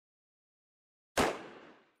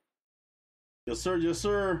Yes, sir. Yes,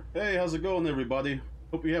 sir. Hey, how's it going, everybody?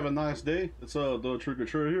 Hope you have a nice day. It's the Trick or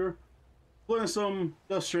Treat here, playing some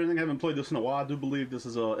Death Stranding. Haven't played this in a while. I do believe this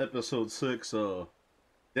is episode 6.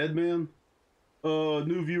 Deadman.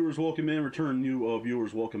 New viewers welcome in. Return new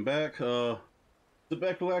viewers welcome back. Sit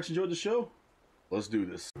back, relax, enjoy the show. Let's do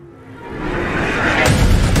this.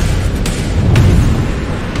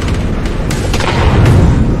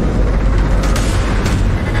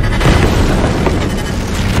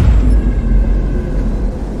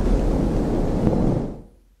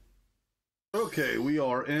 Okay, we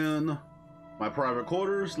are in my private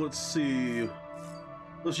quarters. Let's see.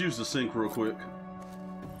 Let's use the sink real quick.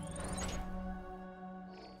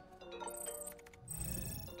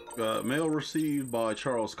 Got mail received by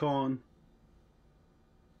Charles Kahn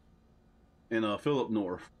and Philip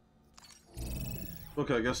North.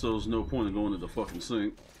 Okay, I guess there was no point in going to the fucking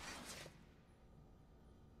sink.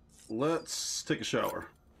 Let's take a shower.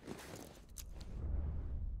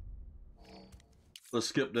 Let's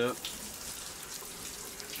skip that.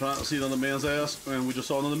 Trying to see another man's ass, and we just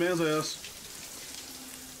saw another man's ass.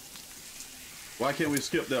 Why can't we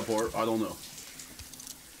skip that part? I don't know.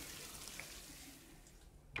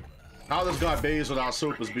 How this guy bathes without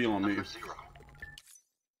soap is beyond me.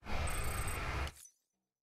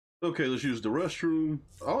 Okay, let's use the restroom.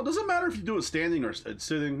 Oh, it doesn't matter if you do it standing or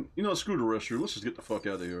sitting. You know, screw the restroom. Let's just get the fuck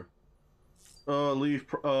out of here. Leave.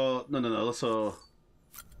 No. Let's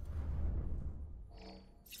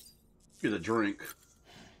get a drink.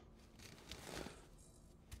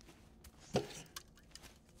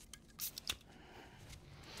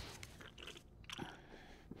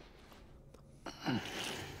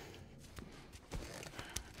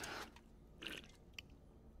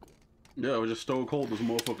 Yeah, we just stole cold this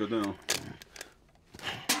motherfucker down.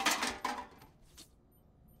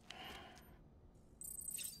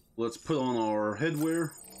 Let's put on our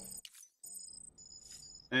headwear.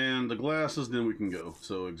 And the glasses, then we can go.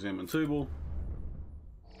 So, examine table.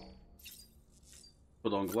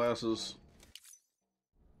 Put on glasses.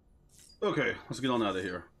 Okay, let's get on out of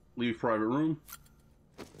here. Leave private room.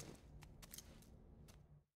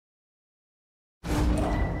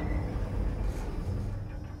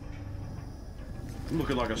 I'm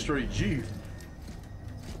looking like a straight G.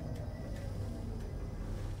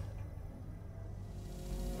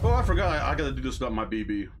 Oh, I forgot. I gotta do this without my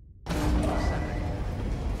BB.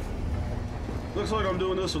 Looks like I'm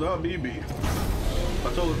doing this without BB.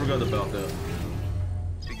 I totally forgot about that.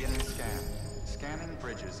 Beginning scan. Scanning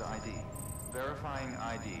bridges ID. Verifying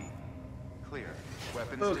ID. Clear.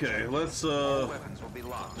 Weapons okay, let's weapons will be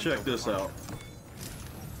locked check this out.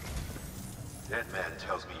 Deadman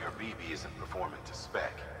tells me your BB isn't performing to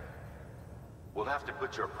spec. We'll have to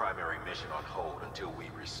put your primary mission on hold until we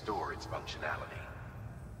restore its functionality.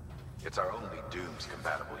 It's our only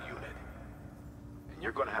Dooms-compatible unit. And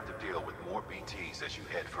you're gonna have to deal with more BTs as you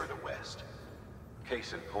head further west.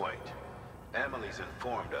 Case in point, Emily's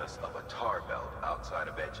informed us of a tar belt outside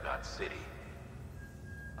of Edgenot City.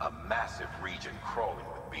 A massive region crawling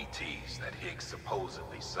with BTs that Higgs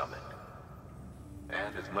supposedly summoned.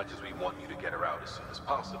 And as much as we want you to get her out as soon as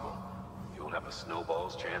possible, you'll have a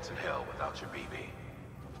snowball's chance in hell without your BB.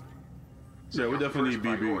 So yeah, we definitely need BB.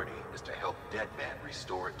 Your first priority is to help Deadman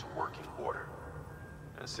restore it to working order.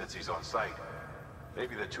 And since he's on site,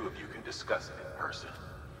 maybe the two of you can discuss it in person.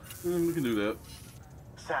 We can do that.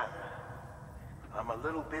 Sam, I'm a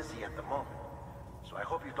little busy at the moment, so I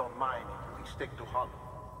hope you don't mind if we stick to Hollow.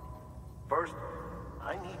 First,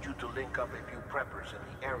 I need you to link up a few preppers in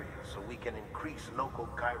the area so we can increase local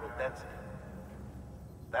chiral density.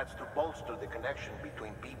 That's to bolster the connection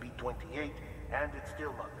between BB-28 and its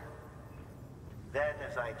stillmother. Then,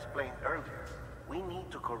 as I explained earlier, we need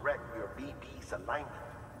to correct your BB's alignment.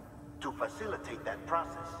 To facilitate that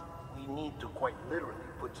process, we need to quite literally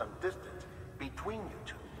put some distance between you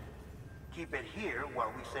two. Keep it here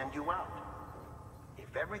while we send you out.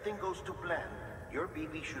 If everything goes to plan, your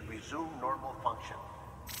BB should resume normal function.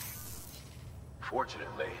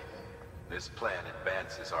 Fortunately, this plan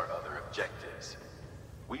advances our other objectives.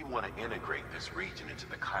 We want to integrate this region into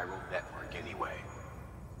the chiral network anyway.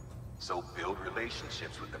 So build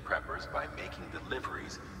relationships with the preppers by making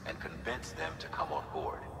deliveries and convince them to come on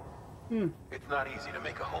board. It's not easy to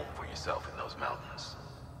make a home for yourself in those mountains.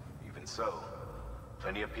 Even so,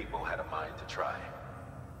 plenty of people had a mind to try.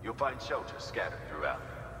 You'll find shelters scattered throughout.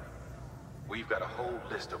 We've got a whole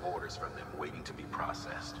list of orders from them waiting to be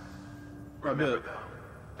processed. Remember,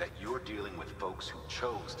 though, that you're dealing with folks who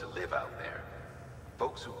chose to live out there.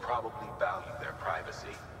 Folks who probably value their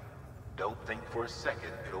privacy. Don't think for a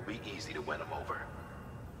second it'll be easy to win them over.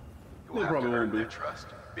 You'll have to earn their trust,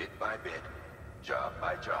 bit by bit, job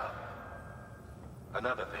by job.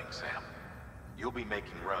 Another thing, Sam. You'll be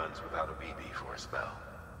making runs without a BB for a spell.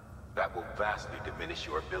 That will vastly diminish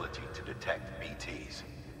your ability to detect BTs.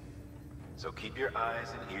 So keep your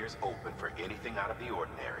eyes and ears open for anything out of the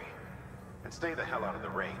ordinary. And stay the hell out of the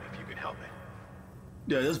rain if you can help it.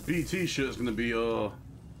 Yeah, this BT shit is gonna be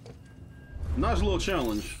nice little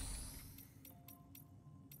challenge.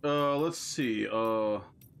 Let's see.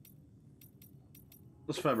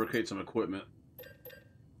 Let's fabricate some equipment.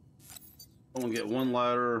 I'm gonna get one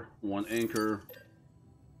ladder, one anchor.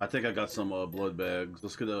 I think I got some blood bags.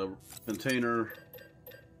 Let's get a container.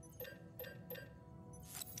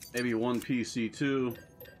 Maybe one PC2.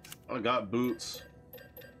 I got boots.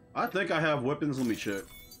 I think I have weapons. Let me check.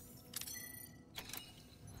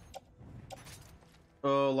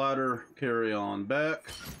 Ladder, carry on back.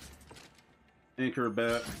 Anchor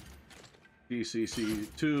back.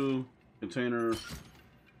 PCC2. Container.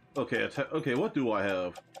 Okay, okay, what do I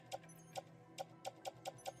have?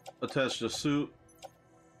 Attach the suit.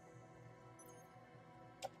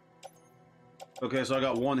 Okay, so I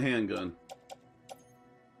got one handgun.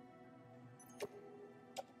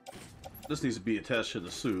 This needs to be attached to the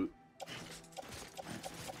suit.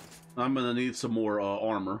 I'm gonna need some more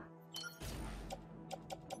armor.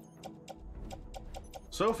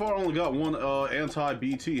 So far, I only got one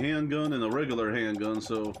anti-BT handgun and a regular handgun,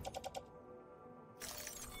 so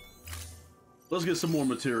let's get some more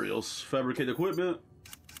materials. Fabricate equipment.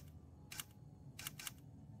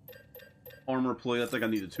 Armor plate. I think I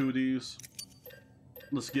needed 2 of these.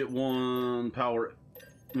 Let's get one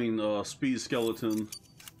speed skeleton.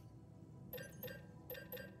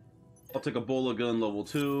 I'll take a bola gun level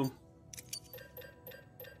 2.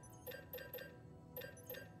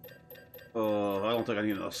 I don't think I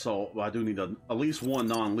need an assault, but I do need at least one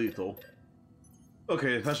non-lethal.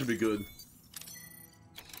 Okay, that should be good.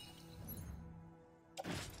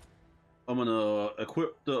 I'm gonna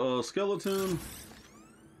equip the skeleton.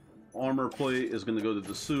 Armor plate is gonna go to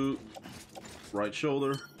the suit. Right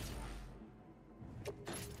shoulder.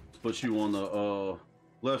 Put you on the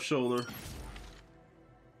left shoulder.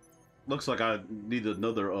 Looks like I need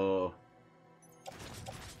another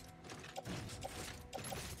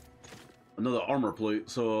armor plate.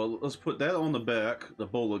 So let's put that on the back. The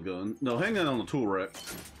bola gun. No, hang that on the tool rack.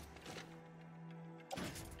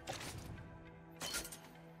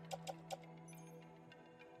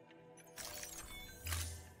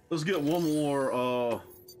 Let's get one more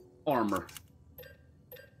armor.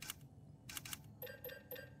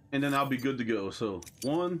 And then I'll be good to go. So,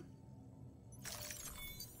 1.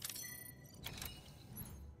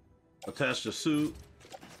 Attach the suit.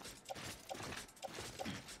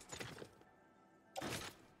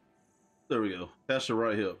 There we go. Attach the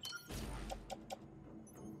right hip.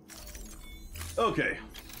 Okay.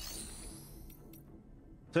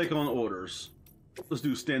 Take on orders. Let's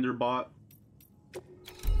do standard bot.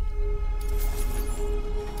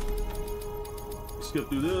 Skip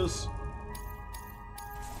through this.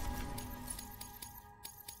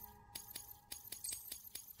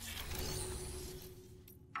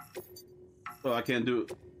 Oh, I can't do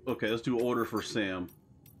it. Okay, let's do order for Sam.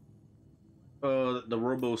 The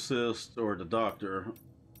robo-assist or the doctor.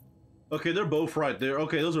 Okay, they're both right there.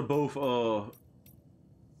 Okay, those are both story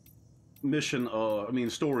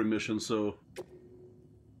missions, so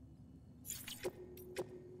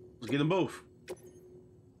let's get them both.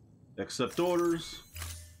 Accept orders.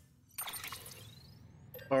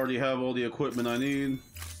 Already have all the equipment I need.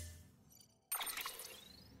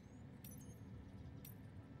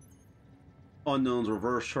 Unknown's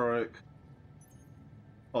reverse strike.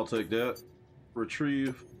 I'll take that.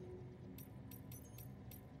 Retrieve.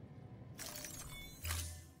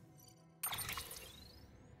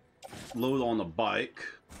 Load on the bike.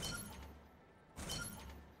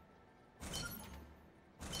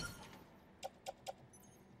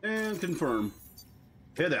 And confirm.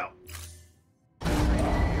 Head out.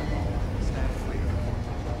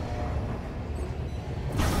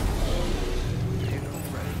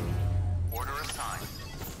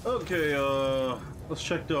 Okay, let's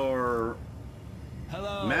check our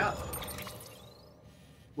map.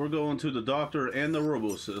 We're going to the doctor and the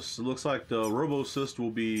robo-assist. It looks like the robo-assist will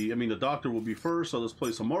be, the doctor will be first, so let's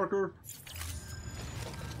place a marker.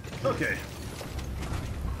 Okay.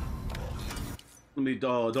 Let me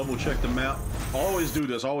double check the map. Always do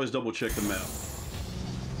this, always double check the map.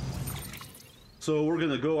 So we're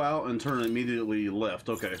gonna go out and turn immediately left,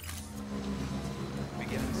 okay.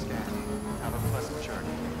 Begin scanning. Have a pleasant journey.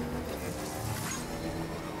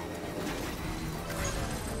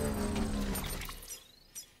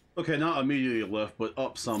 Okay, not immediately left, but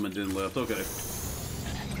up some and then left. Okay.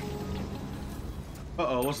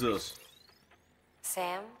 Uh-oh, what's this?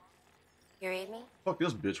 Sam? You read me? Fuck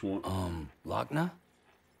this bitch want. Lochna?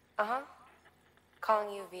 Uh-huh.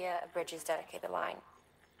 Calling you via a Bridges dedicated line.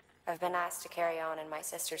 I've been asked to carry on in my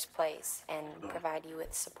sister's place and provide you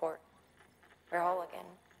with support. We're whole again.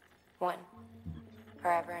 One.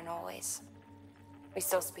 Forever and always. We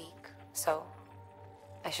still speak, so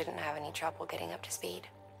I shouldn't have any trouble getting up to speed.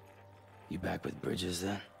 You back with Bridges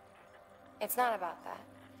then? It's not about that.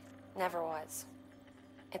 Never was.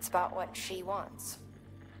 It's about what she wants.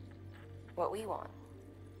 What we want.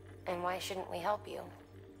 And why shouldn't we help you?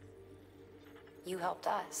 You helped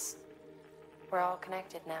us. We're all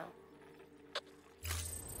connected now.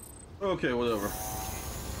 Okay, whatever.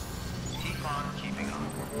 Keep on keeping on.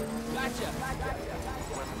 Gotcha!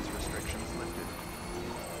 Weapons restrictions lifted.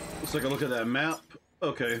 Let's take a look at that map.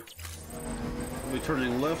 Okay. We're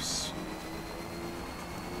turning lefts.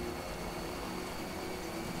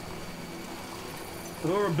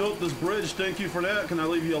 Whoever built this bridge, thank you for that. Can I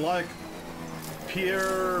leave you a like?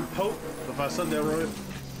 Pierre Pope, if I said that right.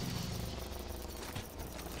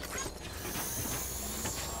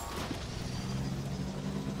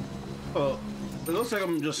 Oh, it looks like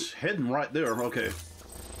I'm just heading right there. Okay.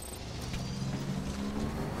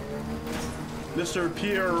 Mr.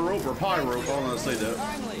 Pierre Rope or Pie Rope, I don't want to say that.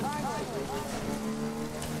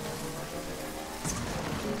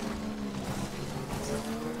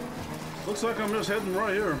 Looks like I'm just heading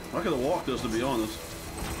right here. I could have walked this, to be honest.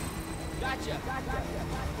 Gotcha!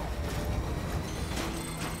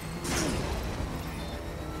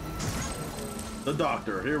 The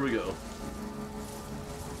doctor, here we go.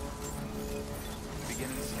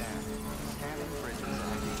 Beginning scan. Scanning Bridges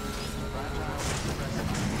ID. Fragile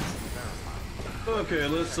verified. Okay,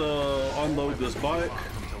 let's unload this bike.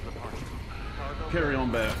 Until departure. Cargo Carry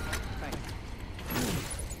on back. Thank you.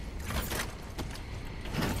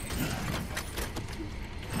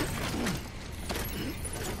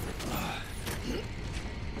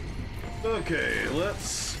 Okay,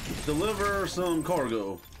 let's deliver some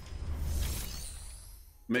cargo.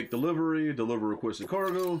 Make delivery, deliver requested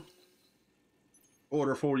cargo.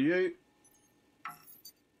 Order 48.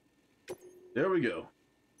 There we go.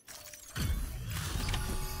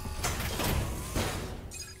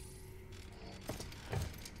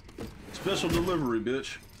 Special delivery,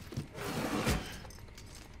 bitch.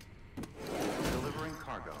 Delivering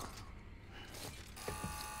cargo.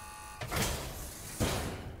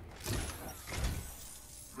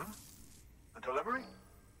 A delivery?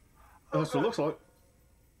 That's what it looks like.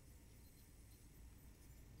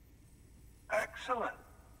 Excellent.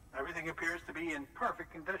 Everything appears to be in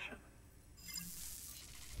perfect condition.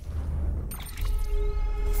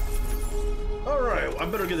 Alright, I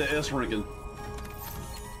better get the S ranking.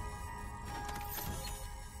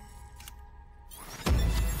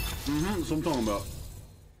 That's what I'm talking about.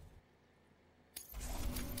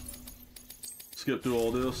 Skip through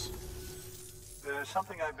all this. There's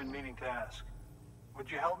something I've been meaning to ask. Would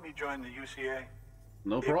you help me join the UCA?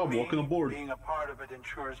 No problem, walking aboard. Being a part of it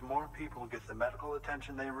ensures more people get the medical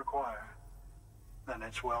attention they require. Then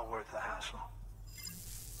it's well worth the hassle.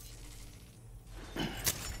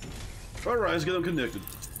 Alright, let's get them connected.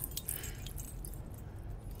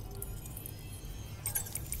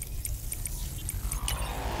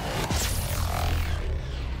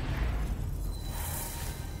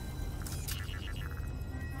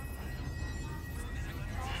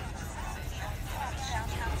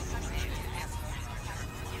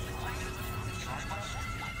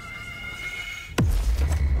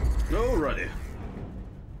 Alrighty.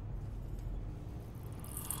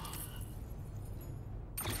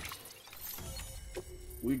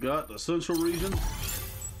 We got the Central Region.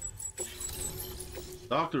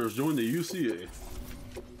 Doctors join the UCA.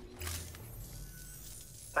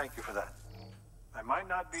 Thank you for that. I might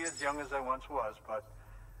not be as young as I once was, but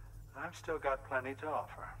I've still got plenty to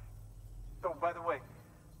offer. Oh, by the way,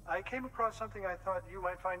 I came across something I thought you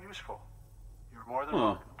might find useful. You're more than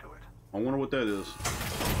welcome to it. I wonder what that is.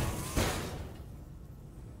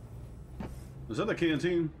 Is that the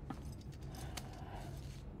canteen?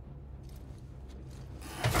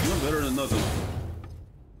 No better than nothing.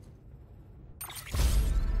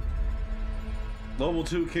 Level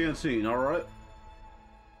 2 canteen, alright.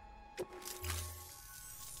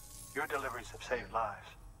 Your deliveries have saved lives.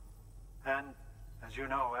 And, as you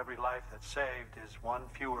know, every life that's saved is one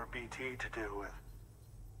fewer BT to deal with.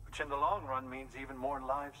 Which in the long run means even more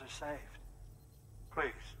lives are saved.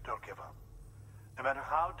 Please, don't give up. No matter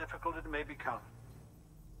how difficult it may become,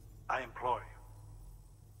 I implore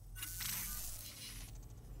you.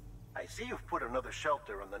 I see you've put another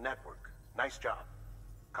shelter on the network. Nice job.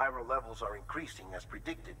 Chiral levels are increasing as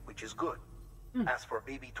predicted, which is good. As for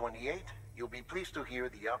BB-28, you'll be pleased to hear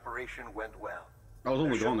the operation went well. I was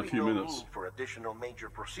only There gone a should few be no minutes. need for additional major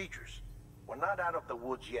procedures. We're not out of the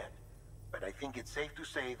woods yet, but I think it's safe to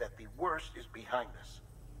say that the worst is behind us.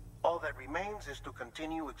 All that remains is to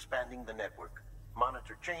continue expanding the network,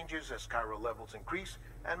 monitor changes as chiral levels increase,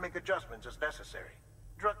 and make adjustments as necessary.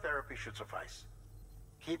 Drug therapy should suffice.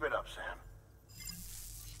 Keep it up, Sam.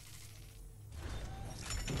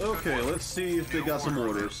 Okay, let's see if they got some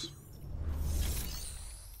orders.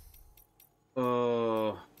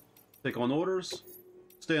 Take on orders.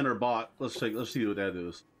 Standard bot. Let's see what that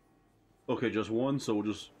is. Okay, just one, so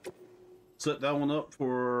we'll just set that one up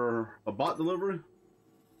for a bot delivery.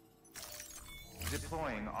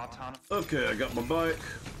 Deploying autonomous. Okay, I got my bike.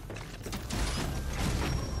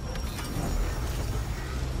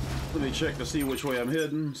 Let me check to see which way I'm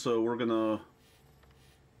heading. So we're gonna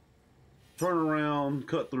turn around,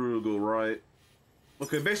 cut through, go right.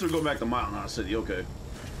 Okay, basically go back to Mountain High City. Okay.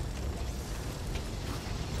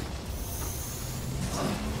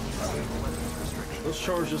 Let's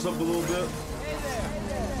charge this up a little bit. Hey there.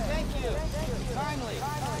 Thank you. Kindly.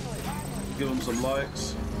 Give them some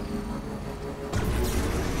likes.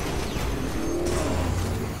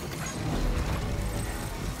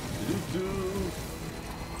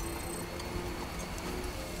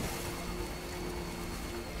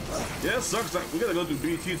 Yeah, it sucks that we gotta go through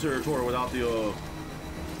BT territory without the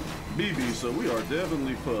BB, so we are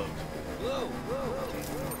definitely fucked.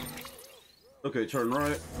 Okay, turn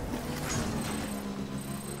right.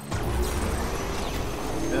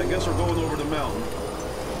 And I guess we're going over the mountain.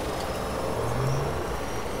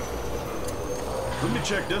 Let me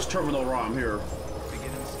check this terminal while I'm here.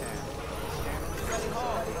 Beginning scan.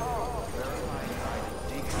 Verifying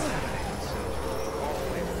decontaminated silver. All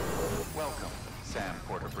clear. Welcome, Sam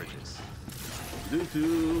Porter Bridges.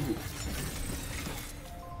 Doo-doo.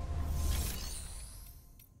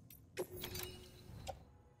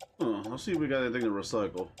 Let's see if we got anything to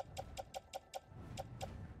recycle.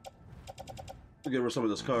 We'll get rid of some of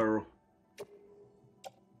this Cairo.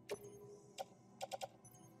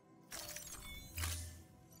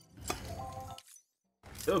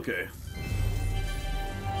 Okay.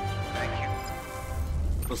 Thank you.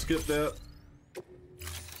 Let's skip that.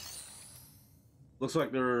 Looks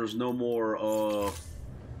like there's no more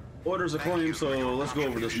orders of claim, so let's go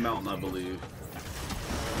over this mountain, I believe.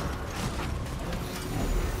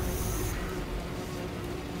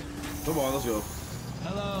 Come on, let's go.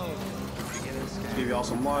 Hello. Beginning scan. Give y'all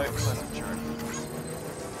some likes. Pleasant journey.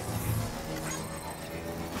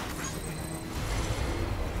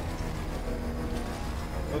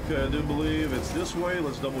 Okay, I do believe it's this way.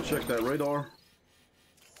 Let's double check that radar.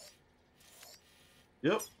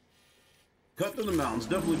 Yep. Cut through the mountains.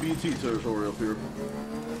 Definitely BT territory up here.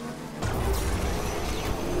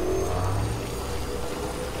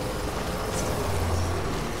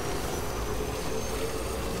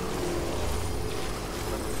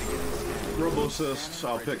 Robo assist,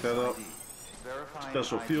 I'll pick that up. Verifying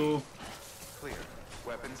Special ID. fuel. Clear.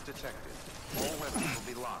 Weapons detected. All weapons will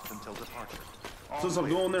be locked until departure. All Since I'm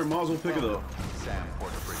clear. going there, might as well pick it up. Welcome, Sam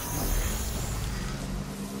Porter Bridges.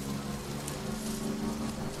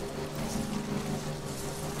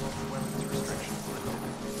 Weapons restrictions lifted.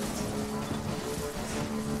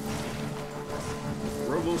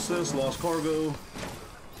 Robo assist, lost cargo.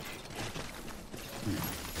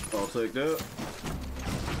 I'll take that.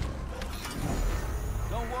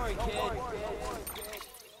 Don't worry, kid.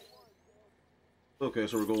 Okay,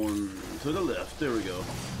 so we're going to the left. There we go.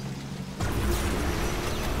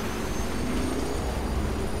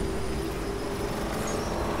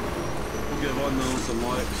 We'll give Unknown some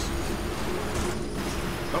likes.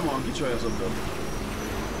 Come on, get your ass up there.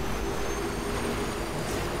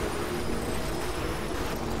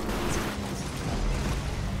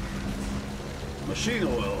 Machine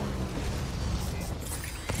oil.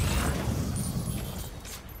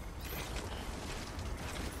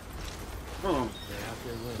 Oh,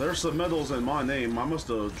 there's some medals in my name. I must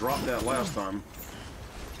have dropped that last time.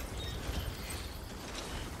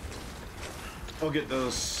 I'll get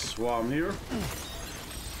this while I'm here.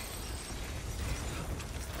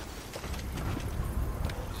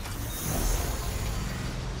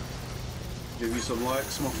 Give you some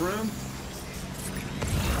likes, my friend.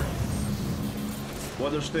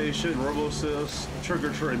 Weather station, robo assist,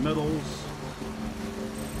 trigger tray medals.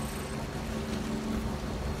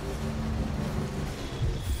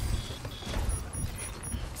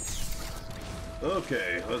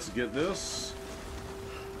 Okay, let's get this.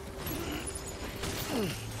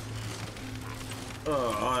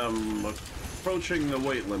 I am approaching the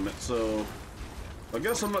weight limit, so I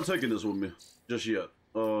guess I'm not taking this with me just yet.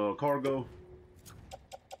 Cargo.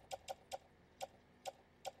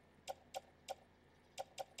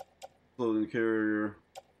 Floating carrier.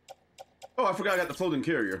 Oh, I forgot I got the floating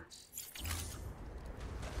carrier.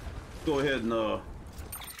 Go ahead and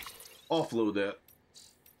offload that.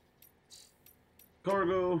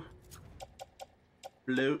 Cargo.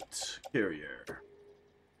 Float carrier.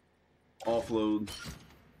 Offload.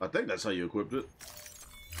 I think that's how you equipped it.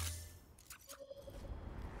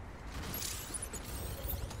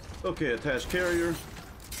 Okay, attach carrier.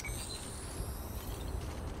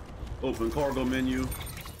 Open cargo menu.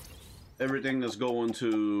 Everything that's going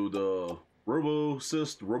to the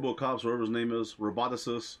Robocops, whatever his name is,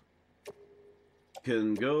 Roboticist,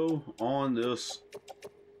 can go on this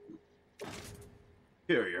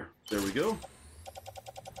carrier. There we go.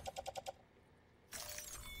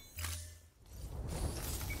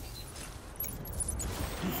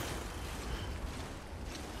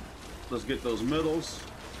 Let's get those medals.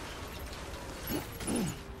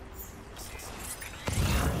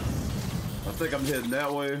 I think I'm heading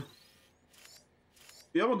that way.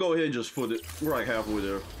 Yeah, I'm gonna go ahead and just foot it. We're like halfway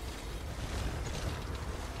there.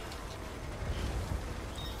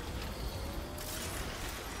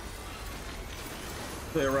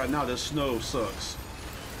 Tell you right now, this snow sucks.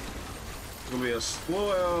 It's gonna be a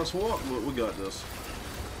slow ass walk, but we got this.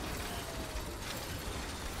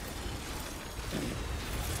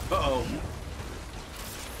 Uh-oh.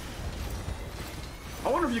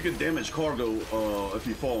 I wonder if you can damage cargo if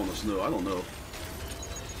you fall in the snow. I don't know.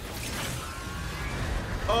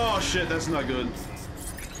 Oh shit, that's not good.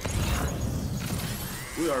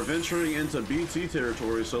 We are venturing into BT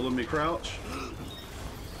territory, so let me crouch.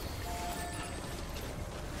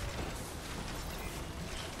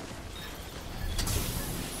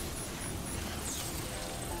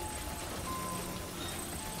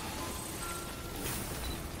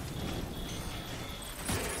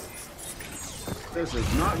 This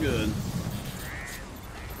is not good.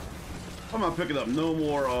 I'm not picking up no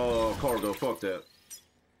more cargo. Fuck that.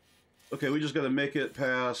 Okay, we just gotta make it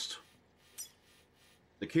past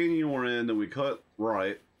the canyon we're in, then we cut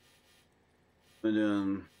right, and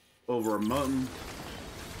then over a mountain.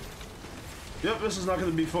 Yep, this is not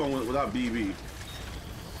gonna be fun without BB.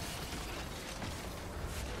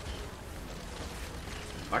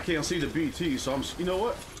 I can't see the BT, so I'm, you know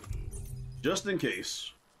what? Just in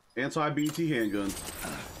case. Anti-BT handgun.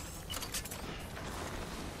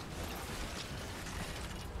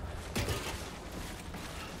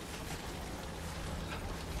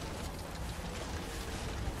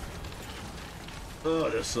 Oh,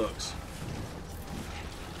 this sucks.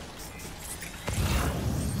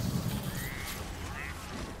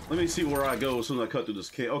 Let me see where I go as soon as I cut through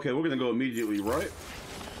this cave. Okay, we're gonna go immediately right.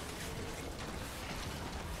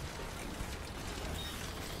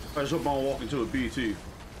 I just hope I don't walk into a BT.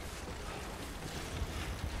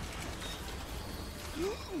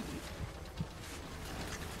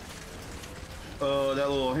 That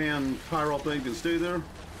little hand pyro thing can stay there.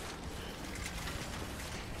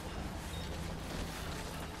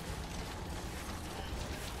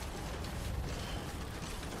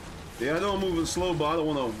 Yeah, I know I'm moving slow, but I don't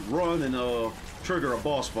want to run and trigger a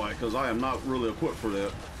boss fight because I am not really equipped for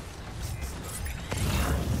that.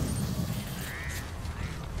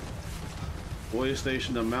 Way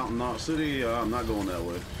station to Mountain Knot City. I'm not going that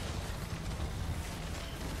way.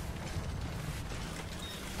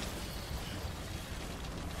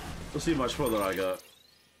 Let's see how much further I got.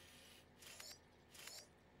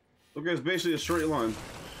 Okay, it's basically a straight line.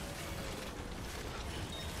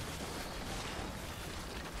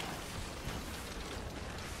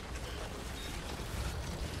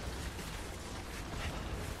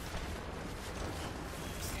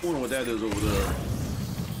 I wonder what that is over there.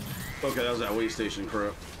 Okay, that was that way station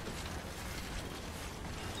crap.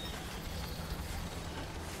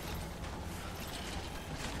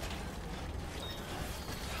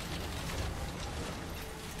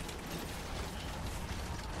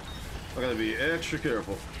 I gotta be extra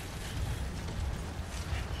careful.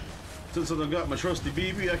 Since I've got my trusty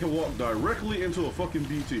BB, I can walk directly into a fucking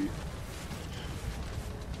BT.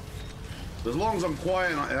 As long as I'm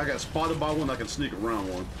quiet and I got spotted by one, I can sneak around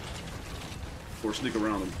one. Or sneak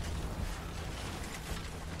around them.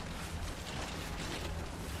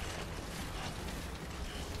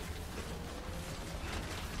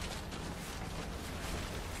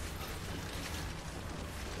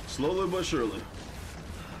 Slowly but surely.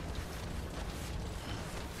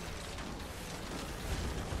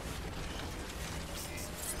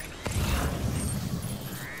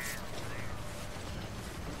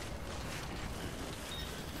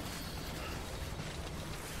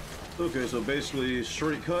 Okay, so basically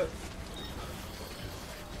straight cut.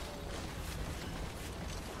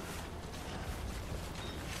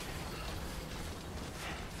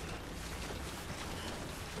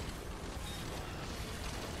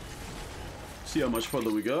 See how much further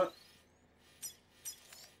we got.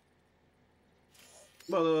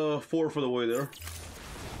 About 4 for the way there.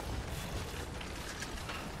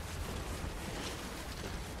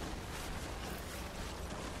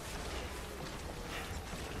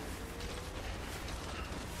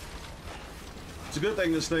 It's a good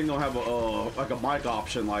thing this thing don't have a like a mic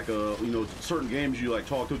option, like you know, certain games you like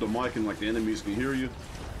talk through the mic and like the enemies can hear you.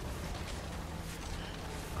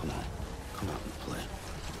 Come on and play.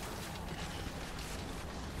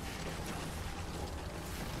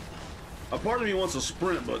 A part of me wants to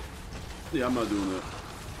sprint, but yeah, I'm not doing that.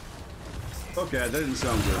 Okay, that didn't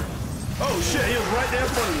sound good. Oh shit, he was right there in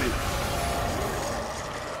front of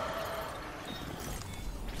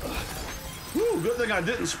me. Woo, good thing I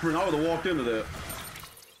didn't sprint. I would have walked into that.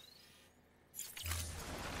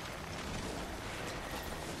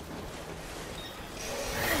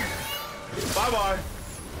 Bye-bye.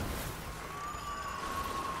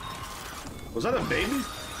 Was that a baby?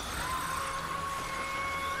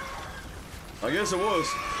 I guess it was.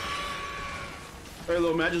 Hey,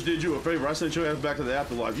 little man, I just did you a favor. I sent your ass back to the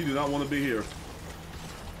afterlife. You do not want to be here.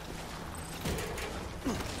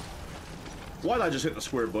 Why did I just hit the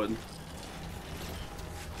square button?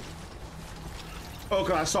 Oh,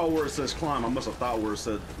 cause I saw where it says climb. I must have thought where it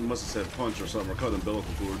said, must have said punch or something, or cut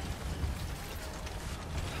umbilical cord.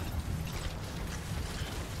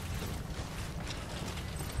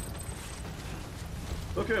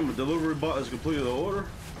 Okay, my delivery bot has completed the order.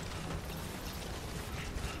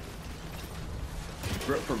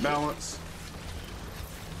 Grip for balance.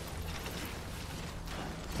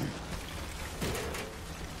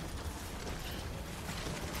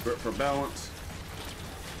 Grip for balance.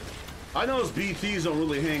 I notice BTs don't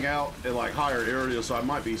really hang out in like higher areas, so I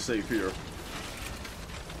might be safe here.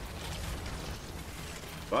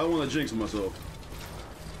 But I don't want to jinx myself.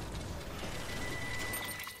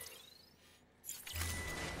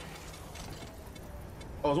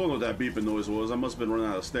 I was wondering what that beeping noise was. I must have been running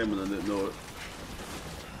out of stamina and didn't know it.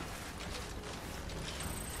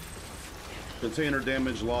 Container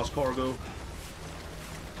damage, lost cargo.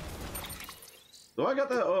 Do I got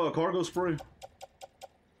that cargo spray?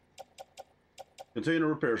 Container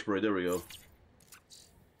repair spray, there we go.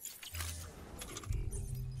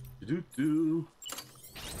 Do-do-do.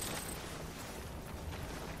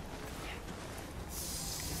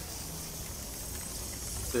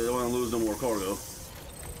 They don't want to lose no more cargo.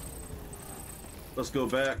 Let's go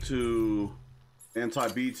back to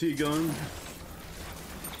anti-BT gun.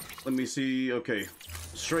 Let me see, okay,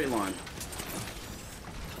 straight line.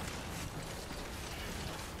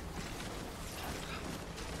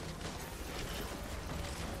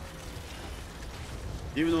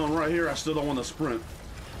 Even though I'm right here, I still don't want to sprint.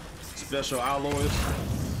 Special alloys.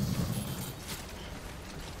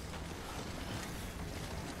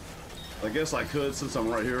 I guess I could since I'm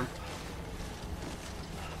right here.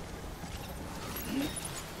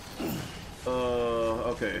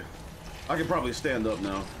 Okay. I can probably stand up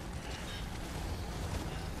now.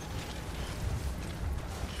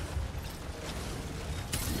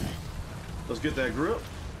 Let's get that grip.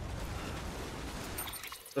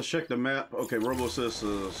 Let's check the map. Okay,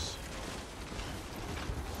 RoboSys is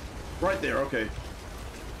right there. Okay.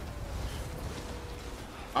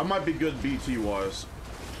 I might be good BT wise.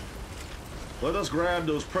 Let us grab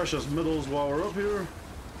those precious metals while we're up here.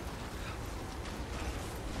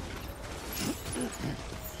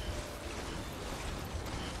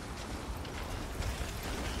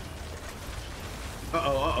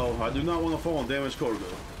 Uh-oh. I do not want to fall on damaged cargo.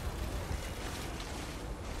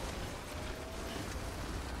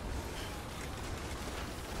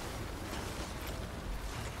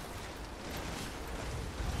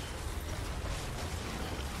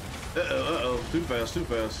 Uh-oh. Too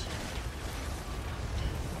fast.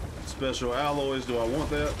 Special alloys, do I want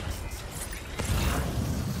that?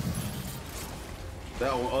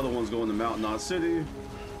 That one, other one's going to Mountain Knot City.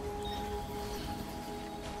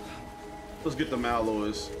 Let's get them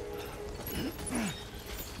alloys.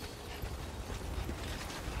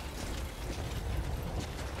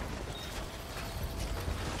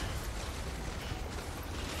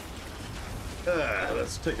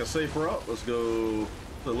 Let's take a safe route. Let's go to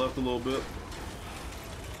the left a little bit.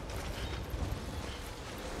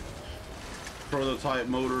 Prototype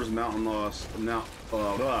motors, Mountain Knot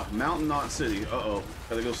City. Uh-oh.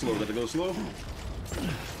 Gotta go slow.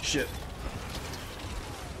 Shit.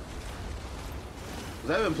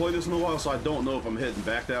 I haven't played this in a while, so I don't know if I'm heading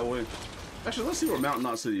back that way. Actually, let's see where Mountain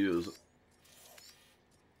Knot City is.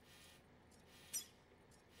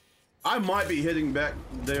 I might be heading back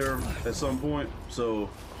there at some point, so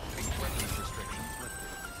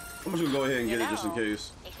I'm just gonna go ahead and get it just in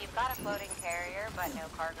case. If you We've got a floating carrier, but no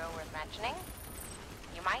cargo worth mentioning.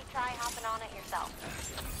 You might try hopping on it yourself.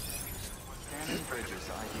 Scanning Bridges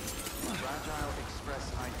ID. Fragile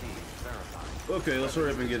Express ID verified. Okay, let's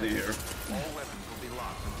hurry up and get in here. All weapons will be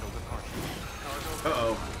locked until departure. Cargo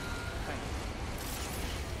Uh-oh. Thank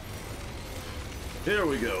you. Here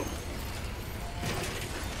we go.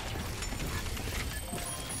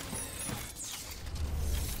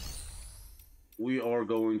 We are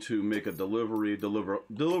going to make a delivery. Deliver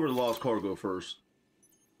the lost cargo first.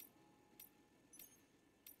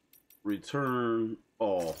 Return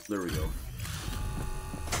all. There we go.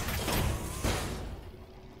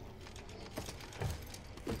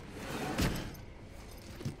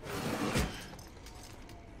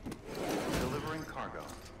 Delivering cargo.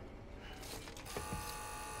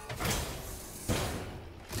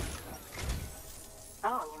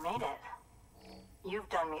 Oh, you made it. You've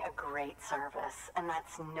done me a great service, and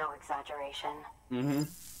that's no exaggeration. Mm-hmm.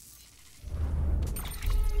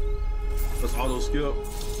 Let's auto skip.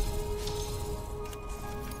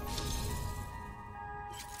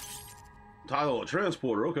 Title of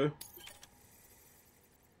transporter, okay.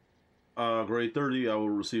 Grade 30, I will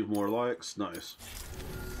receive more likes. Nice.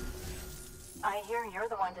 I hear you're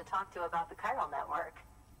the one to talk to about the chiral network.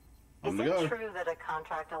 I'm Is the it guy. true that a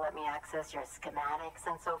contractor let me access your schematics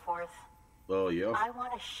and so forth? Oh, yeah. I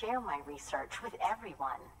want to share my research with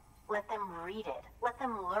everyone. Let them read it. Let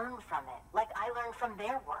them learn from it, like I learned from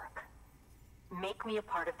their work. Make me a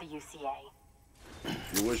part of the UCA.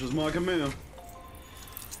 Your wish is my command.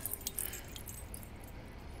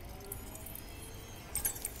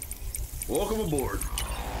 Welcome aboard.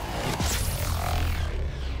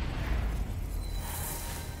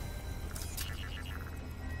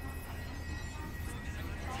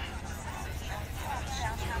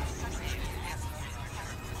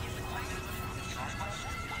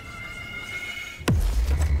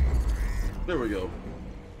 There we go.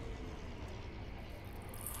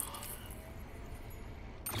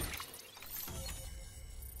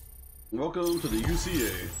 Welcome to the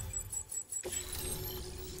UCA.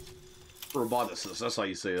 Roboticist, that's how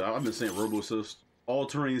you say it. I've been saying Robo-assist.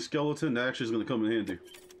 All-terrain skeleton, that actually is going to come in handy.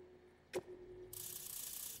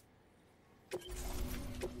 I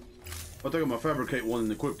think I'm going to fabricate one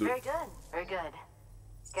and equip it. Very good, very good.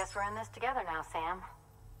 Guess we're in this together now, Sam.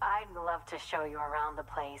 I'd love to show you around the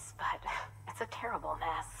place, but it's a terrible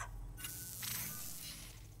mess.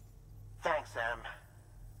 Thanks, Sam.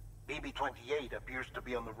 BB-28 appears to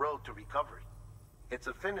be on the road to recovery. Its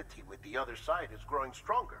affinity with the other side is growing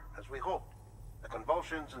stronger, as we hoped. The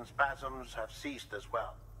convulsions and spasms have ceased as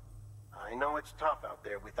well. I know it's tough out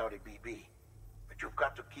there without a BB, but you've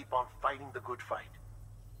got to keep on fighting the good fight.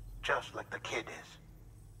 Just like the kid is.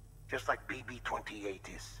 Just like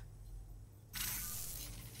BB-28 is.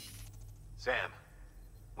 Sam,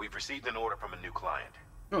 we've received an order from a new client.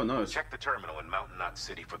 Oh, nice. Check the terminal in Mountain Knot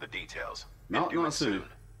City for the details. And Mountain do Knot it City. soon.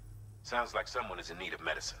 Sounds like someone is in need of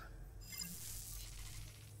medicine.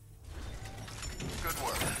 Good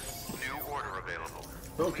work. New order available.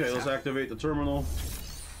 Okay, let's activate the terminal.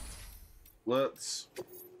 Let's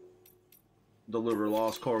deliver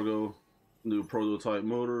lost cargo. New prototype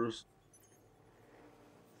motors.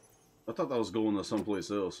 I thought that was going to someplace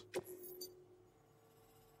else.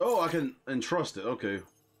 Oh, I can entrust it. Okay.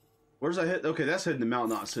 Where's that head? Okay, that's heading to Mount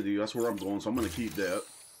Knot City. That's where I'm going, so I'm going to keep that.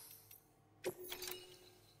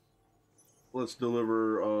 Let's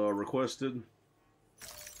deliver requested.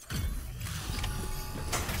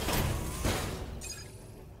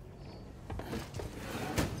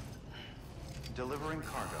 Delivering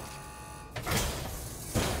cargo.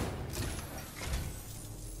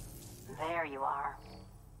 There you are.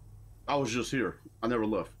 I was just here. I never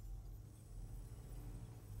left.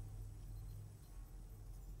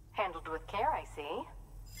 Handled with care, I see.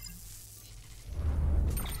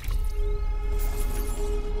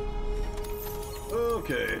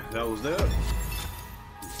 Okay, that was that.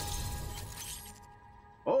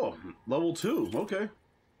 Oh, level 2. Okay.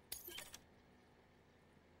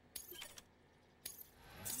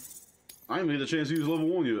 I ain't made a chance to use level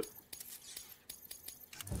 1 yet.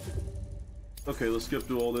 Okay, let's skip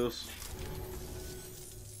through all this.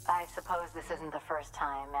 I suppose this isn't the first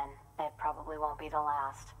time, and it probably won't be the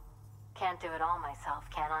last. Can't do it all myself,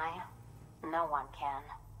 can I? No one can.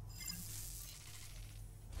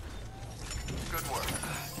 Good work.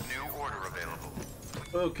 New order available.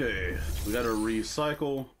 Okay, we gotta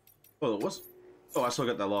recycle. Oh, what's... Oh, I still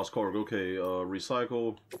got that lost cargo. Okay,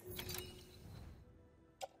 recycle.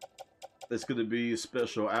 It's gonna be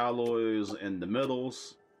special alloys and the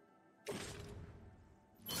metals.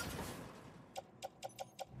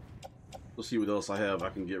 Let's see what else I have I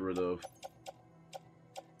can get rid of.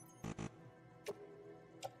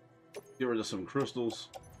 Get rid of some crystals.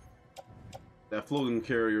 That floating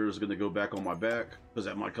carrier is going to go back on my back because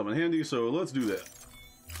that might come in handy, so let's do that.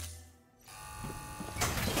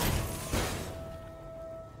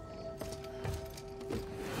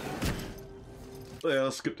 Yeah,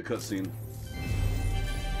 let's skip the cutscene.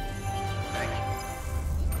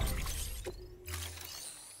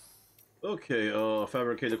 Okay,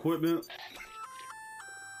 fabricate equipment.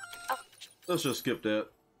 Let's just skip that.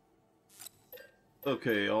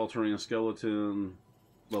 Okay, altering skeleton,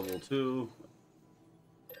 level 2.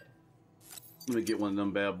 Let me get one of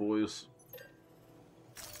them bad boys.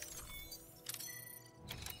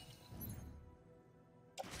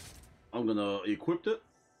 I'm gonna equip it.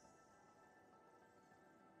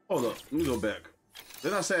 Hold up, let me go back.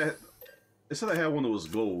 Then I said I had one that was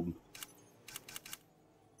gold.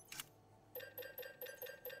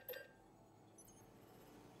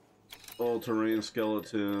 All-terrain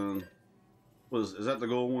skeleton. Is that the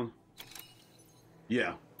gold one?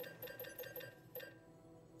 Yeah.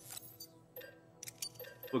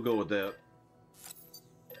 We'll go with that.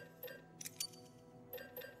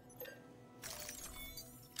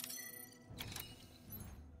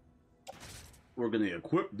 We're gonna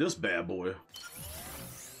equip this bad boy.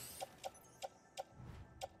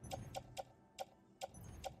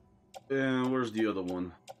 And where's the other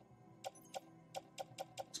one?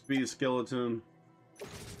 Speed skeleton.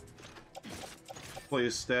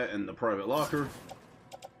 Place that in the private locker.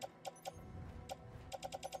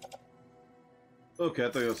 Okay, I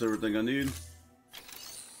think that's everything I need.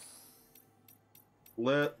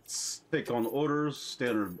 Let's take on orders.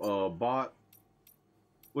 Standard bot.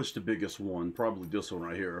 What's the biggest one? Probably this one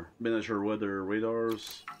right here. Miniature weather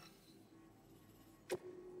radars.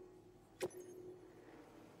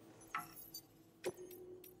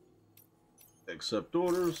 Accept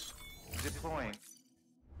orders. Deploying.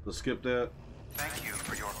 Let's skip that. Thank you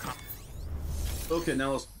for your Okay,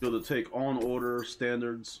 now let's go to take on order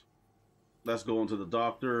standards. That's going to the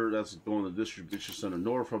doctor. That's going to the distribution center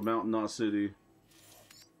north of Mountain Knot City.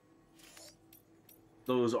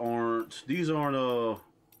 These aren't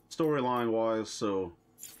storyline wise, so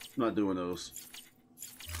I'm not doing those.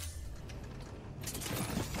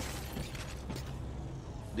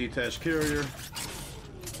 Detached carrier.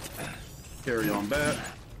 Carry on back.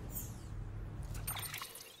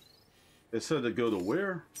 It said to go to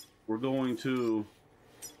where? We're going to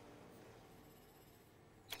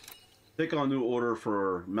take on new order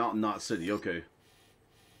for Mountain Knot City. Okay.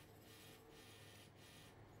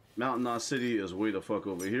 Mountain Knot City is way the fuck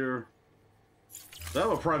over here. Do I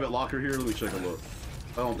have a private locker here? Let me check a look.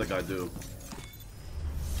 I don't think I do.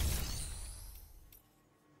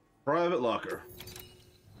 Private locker.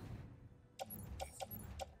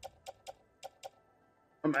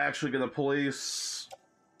 I'm actually gonna place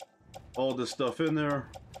all this stuff in there.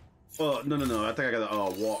 No. I think I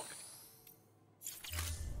gotta walk.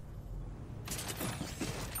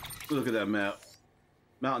 Look at that map.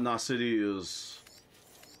 Mountain Knot City is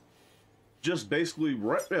just basically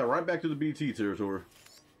right back to the BT territory.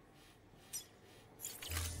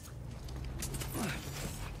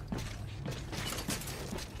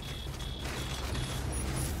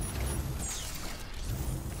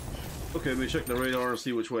 Okay, let me check the radar and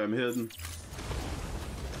see which way I'm heading.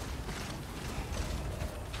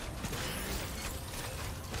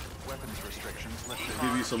 weapons restrictions lifted.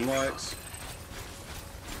 Give you some likes.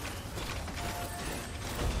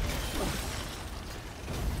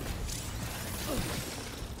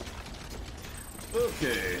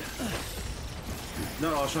 Okay. Now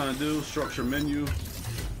what I was trying to do, structure menu.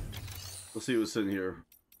 Let's see what's in here.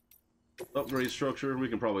 Upgrade structure, we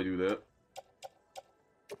can probably do that.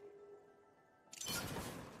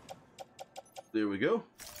 There we go.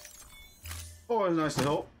 Always nice to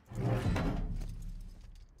help.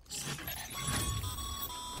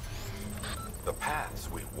 The paths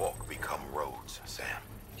we walk become roads, Sam.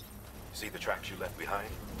 See the tracks you left behind?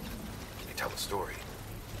 They tell a story.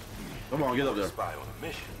 Come on, get up there. Spy on a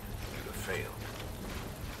mission, you'd have failed.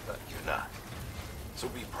 But you're not. So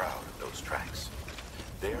be proud of those tracks.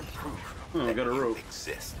 They're proof that got a you rope.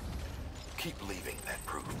 exist. Keep leaving that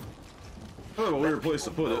proof. Oh, a weird place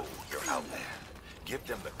to put it. You're out there. Give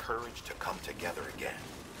them the courage to come together again.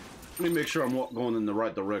 Let me make sure I'm going in the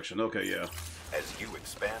right direction. Okay, yeah. As you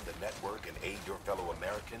expand the network and aid your fellow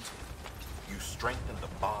Americans, you strengthen the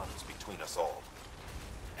bonds between us all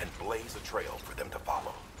and blaze a trail for them to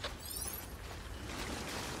follow.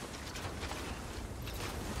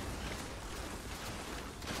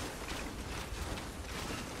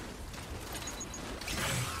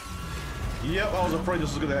 Yep, I was afraid this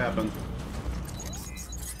was going to happen.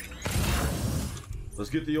 Let's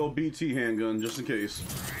get the old BT handgun just in case.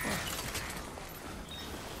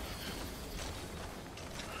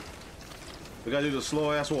 We gotta do the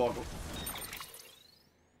slow ass walk.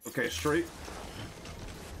 Okay, straight.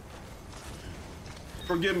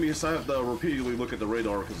 Forgive me if I have to repeatedly look at the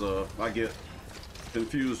radar because I get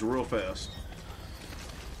confused real fast.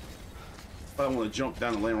 I don't want to jump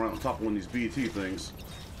down and land right on top of one of these BT things.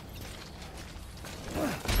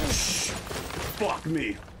 Fuck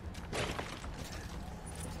me.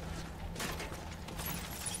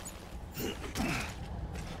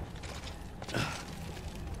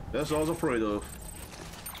 That's what I was afraid of.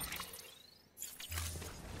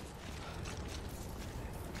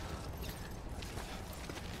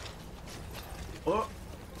 Oh.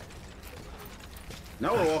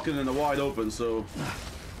 Now we're walking in the wide open, so...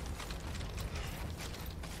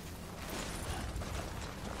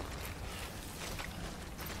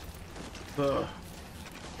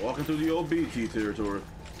 walking through the old BT territory.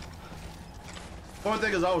 Only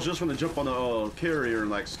thing is I was just gonna jump on a carrier and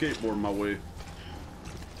like skateboard my way.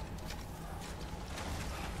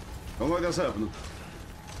 I don't like that's happening.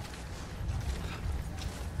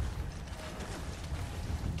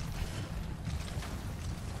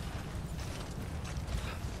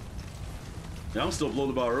 Yeah, I'm still blown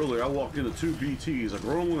about earlier. I walked into 2 BTs, a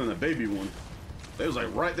grown one and a baby one. They was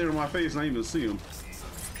like right there in my face and I didn't even see them.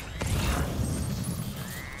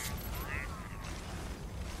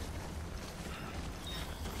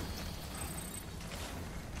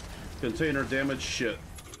 Container damage, shit.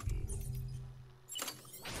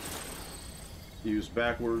 Use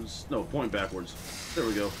backwards. No, point backwards. There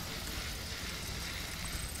we go.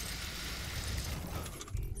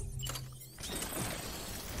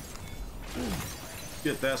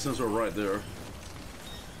 Get that since we're right there.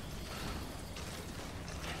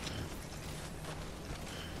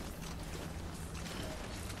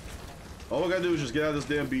 All we gotta do is just get out of this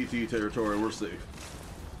damn BT territory and we're safe.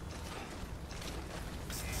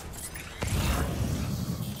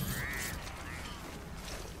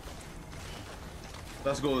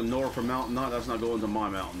 That's going north from Mountain Knot. That's not going to my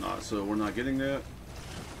Mountain Knot, so we're not getting that.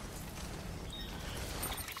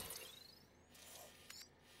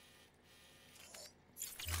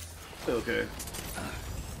 Okay.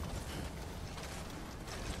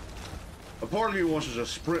 A part of me wants to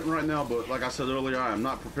just sprint right now, but like I said earlier, I am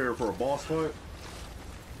not prepared for a boss fight.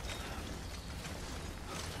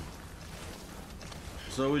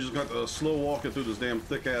 So we just got the slow walking through this damn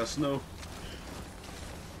thick ass snow.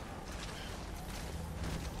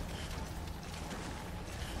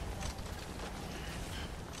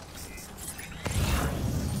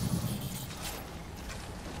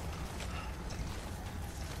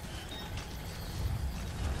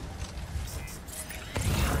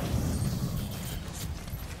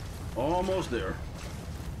 Almost there.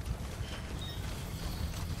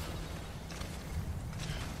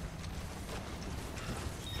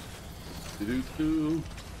 Do-do-do.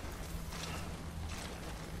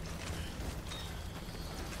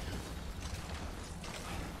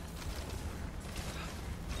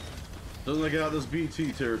 Doesn't get out of this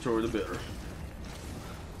BT territory, the better.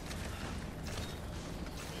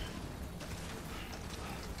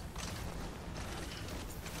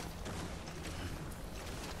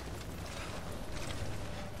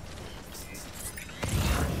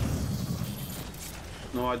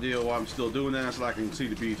 No idea why I'm still doing that so I can see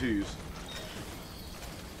the B2s.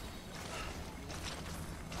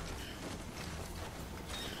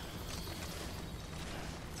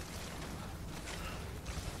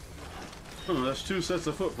 That's 2 sets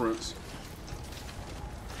of footprints.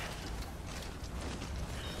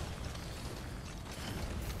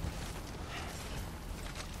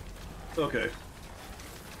 Okay.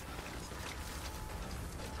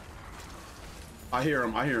 I hear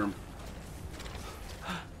him, I hear him.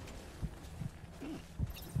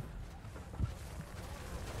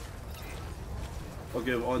 I'll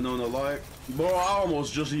give unknown a like. Bro, I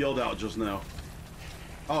almost just yelled out just now.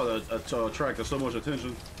 Oh, that attracted so much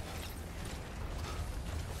attention.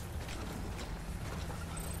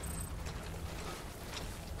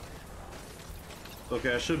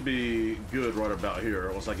 Okay, I should be good right about here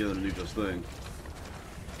once I get him to do this thing.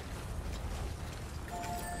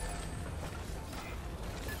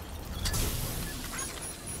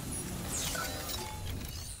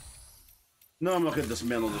 No, I'm not gonna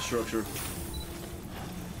dismantle the structure.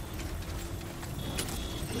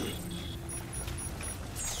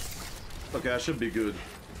 Okay, I should be good.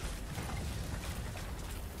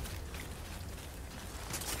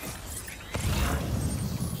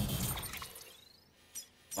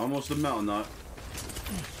 Almost the Mountain Knot.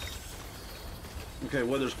 Okay,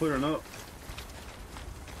 weather's clearing up.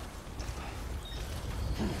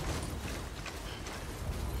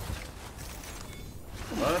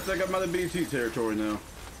 I think I'm out of BT territory now.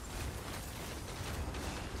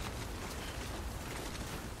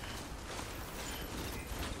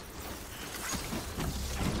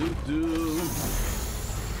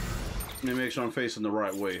 Let me make sure I'm facing the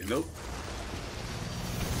right way. Nope.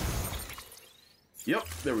 Yep,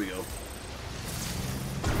 there we go.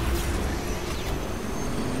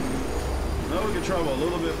 Now we can travel a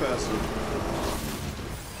little bit faster.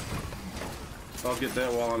 I'll get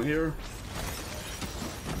that while I'm here.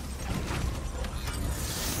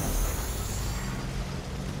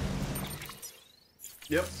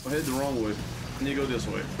 Yep, I headed the wrong way. I need to go this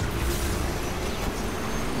way.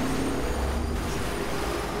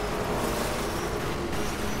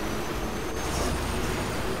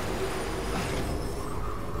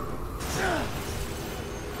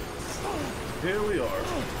 Here we are.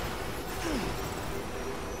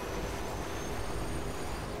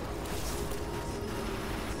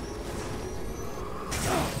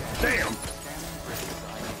 Damn!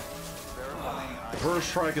 First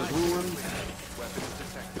strike is ruined. Weapons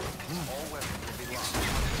detected. All weapons will be locked.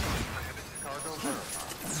 Cargo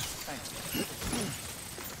verified. Thank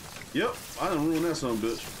you. Yep, I done ruined that son of a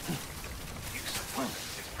bitch. Use of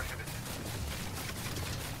weapons is prohibited.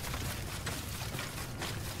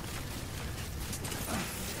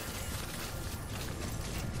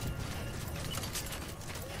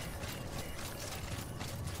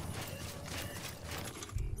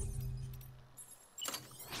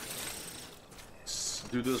 Let's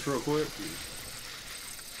do this real quick.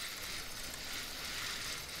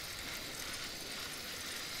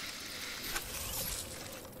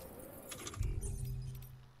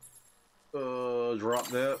 Drop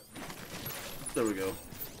that. There we go.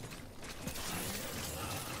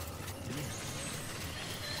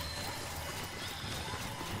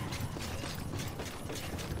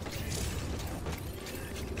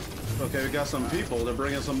 Okay, we got some people. They're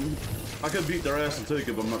bringing some. I could beat their ass and take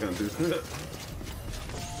it, but I'm not gonna do that.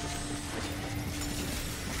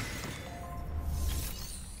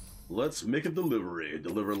 Let's make a delivery.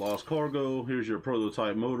 Deliver lost cargo. Here's your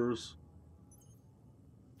prototype motors.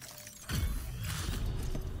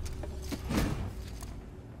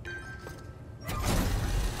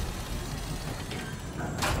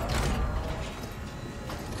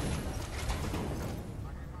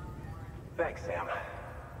 Thanks, Sam.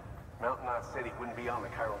 Mountain Knot City wouldn't be on the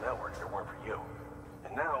chiral network if it weren't for you.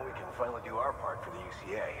 And now we can finally do our part for the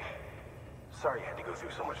UCA. Sorry you had to go through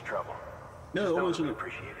so much trouble. No, Just know always that we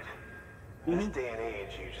appreciate it. In this day and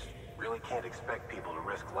age, you just really can't expect people to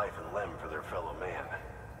risk life and limb for their fellow man.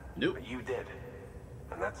 Nope. But you did.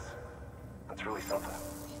 And that's really something.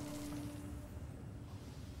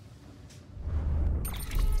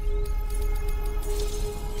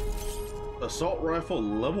 Assault rifle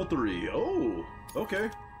level 3. Oh, okay.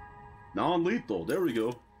 Non-lethal. There we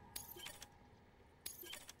go.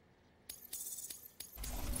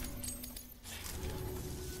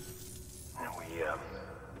 And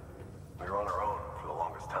we were on our own for the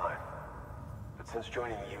longest time. But since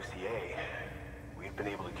joining the UCA, we've been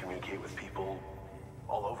able to communicate with people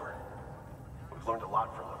all over. We've learned a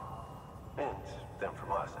lot from them. And them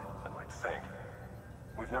from us, I'd like to think.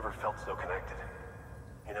 We've never felt so connected.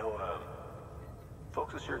 You know,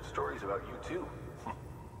 folks have shared stories about you too.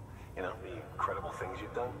 You know, the incredible things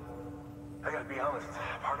you've done. I gotta be honest,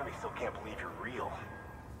 part of me still can't believe you're real.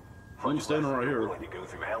 I'm standing right here. Willing to go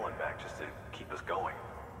through hell and back just to keep us going.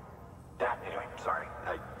 Anyway, sorry.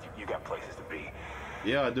 You got places to be.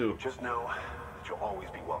 Yeah, I do. Just know that you'll always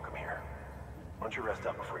be welcome here. Why don't you rest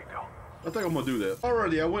up before you go? I think I'm gonna do that.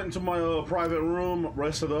 Alrighty, I went into my private room,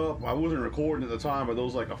 rested up. I wasn't recording at the time, but there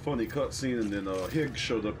was like a funny cutscene, and then Higgs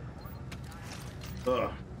showed up.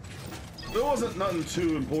 There wasn't nothing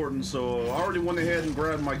too important, so I already went ahead and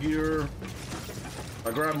grabbed my gear.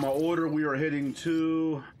 I grabbed my order. We are heading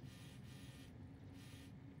to...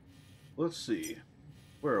 Let's see.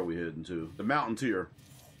 Where are we heading to? The Mountain Tier.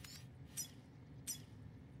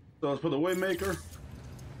 So let's put the Waymaker.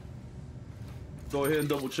 Go ahead and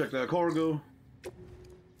double check that cargo.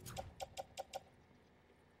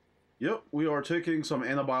 Yep, we are taking some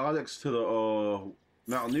antibiotics to the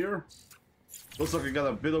Mountaineer. Looks like I got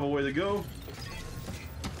a bit of a way to go.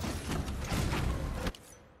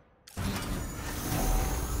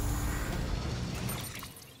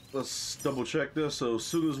 Let's double check this. So as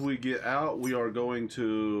soon as we get out, we are going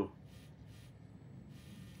to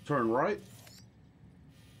turn right.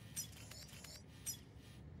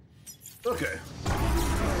 Okay.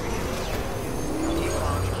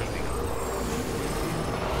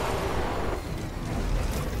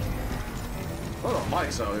 A lot of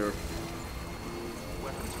mics out here.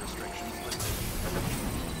 Weapons restrictions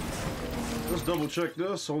lifted. Let's double check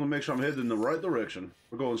this. I want to make sure I'm headed in the right direction.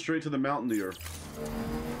 We're going straight to the Mountaineer.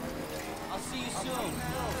 I'll see you soon.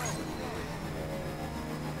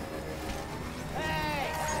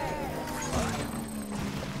 Hey!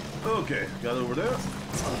 Okay, got over there.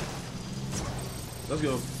 Let's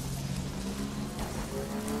go.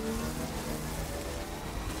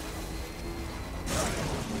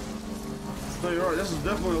 So you're right, this is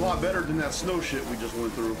definitely a lot better than that snow shit we just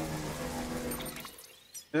went through.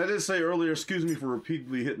 And I did say earlier, excuse me for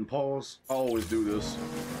repeatedly hitting pause. I always do this.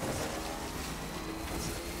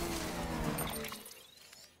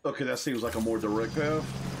 Okay, that seems like a more direct path.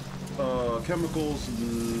 Chemicals.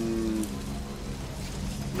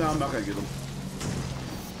 No, I'm not gonna get them.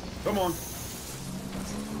 Come on.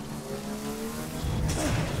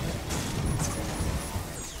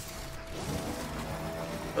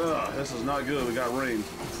 This is not good. We got rain.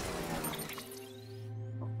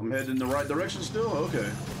 I'm heading in the right direction still? Okay.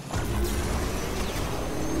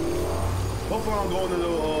 Hopefully I'm going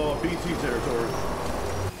into BT territory.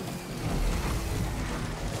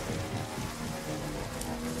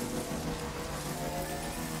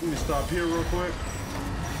 Let me stop here real quick.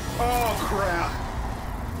 Oh, crap.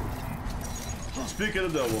 Speaking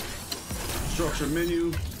of double. Structure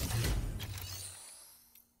menu.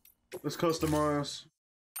 Let's customize.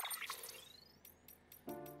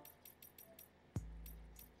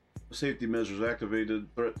 Safety measures activated.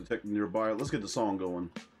 Threat detected nearby. Let's get the song going.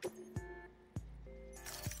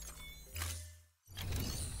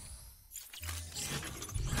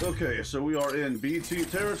 Okay, so we are in BT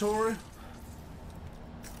territory.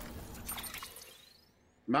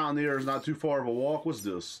 Mountaineer is not too far of a walk. What's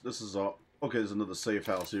this? This is okay, there's another safe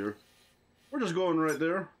house here. We're just going right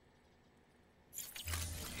there.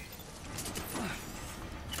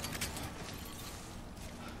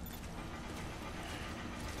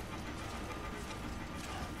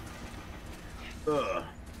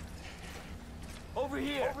 Over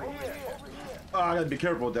here. Oh, I gotta be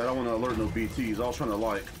careful with that. I don't want to alert no BTs. I was trying to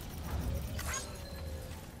like.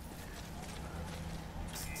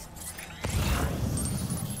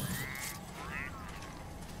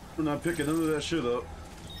 We're not picking none of that shit up.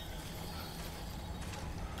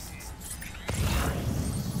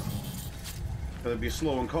 Gotta be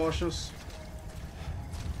slow and cautious.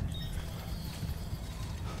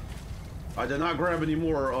 I did not grab any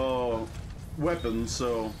more weapons,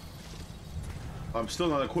 so I'm still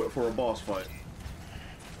not equipped for a boss fight.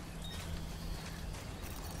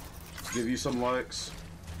 Give you some likes.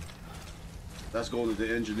 That's going to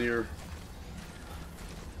the engineer.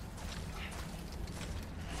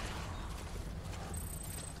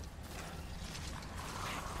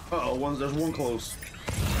 Uh-oh, there's one close.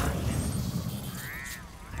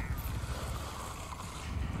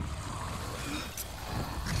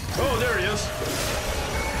 Oh, there he is.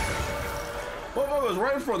 Motherfucker was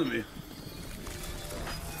right in front of me.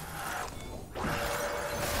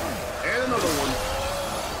 And another one.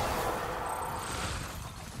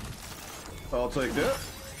 I'll take that.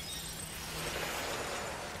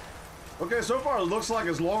 Okay, so far it looks like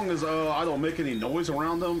as long as I don't make any noise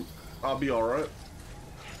around them, I'll be alright.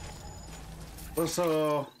 Let's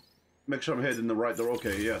make sure I'm heading in the right door.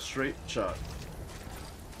 Okay, yeah, straight shot.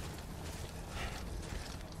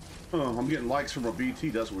 I'm getting likes from a BT,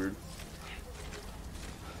 that's weird.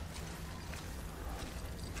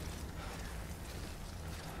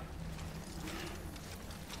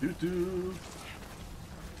 Doo-doo.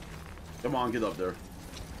 Come on, get up there.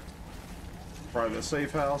 Private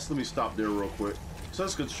safe house. Let me stop there real quick. It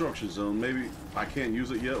says construction zone. Maybe I can't use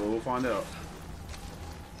it yet, but we'll find out.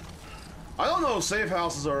 I don't know if safe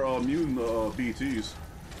houses are immune to BTs.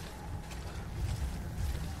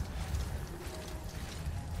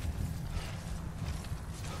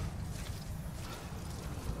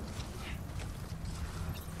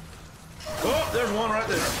 Oh, there's one right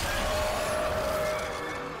there.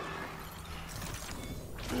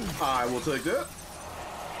 I will take that.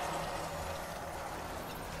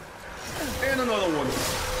 And another one.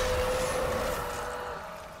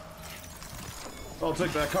 I'll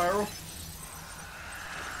take that, Cairo.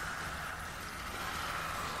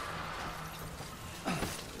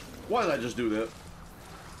 Why did I just do that?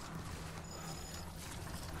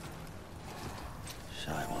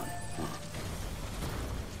 Shy one.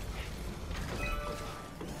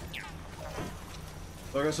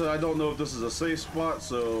 Like I said, I don't know if this is a safe spot,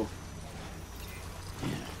 so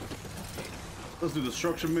let's do the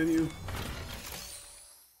structure menu.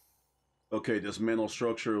 Okay, dismantle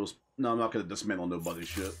structure was. No, I'm not gonna dismantle nobody's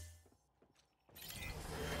shit.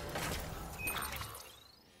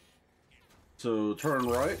 So turn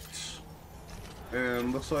right,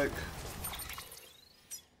 and looks like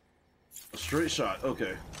a straight shot.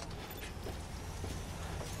 Okay.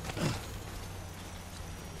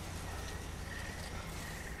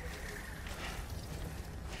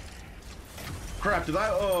 Crap! Did I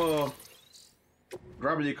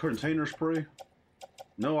Gravity container spray?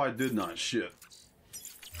 No, I did not. Shit.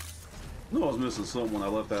 No, I was missing something when I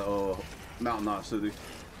left that Mountain Knot City.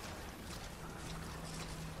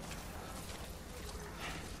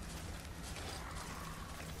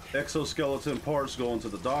 Exoskeleton parts going to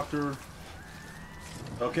the doctor.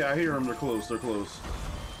 Okay, I hear them. They're close. They're close.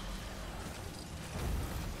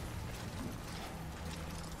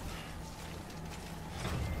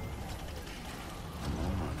 Come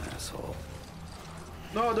on, asshole.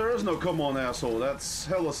 No, there is no come on, asshole. That's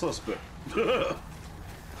hella suspect.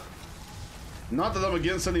 Not that I'm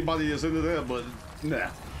against anybody that's into that, but nah.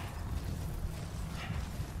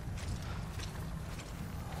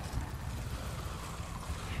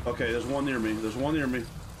 Okay, there's one near me. There's one near me.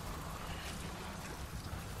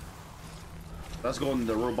 That's going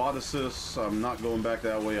to roboticist. I'm not going back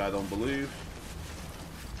that way, I don't believe.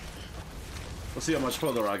 Let's see how much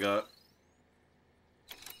further I got.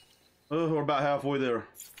 We're about halfway there.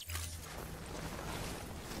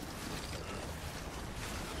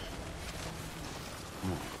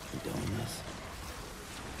 Oh, you doing this?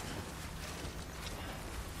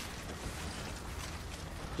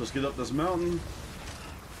 Just get up this mountain.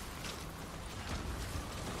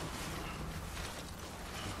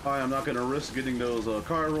 I am not going to risk getting those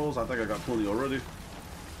chirals. I think I got plenty already.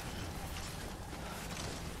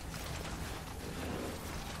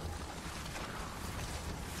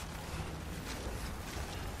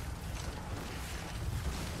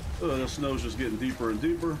 The snow's just getting deeper and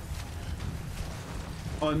deeper.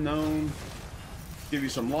 Unknown. Give you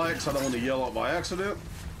some likes. I don't want to yell out by accident.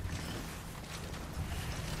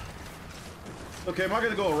 Okay, am I going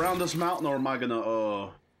to go around this mountain or am I going to,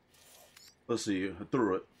 let's see,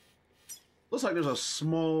 through it? Looks like there's a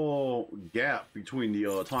small gap between the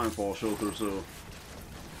timefall shelter, so.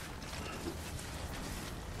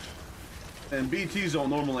 And BTs don't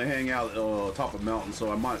normally hang out at top of mountains,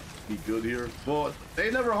 so I might be good here. But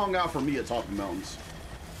they never hung out for me at top of mountains.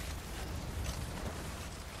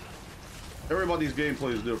 Everybody's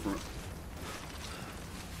gameplay is different.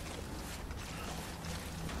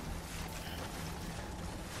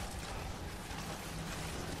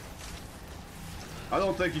 I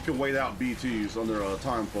don't think you can wait out BTs under a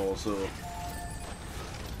timefall, so.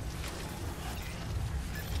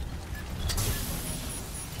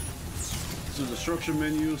 This is the structure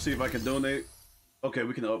menu, see if I can donate. Okay,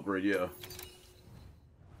 we can upgrade, yeah.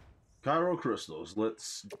 Cairo crystals,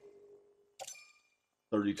 let's.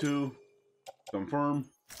 32. Confirm.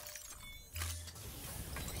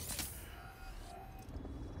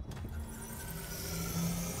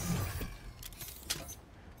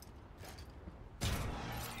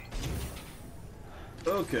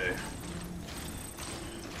 Okay.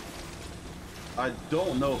 I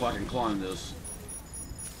don't know if I can climb this.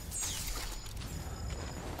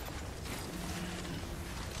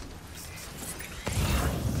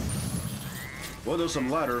 Well, there's some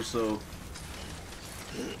ladders, so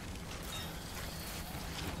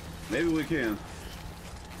maybe we can.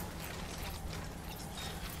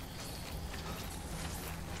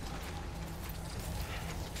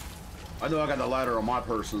 I know I got the ladder on my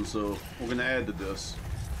person, so we're gonna add to this.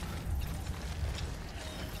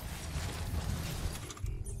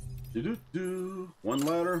 Do-do-do. One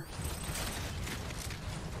ladder.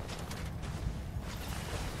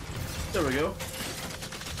 There we go.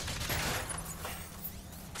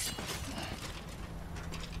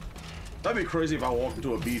 That'd be crazy if I walked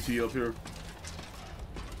into a BT up here.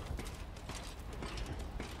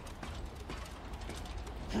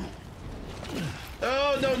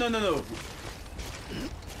 Oh, no, no, no, no.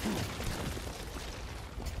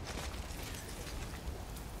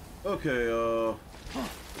 Okay,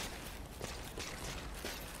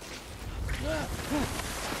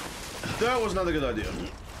 that was not a good idea.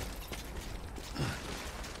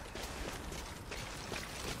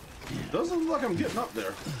 Doesn't look like I'm getting up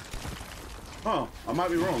there. Huh, I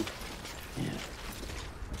might be wrong.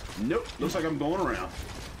 Nope, looks like I'm going around.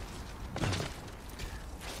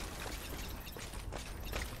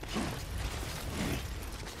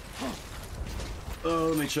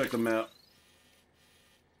 Let me check the map.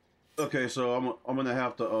 Okay, so I'm gonna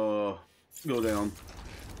have to go down.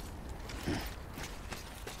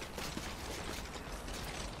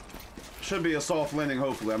 Should be a soft landing,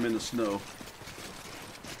 hopefully. I'm in the snow.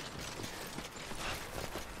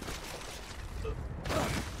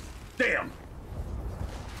 Damn!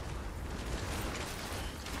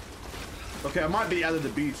 Okay, I might be out of the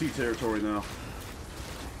BT territory now.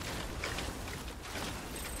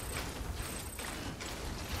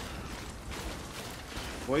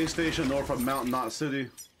 Way station north of Mountain Knot City.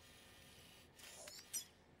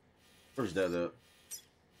 Where's that at?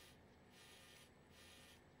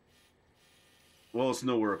 Well, it's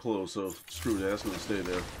nowhere close, so screw that. It's gonna stay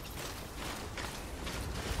there.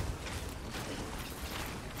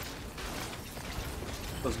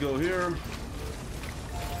 Let's go here.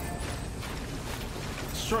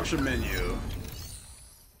 Structure menu.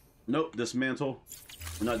 Nope, dismantle.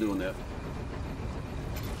 We're not doing that.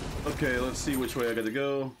 Okay, let's see which way I gotta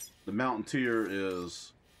go. The mountain tier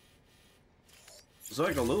is... It's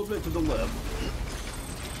like a little bit to the left.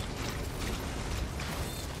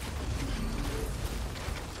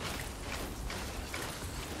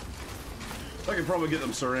 I can probably get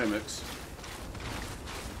them ceramics.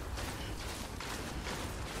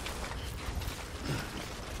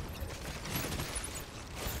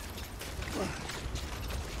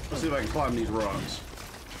 Let's see if I can climb these rocks.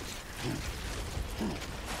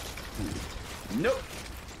 Nope.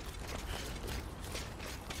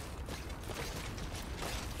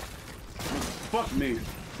 Fuck me.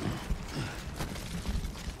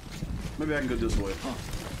 Maybe I can go this way.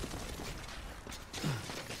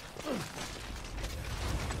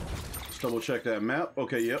 Let's double check that map.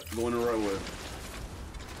 Okay, yep, going the right way.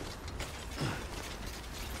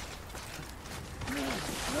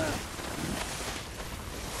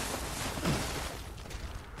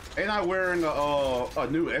 Ain't I wearing a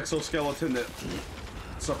new exoskeleton that's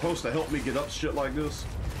supposed to help me get up shit like this?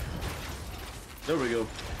 There we go.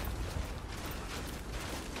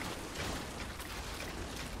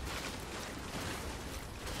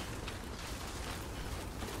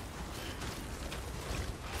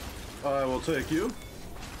 I will take you.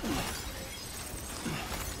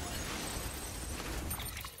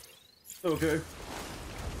 Okay.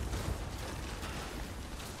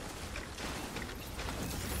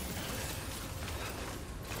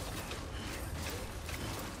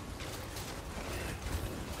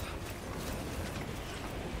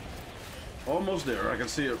 Almost there, I can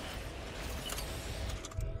see it.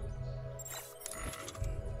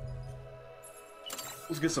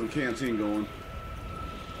 Let's get some canteen going.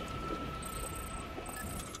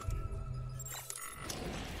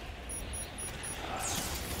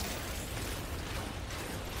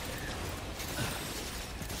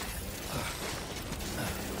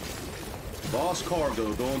 Boss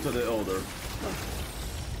cargo going to the Elder.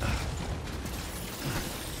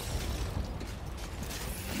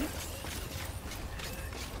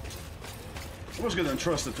 I'm just gonna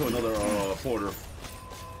entrust it to another porter.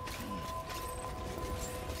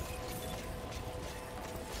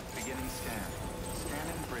 Beginning scan.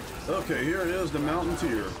 Scanning bridges. Okay, here it is, the mountain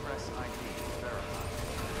tier. Express ID verified.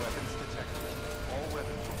 Weapons detected. All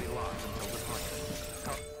weapons will be locked until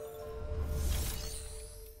departure.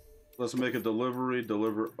 Let's make a delivery.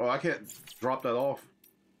 Oh, I can't drop that off.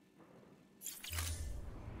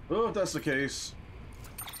 Oh, if that's the case,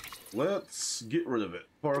 let's get rid of it.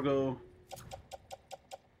 Cargo.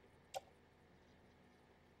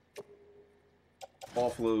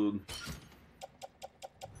 Offload.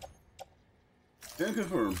 And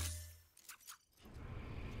confirm.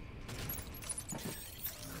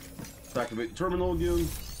 Activate the terminal again.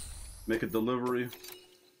 Make a delivery.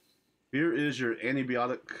 Here is your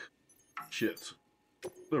antibiotic shit.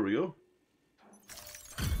 There we go.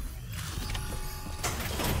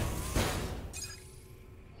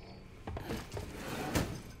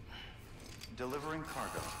 Delivering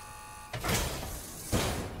cargo.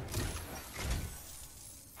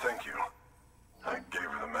 Thank you. I gave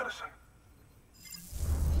her the medicine.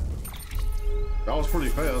 That was pretty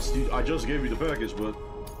fast. I just gave you the package, but...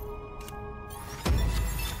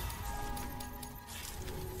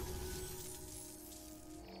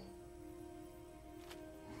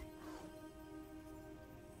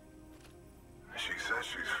 She says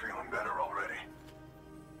she's feeling better already.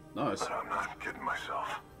 Nice. But I'm not kidding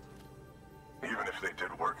myself. Even if they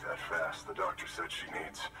did work that fast, the doctor said she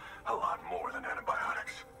needs a lot more than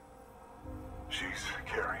antibiotics. She's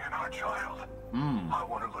carrying our child. I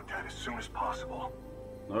want her looked at as soon as possible.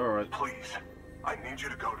 Alright. Please, I need you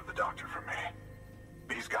to go to the doctor for me.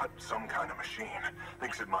 He's got some kind of machine.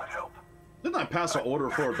 Thinks it might help. Didn't I pass an order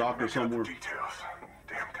for a doctor Figured out somewhere? the details.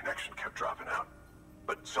 Damn connection kept dropping out.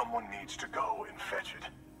 But someone needs to go and fetch it.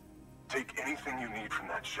 Take anything you need from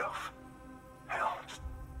that shelf. Hell, just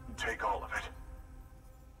take all of it.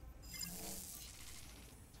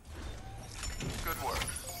 Good work.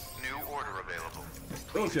 New order available.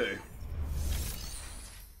 Okay.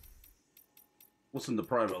 What's in the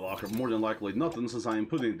private locker? More than likely nothing, since I ain't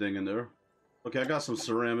put anything in there. Okay, I got some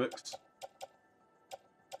ceramics.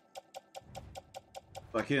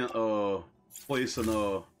 I can't, place an,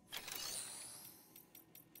 or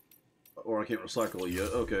I can't recycle it yet.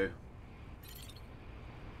 Okay.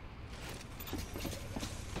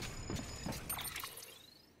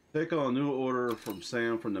 Take on a new order from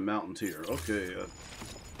Sam from the mountain tier. Okay.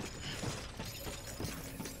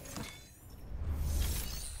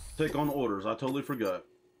 Take on orders. I totally forgot.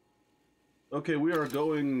 Okay, we are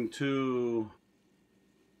going to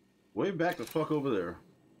way back the fuck over there.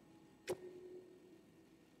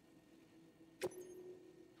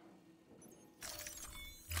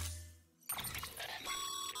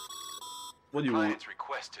 What do you want? Clients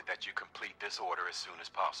requested that you complete this order as soon as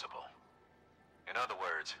possible. In other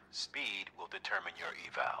words, speed will determine your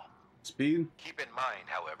eval. Speed? Keep in mind,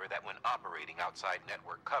 however, that when operating outside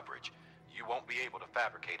network coverage, you won't be able to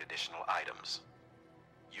fabricate additional items.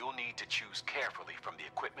 You'll need to choose carefully from the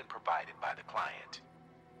equipment provided by the client.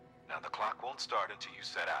 Now, the clock won't start until you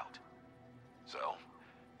set out. So,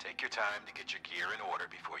 take your time to get your gear in order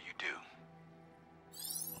before you do.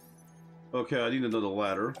 Okay, I need another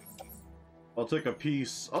ladder. I'll take a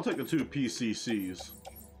piece. I'll take the 2 PCCs.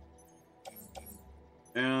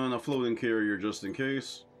 And a floating carrier just in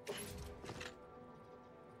case.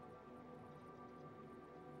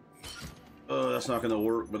 That's not gonna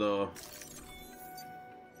work, but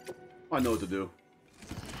I know what to do.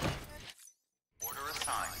 Order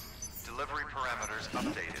assigned. Delivery parameters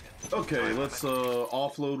updated. Okay, let's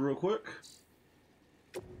offload real quick.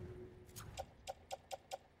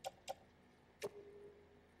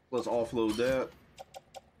 Let's offload that.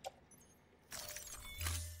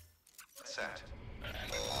 Set.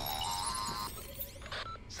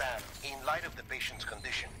 Sam, in light of the patient's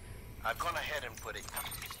condition, I've gone ahead and put it.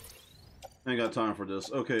 Ain't got time for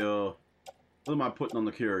this. Okay, what am I putting on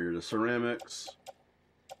the carrier? The ceramics,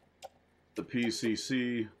 the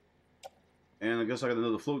PCC, and I guess I got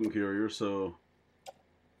another floating carrier, so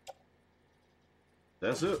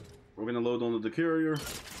that's it. We're gonna load onto the carrier.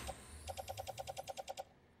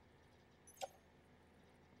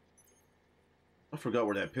 I forgot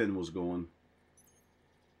where that pin was going.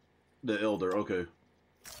 The Elder, okay.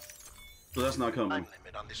 So that's not coming. Time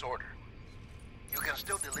limit on this order. You can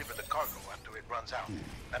still deliver the cargo after it runs out,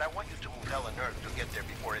 but I want you to move hell and earth to get there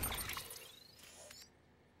before it...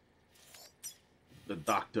 The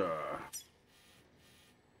doctor.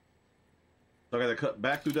 So I gotta cut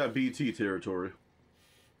back through that BT territory.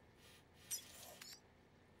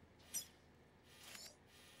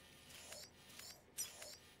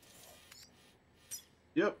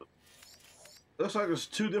 Yep. Looks like there's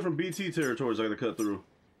 2 different BT territories I gotta cut through.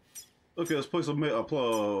 Okay, let's place a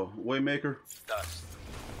waymaker. Dust.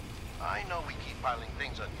 I know we keep piling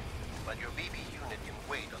things on you, but your BB unit can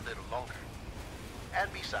wait a little longer.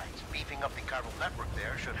 And besides, beefing up the chiral network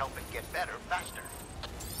there should help it get better faster.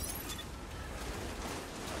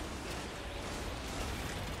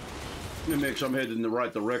 Let me make sure I'm headed in the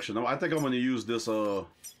right direction. I think I'm going to use this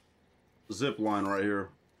zip line right here.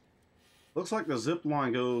 Looks like the zip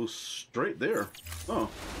line goes straight there. Oh.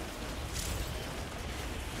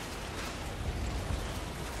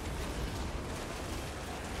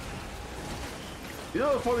 You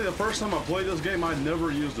know, funny, the first time I played this game, I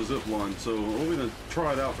never used a zip line, so we're going to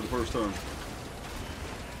try it out for the first time.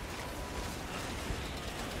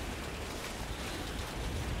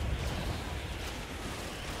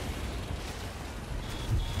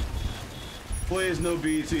 Please, no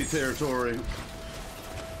BT territory.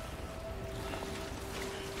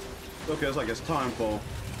 Okay, it's like it's timefall.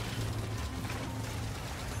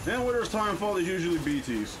 And where there's timefall, there's usually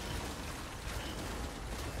BTs.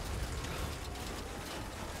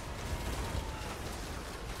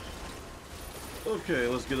 Okay,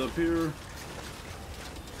 let's get up here.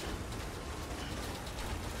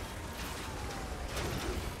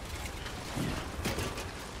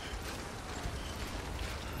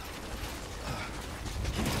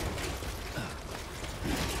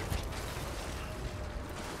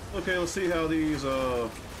 Okay, let's see how these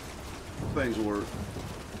things work.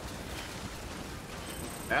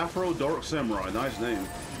 Afro Dark Samurai, nice name.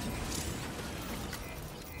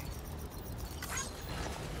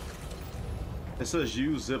 It says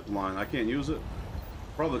use zip line. I can't use it.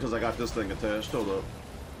 Probably because I got this thing attached. Hold up.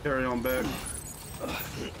 Carry on back.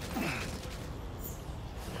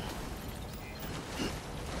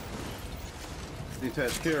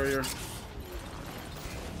 Detached carrier.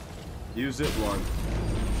 Use zip line.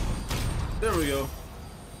 There we go.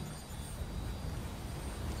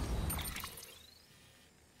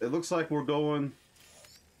 It looks like we're going.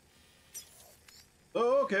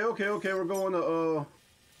 Oh, okay. We're going to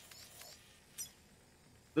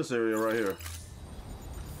this area right here.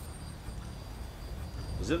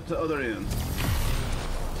 Zip to other end.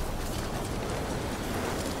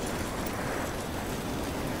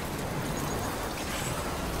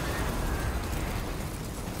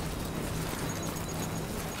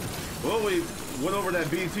 Well, we went over that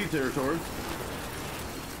BT territory.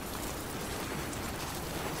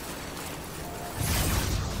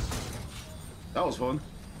 That was fun.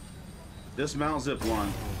 Dismount zip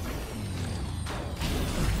line.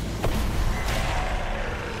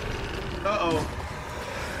 Uh-oh.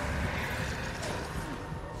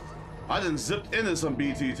 I done zipped into some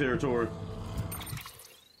BT territory.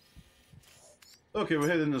 Okay, we're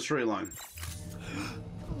heading in a straight line.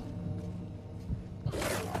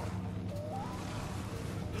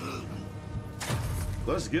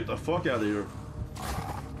 Let's get the fuck out of here.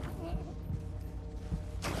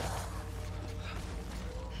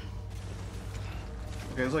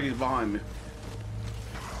 Okay, it's like he's behind me.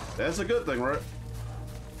 That's a good thing, right?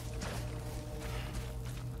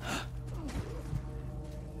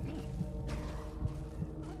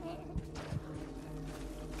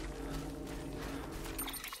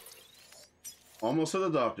 Almost to the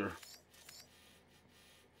doctor.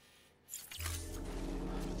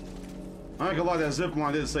 I ain't gonna lie, that zip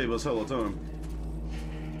line did save us hella time.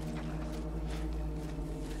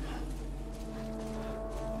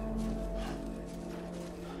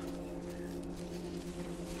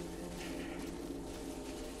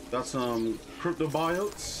 Got some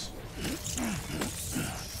cryptobiotes.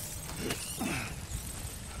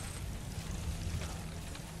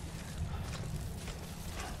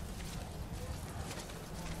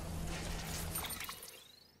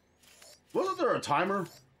 Wasn't there a timer?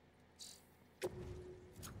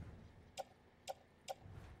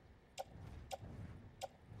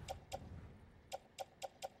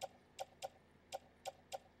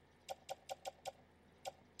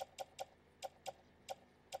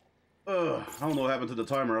 I don't know what happened to the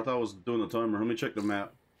timer. I thought I was doing the timer. Let me check the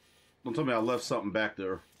map. Don't tell me I left something back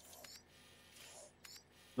there.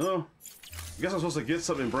 No. I guess I'm supposed to get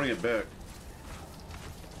something and bring it back.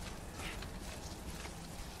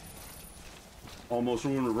 Almost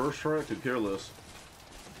ruined reverse track. Could care less.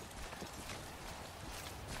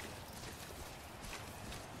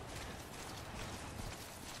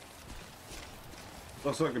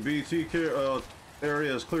 Looks like the BT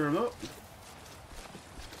area is clearing up.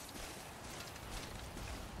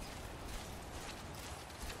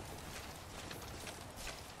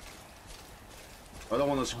 I don't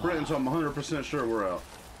want to sprint until I'm 100% sure we're out.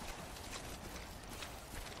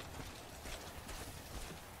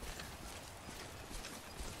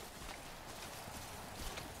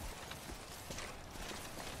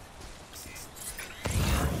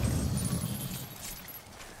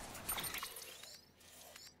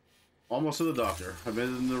 Almost to the doctor. I made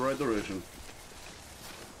it in the right direction.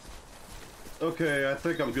 Okay, I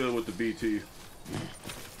think I'm good with the BT.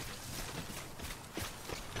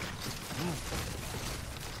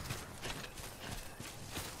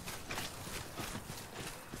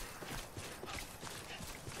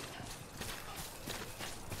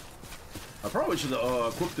 I probably should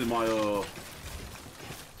have equipped in my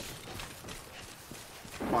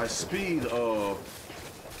my speed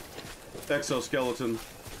exoskeleton,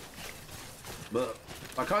 but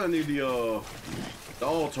I kind of need the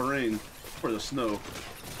all-terrain for the snow.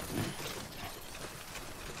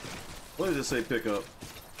 What did it say? Pick up.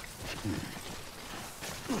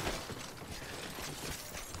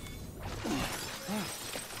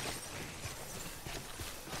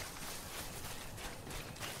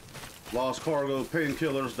 Lost cargo,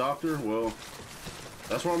 painkillers, doctor. Well,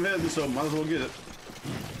 that's where I'm heading, so might as well get it.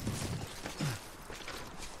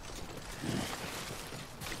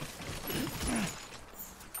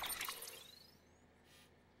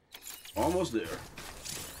 Almost there.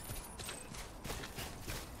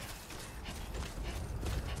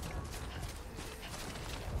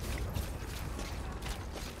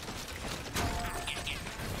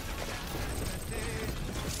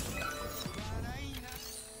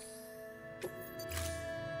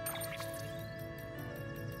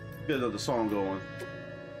 Get another song going.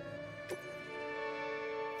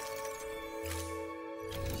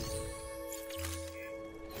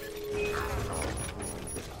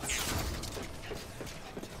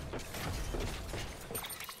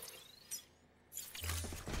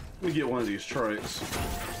 Let me get one of these trikes.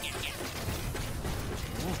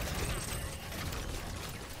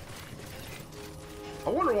 I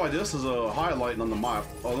wonder why this is highlighting on the map.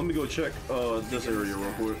 Oh, let me go check this area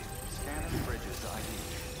real quick. Scanning bridges ID.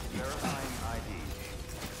 Verifying ID.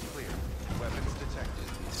 Clear. Weapons detected.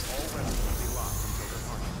 All weapons will be locked until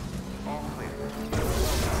departure. All clear.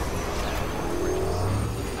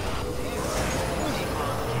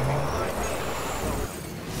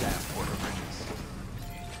 Staff border bridges.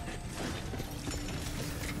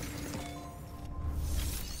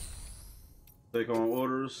 Take on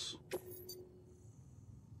orders.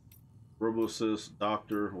 RoboSys,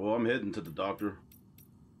 Doctor. Well, I'm heading to the Doctor.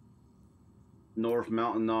 North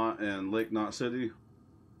Mountain Knot and Lake Knot City.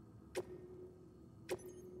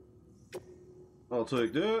 I'll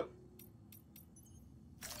take that.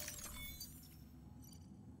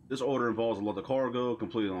 This order involves a lot of cargo,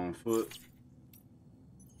 completed on foot.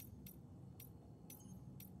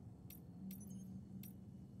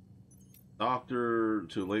 Doctor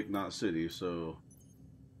to Lake Knot City, so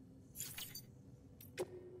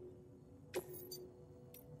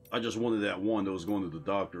I just wanted that one that was going to the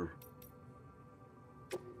Doctor.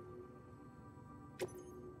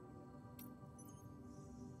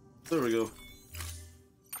 There we go.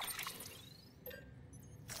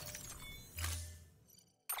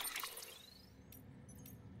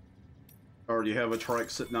 I already have a trike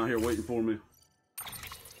sitting out here waiting for me.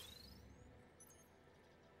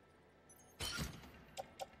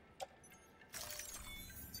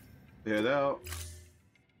 Head out.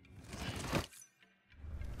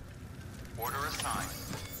 Order assigned.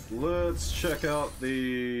 Let's check out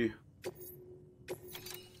the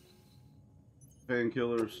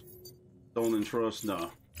painkillers. Don't entrust. Nah.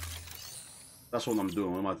 That's what I'm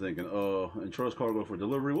doing. What am I thinking? Entrust cargo for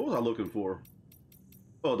delivery. What was I looking for?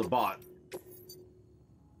 Oh, the bot.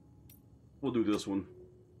 We'll do this one.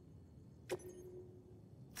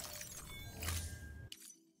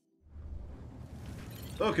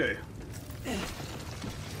 Okay.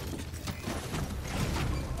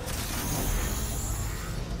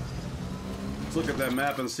 Let's look at that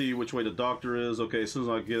map and see which way the Doctor is. Okay, as soon as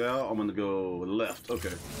I get out, I'm gonna go left.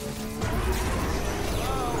 Okay.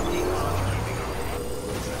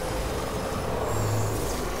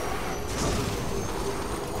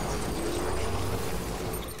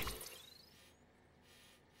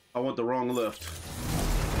 I went the wrong left.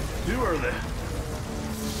 Too early.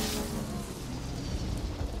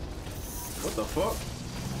 What the fuck?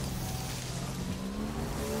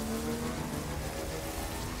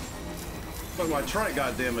 But my trike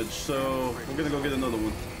got damaged, so we're gonna go get another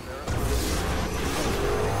one.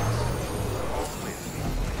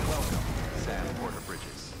 Welcome, Sam Porter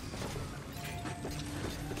Bridges.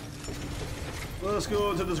 Let's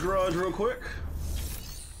go into this garage real quick.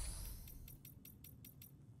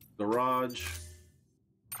 Garage.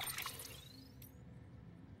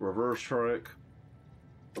 Reverse trike.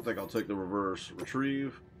 I think I'll take the reverse.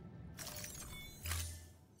 Retrieve.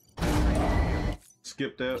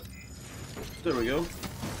 Skip that. There we go.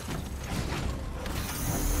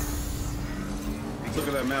 Let's look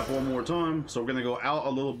at that map one more time. So we're gonna go out a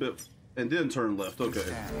little bit and then turn left. Okay.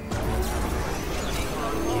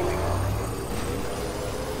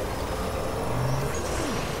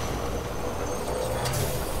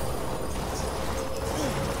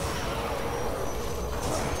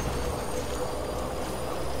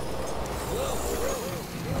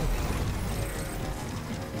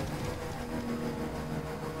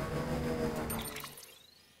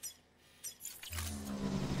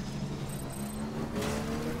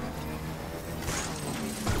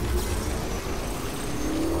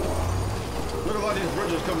 Look at a lot of these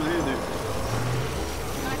bridges coming in, dude.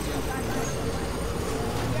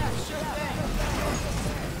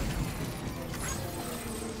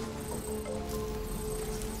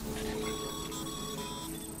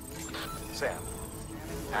 Sam,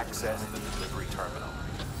 access the delivery terminal.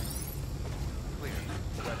 Clear.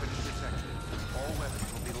 Weapons detected. All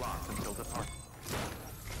weapons will be locked until departure.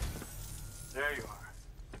 There you are.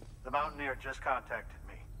 The Mountaineer just contacted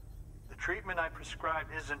me. The treatment I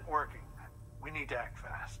prescribed isn't working. We need to act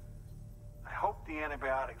fast. I hope the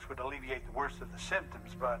antibiotics would alleviate the worst of the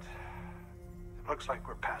symptoms, but it looks like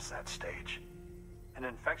we're past that stage. An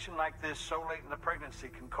infection like this so late in the pregnancy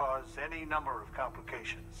can cause any number of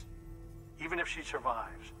complications. Even if she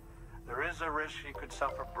survives, there is a risk she could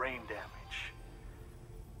suffer brain damage,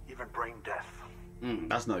 even brain death.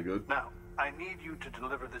 That's not good. Now, I need you to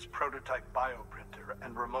deliver this prototype bioprinter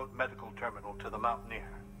and remote medical terminal to the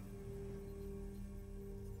Mountaineer.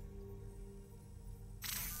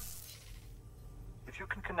 If you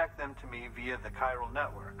can connect them to me via the chiral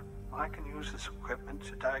network, I can use this equipment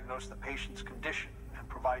to diagnose the patient's condition and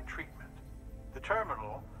provide treatment. The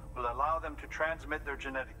terminal will allow them to transmit their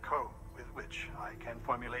genetic code, with which I can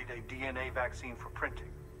formulate a DNA vaccine for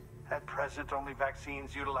printing. At present, only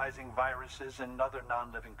vaccines utilizing viruses and other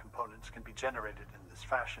non-living components can be generated in this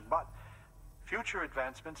fashion, but future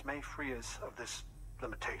advancements may free us of this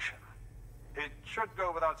limitation. It should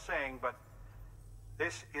go without saying, but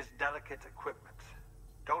this is delicate equipment.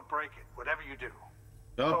 Don't break it, whatever you do.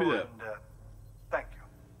 Copy that. And, thank you.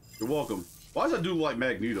 You're welcome. Why does that dude like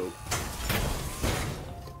Magneto?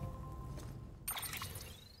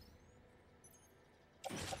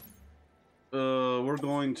 we're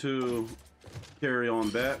going to carry on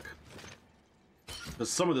back. Because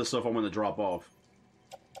some of this stuff I'm going to drop off.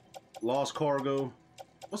 Lost cargo.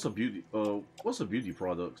 What's a beauty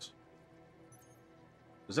products?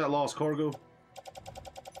 Is that lost cargo?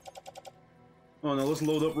 Oh no, let's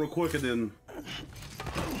load up real quick and then...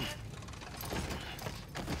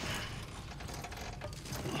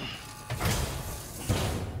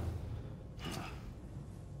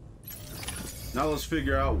 Now let's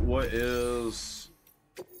figure out what is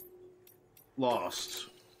lost.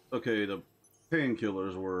 Okay, the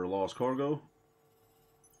painkillers were lost cargo.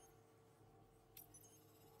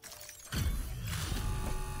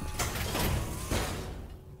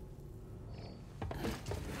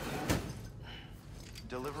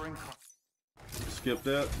 Delivering. Skip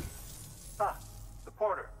that. Ah, the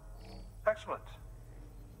porter. Excellent.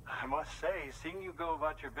 I must say, seeing you go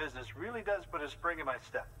about your business really does put a spring in my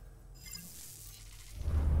step.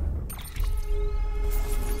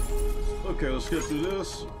 Okay, let's get through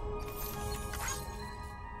this.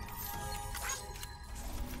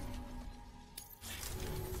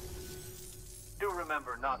 Do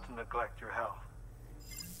remember not to neglect your health.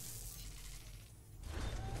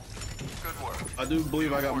 Good work. I do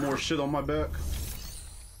believe I got more shit on my back.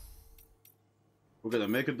 We're gonna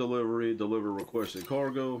make a delivery, deliver requested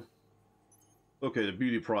cargo. Okay, the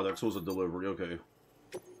beauty products was a delivery, okay.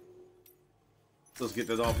 Let's get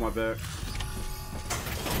that off my back.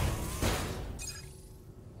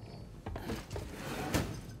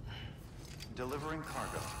 Delivering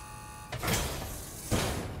cargo.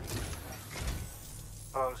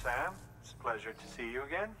 Hello, Sam. It's a pleasure to see you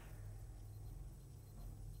again.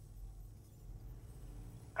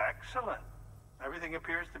 Excellent. Everything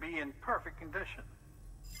appears to be in perfect condition.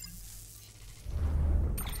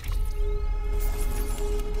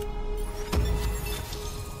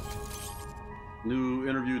 New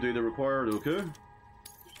interview data required, okay.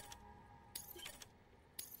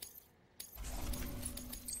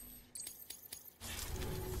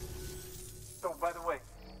 Oh, by the way,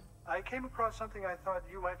 I came across something I thought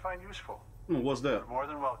you might find useful. What's that? You're more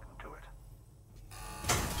than welcome to it.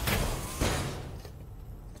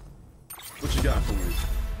 What you got for me?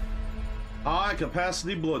 High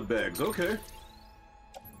capacity blood bags, okay.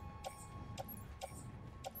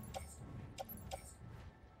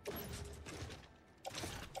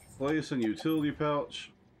 Place in utility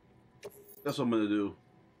pouch. That's what I'm gonna do.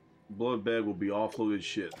 Blood bag will be offloaded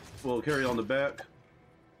shit. We'll carry on the back.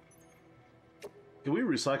 Can we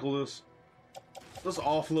recycle this? Let's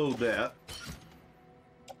offload that.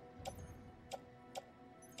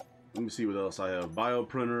 Let me see what else I have.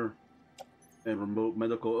 Bioprinter and remote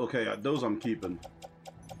medical. Okay, those I'm keeping.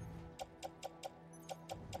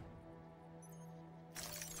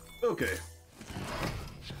 Okay.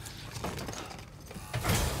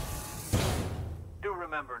 Do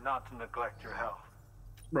remember not to neglect your health.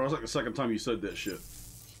 Bro, it's like the second time you said that shit.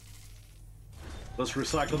 Let's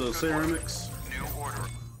recycle those ceramics. New order.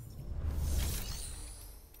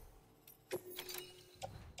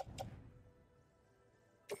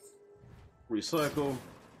 Recycle.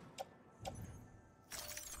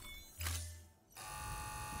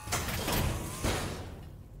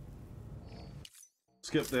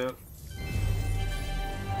 Skip that.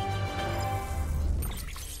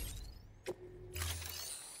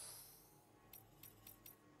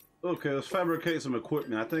 Okay, let's fabricate some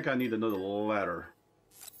equipment. I think I need another ladder.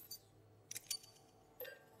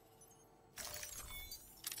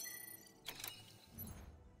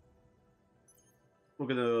 We're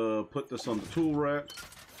gonna put this on the tool rack.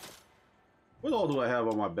 What all do I have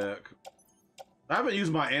on my back? I haven't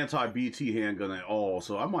used my anti-BT handgun at all,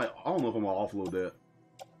 so I don't know if I'm gonna offload that.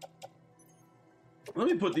 Let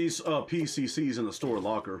me put these PCCs in the store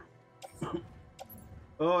locker.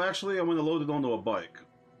 Oh, actually, I'm gonna load it onto a bike.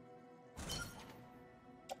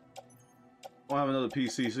 I have another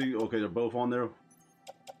PCC. Okay, they're both on there.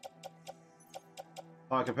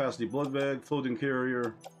 High capacity blood bag, floating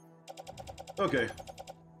carrier. Okay.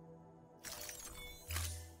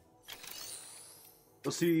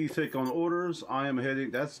 Let's see, take on orders. I am heading.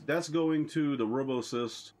 That's going to the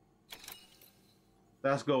RoboSys.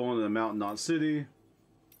 That's going to the Mountain Knot City.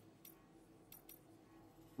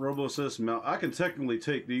 RoboSys Mount. I can technically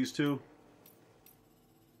take these two.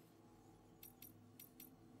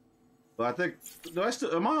 But I think,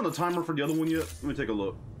 am I on the timer for the other one yet? Let me take a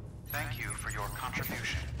look. Thank you for your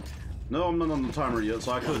contribution. No, I'm not on the timer yet,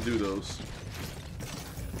 so I could do those.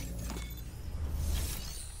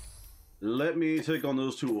 Let me take on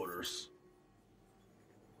those two orders.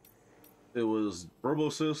 It was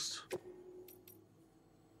RoboSys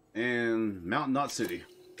and Mountain Knot City.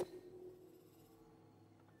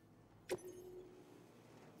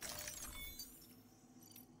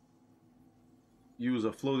 Use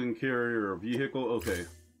a floating carrier or vehicle. Okay.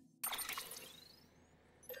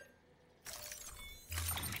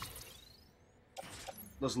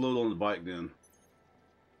 Let's load on the bike then.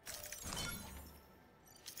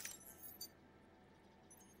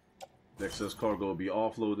 Excess cargo will be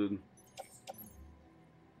offloaded.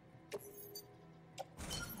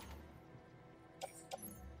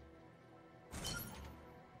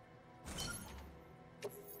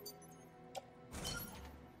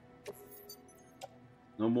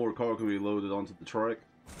 No more cargo can be loaded onto the trike.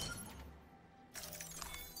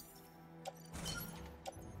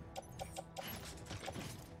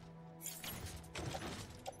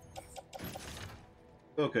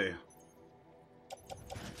 Okay.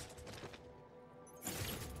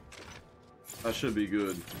 I should be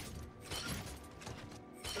good.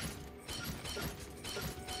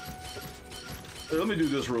 Hey, let me do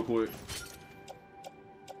this real quick.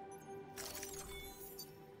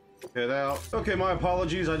 Head out. Okay, my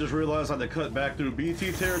apologies. I just realized I had to cut back through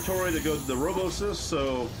BT territory to go to the Robosys,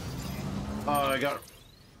 so I got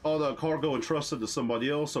all the cargo entrusted to somebody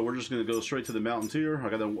else, so we're just going to go straight to the Mountain Tier. I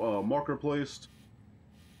got a marker placed.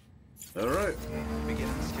 Alright.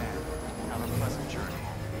 Beginning scan. Have a pleasant journey.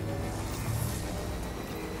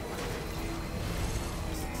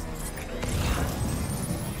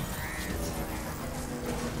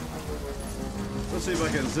 Let's see if I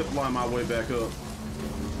can zip line my way back up.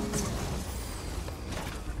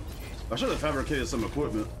 I should have fabricated some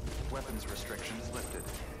equipment. Weapons restrictions lifted.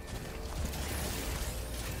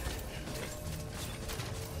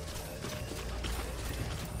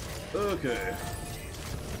 Okay.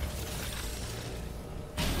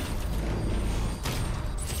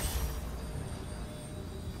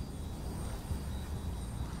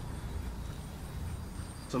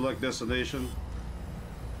 Select destination.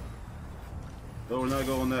 Oh, we're not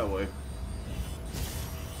going that way.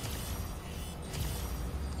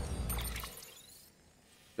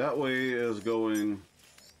 That way is going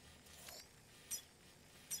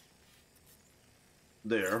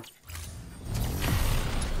there.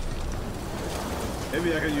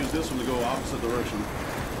 Maybe I can use this one to go opposite direction.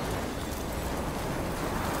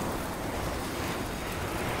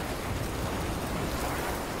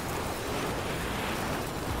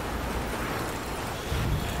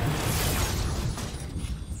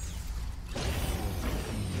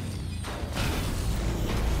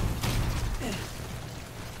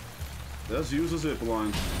 Let's use a zip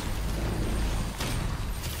line.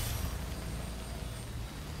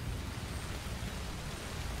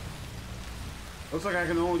 Looks like I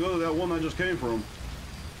can only go to that one I just came from.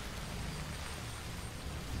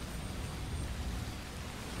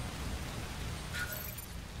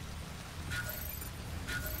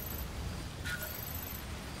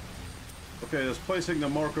 Okay, does placing the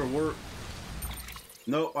marker work?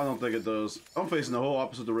 Nope, I don't think it does. I'm facing the whole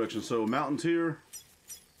opposite direction, so Mountain Tier.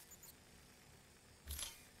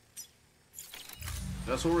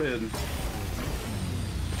 That's where we're heading.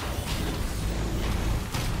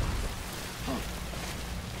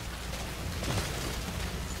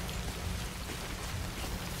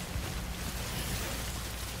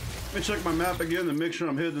 Let me check my map again and make sure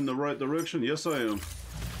I'm heading in the right direction. Yes, I am.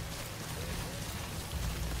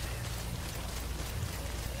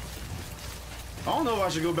 I don't know if I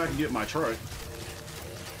should go back and get my trike.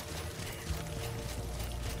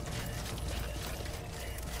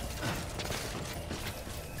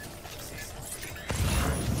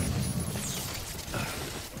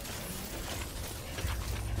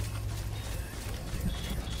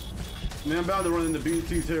 I mean, I'm bound to run into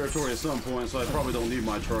BT territory at some point, so I probably don't need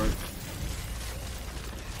my trike.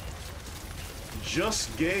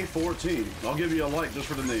 Just Gay 14. I'll give you a like just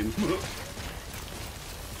for the name.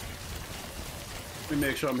 Let me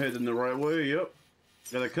make sure I'm heading the right way. Yep.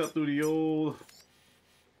 Gotta cut through the old...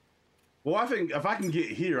 Well, I think if I can get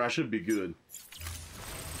here, I should be good.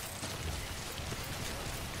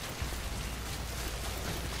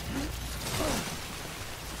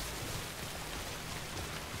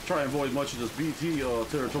 Try and avoid as much of this BT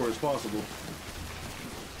territory as possible.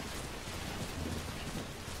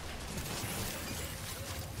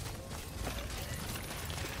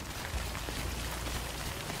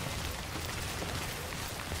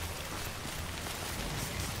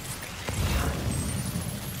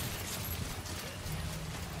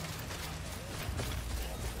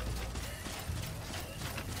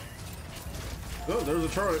 Oh, there's a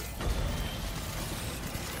turret.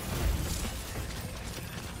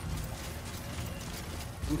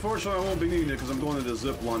 Unfortunately, I won't be needing it because I'm going to the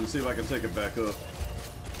zip line to see if I can take it back up.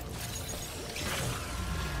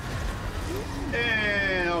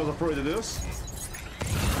 And I was afraid of this.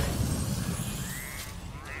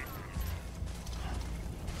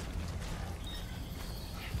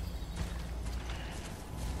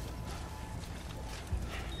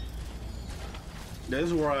 This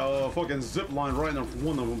is where I fucking zip line right in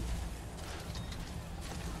one of them.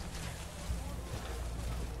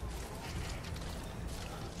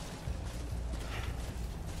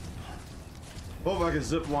 Hope I can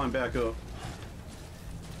zip line back up.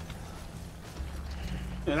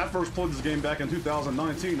 And I first played this game back in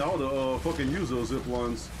 2019. I would have fucking used those zip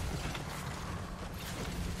lines.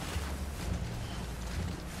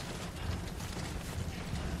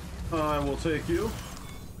 I will take you.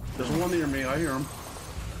 There's one near me. I hear him.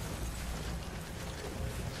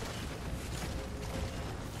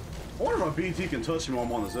 I wonder if my BT can touch him while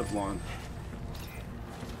I'm on the zip line.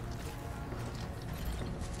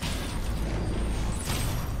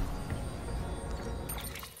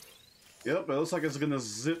 Yep, it looks like it's gonna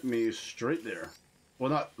zip me straight there. Well,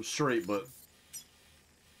 not straight, but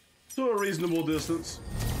to a reasonable distance.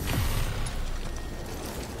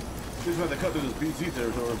 He's about to cut through this BT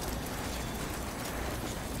territory.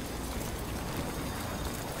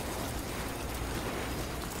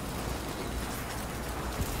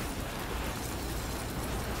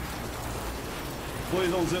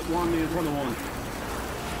 Please don't zip line me in front of one.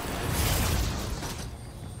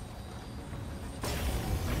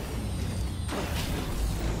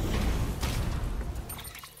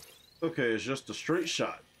 Okay, it's just a straight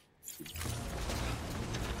shot.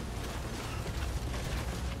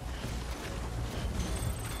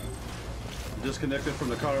 Disconnected from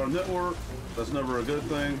the Cairo network. That's never a good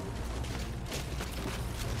thing.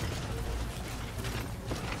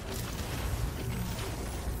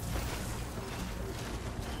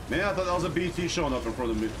 Man, I thought that was a BT showing up in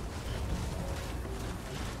front of me.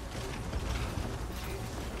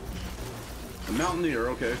 A Mountaineer,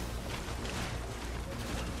 okay.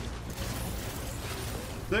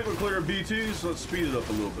 Think we're clear of BTs, let's speed it up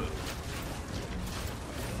a little bit.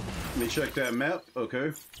 Let me check that map,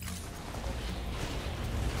 okay.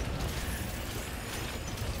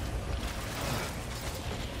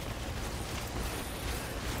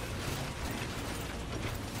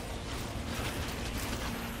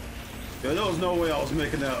 Yeah, there was no way I was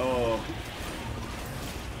making that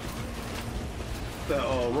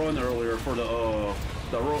run earlier for the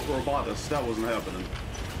robotics. That wasn't happening.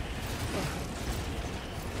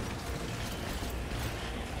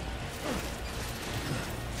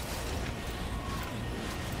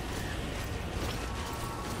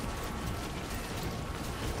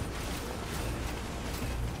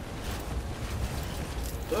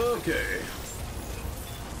 Okay.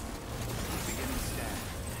 Beginning scan.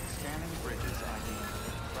 Scanning bridges ID.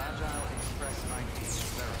 Fragile Express ID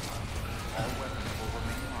verified. All weapons will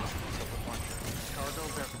remain locked until departure. Cargo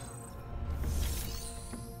verified.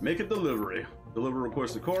 Make a delivery. Deliver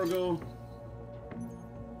requested cargo.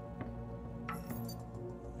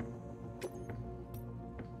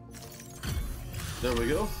 There we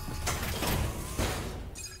go.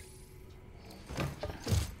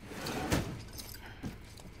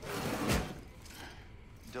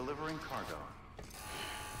 Delivering cargo.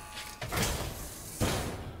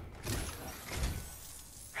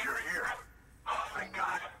 You're here. Oh, thank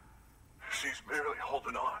God. She's barely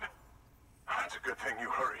holding on. It's a good thing you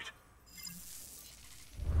hurried.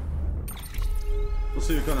 Let's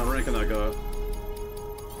see what kind of ranking I got.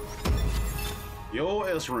 Yo,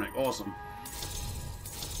 S rank. Awesome.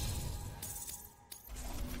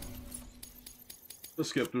 Let's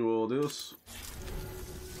skip through all this.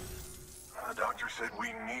 The doctor said we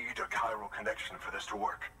need a chiral connection for this to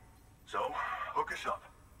work. So, hook us up.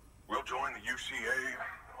 We'll join the UCA,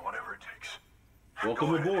 whatever it takes.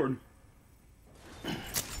 Welcome aboard.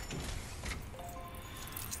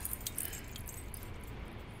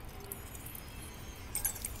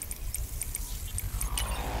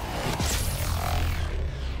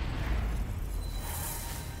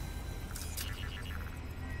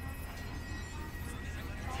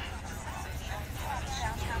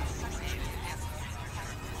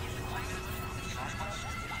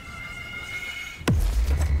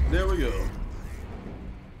 There we go.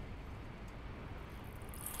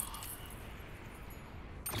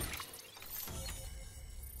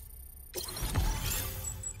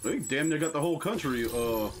 They damn near got the whole country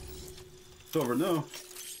covered now.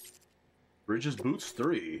 Bridges boots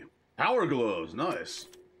 3. Power gloves, nice.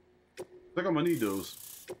 I think I'm gonna need those.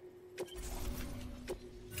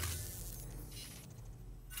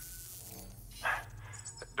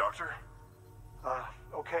 Doctor?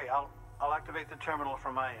 Okay, I'll activate the terminal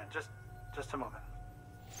from my end. Just a moment.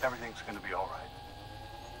 Everything's gonna be all right.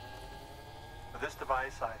 With this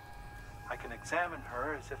device, I can examine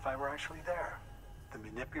her as if I were actually there. The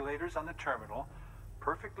manipulators on the terminal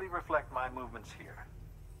perfectly reflect my movements here.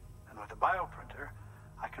 And with the bioprinter,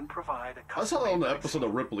 I can provide a I saw that on the custom-made episode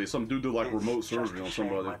of Ripley. Some dude did like It's remote just surgery a on shame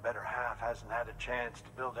somebody. My better half hasn't had a chance to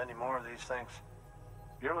build any more of these things.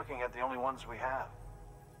 You're looking at the only ones we have.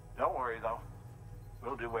 Don't worry, though.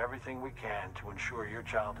 We'll do everything we can to ensure your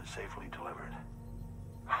child is safely delivered.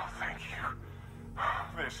 Oh, thank you.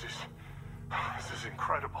 This is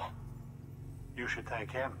incredible. You should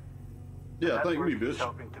thank him. Yeah, That thank me, work he's bitch.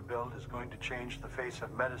 helping to build is going to change the face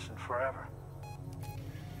of medicine forever.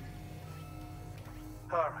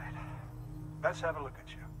 All right. Let's have a look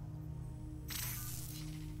at you.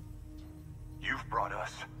 You've brought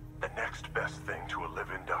us the next best thing to a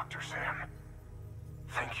living Dr. Sam.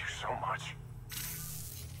 Thank you so much.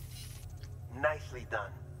 Nicely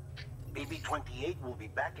done. BB-28 will be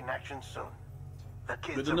back in action soon. The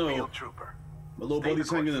Good kid's to a know. real trooper. My little Stay buddy's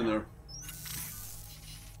the course, hanging in Sam. there.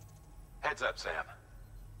 Heads up, Sam.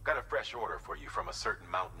 Got a fresh order for you from a certain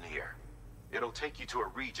mountaineer. It'll take you to a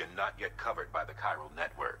region not yet covered by the chiral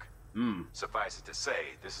network. Suffice it to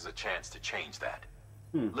say, this is a chance to change that.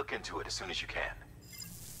 Look into it as soon as you can.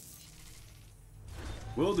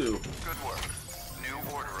 Will do. Good work. New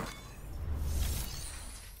order of...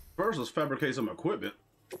 First, let's fabricate some equipment.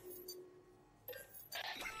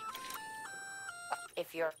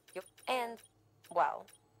 If you're and well,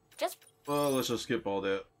 just Well, let's just skip all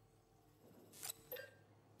that.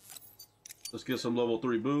 Let's get some level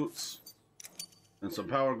 3 boots and some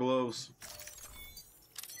power gloves.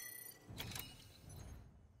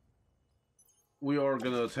 We are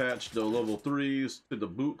going to attach the level 3s to the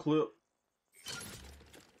boot clip.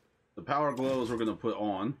 The power gloves we're going to put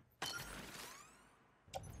on.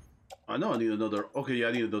 I know I need another... Okay, yeah,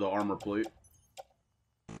 I need another armor plate.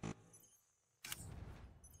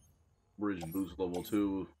 Bridge boots level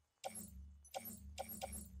 2.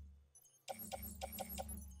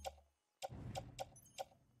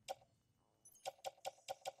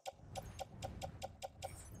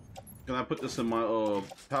 Can I put this in my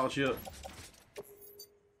pouch yet?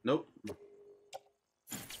 Nope.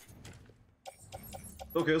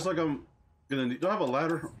 Okay, it's like I'm gonna need... Do I have a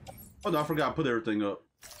ladder? Oh no, I forgot I put everything up.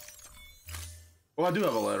 Oh, I do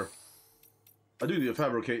have a ladder. I do need to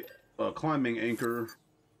fabricate a climbing anchor.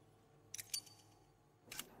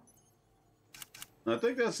 I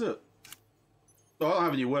think that's it. Oh, I don't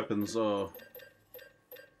have any weapons. I'm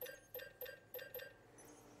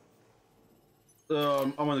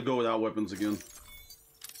gonna go without weapons again.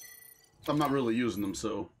 I'm not really using them,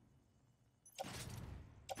 so.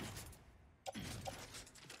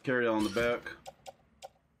 Carry it on the back.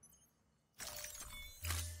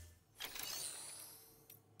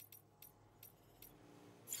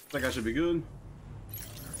 Think I should be good.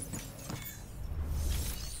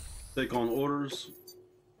 Take on orders.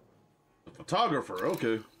 A photographer,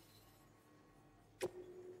 okay.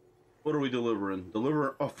 What are we delivering?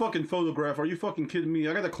 Deliver a fucking photograph. Are you fucking kidding me?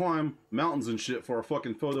 I gotta climb mountains and shit for a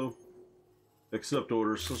fucking photo. Accept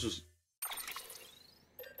orders. Let's just...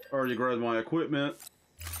 Already grabbed my equipment.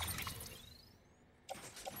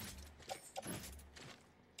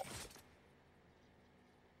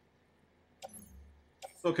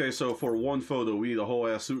 Okay, so for one photo, we need a whole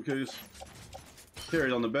ass suitcase. Carry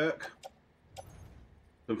it on the back.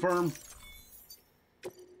 Confirm.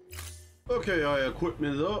 Okay, I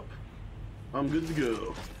equipment it up. I'm good to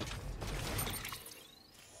go.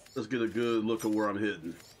 Let's get a good look at where I'm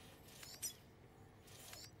heading.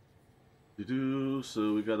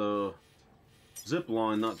 So we got a zip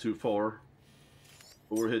line not too far.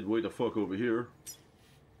 But we're heading way the fuck over here.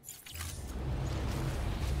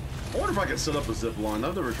 I wonder if I can set up a zip line.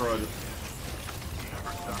 I've never tried it.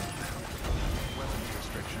 Never done. Weapons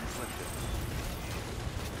restrictions lifted.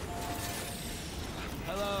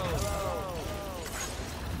 Hello.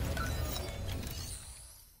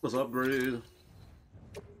 Let's upgrade.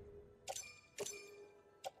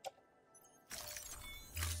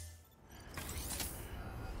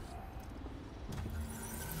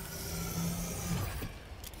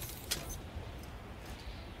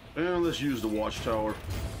 And let's use the watchtower.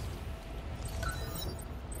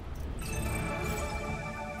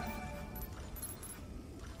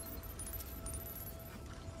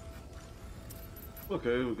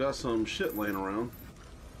 Okay, we've got some shit laying around.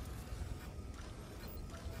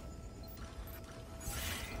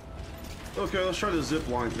 Okay, let's try the zip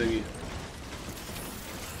line thingy.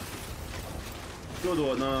 Go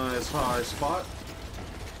to a nice high spot.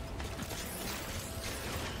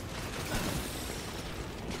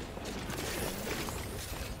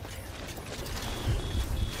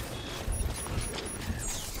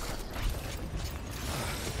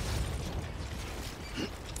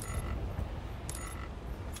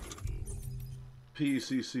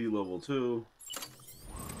 PCC level 2.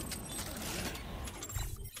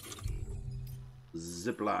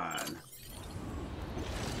 Zip line.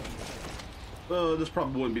 This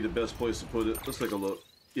probably wouldn't be the best place to put it. Let's take a look.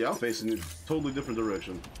 Yeah, I'm facing a totally different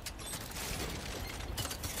direction.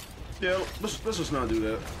 Yeah, let's just not do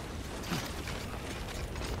that.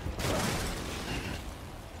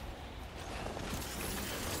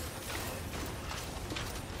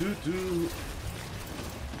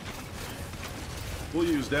 We'll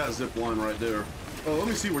use that zip line right there. Oh, let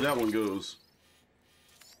me see where that one goes.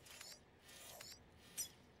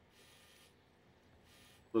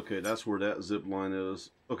 Okay, that's where that zip line is.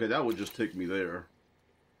 Okay, that would just take me there.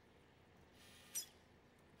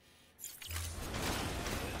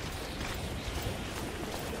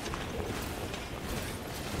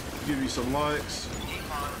 Give you some likes.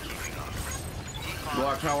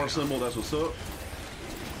 Block power symbol, that's what's up.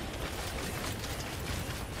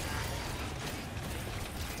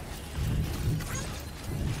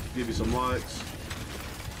 Give you some likes.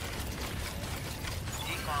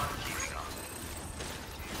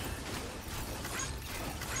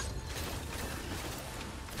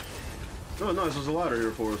 Oh, nice, there's a ladder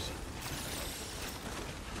here for us.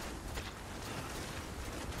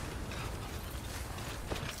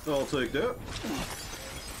 I'll take that.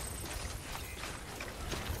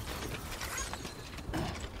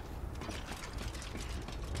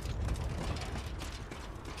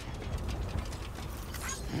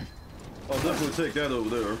 I'll definitely take that over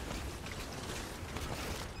there.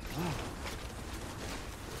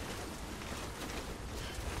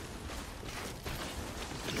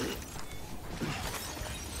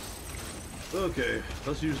 Okay,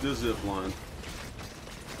 let's use this zip line.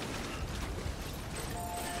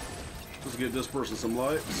 Let's give this person some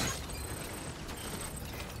likes.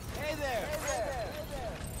 Hey there! Hey there!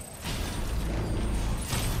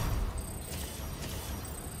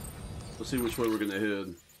 Let's see which way we're gonna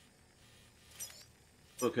head.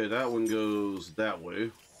 Okay, that one goes that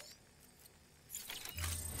way.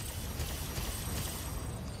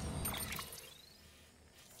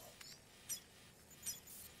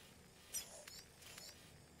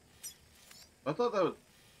 I thought that would...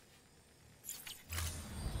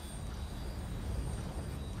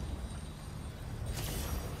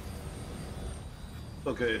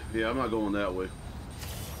 Okay, yeah, I'm not going that way.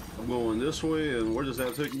 I'm going this way, and where does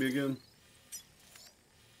that take me again?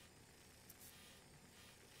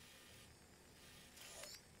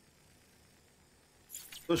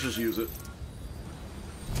 Let's just use it.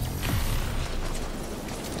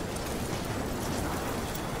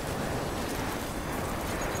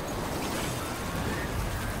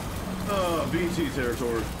 BT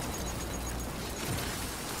territory.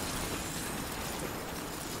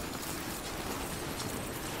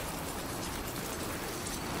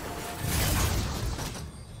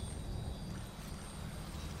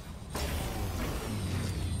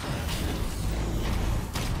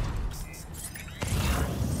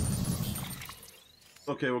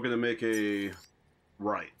 Okay, we're gonna make a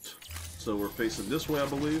right. So we're facing this way, I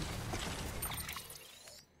believe.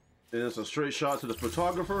 And it's a straight shot to the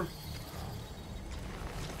photographer.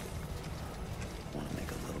 Want to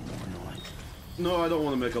make a little more noise? No, I don't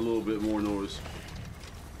want to make a little bit more noise.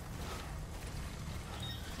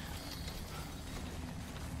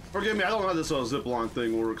 Forgive me, I don't know how this zip line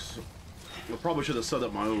thing works. I probably should have set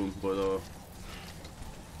up my own, but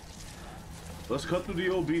let's cut through the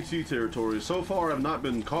old BT territory. So far, I've not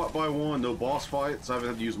been caught by one, no boss fights, I haven't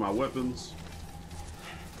had to use my weapons.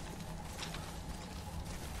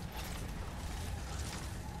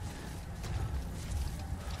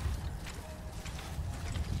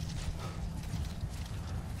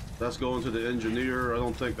 That's going to the engineer. I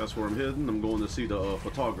don't think that's where I'm heading. I'm going to see the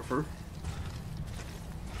photographer.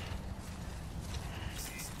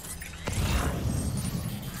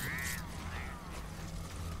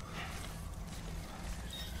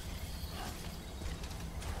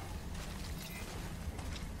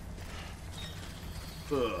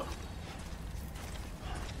 Ugh.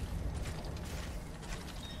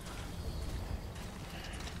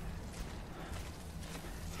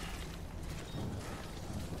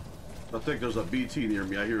 I think there's a BT near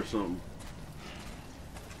me. I hear something.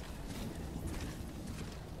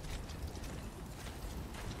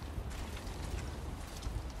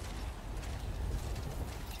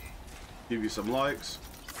 Give you some likes.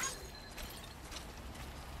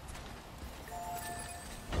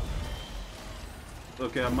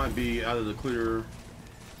 Okay, I might be out of the clear.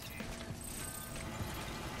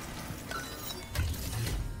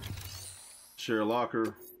 Share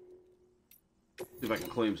locker. See if I can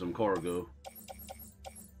claim some cargo.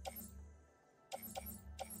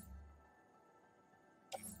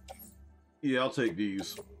 Yeah, I'll take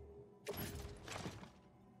these.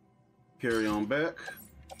 Carry on back.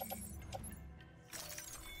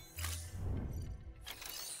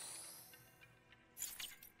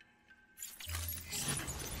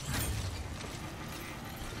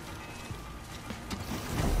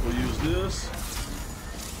 We'll use this.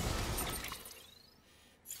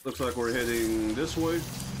 Looks like we're heading this way.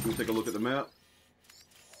 Let me take a look at the map.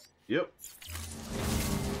 Yep.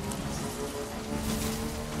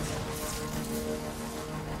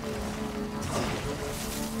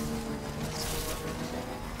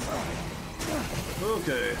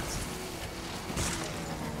 Okay.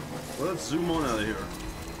 Let's zoom on out of here.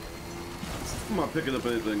 I'm not picking up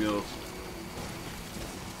anything else.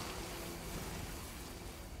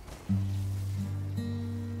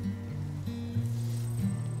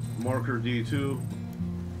 Marker D2.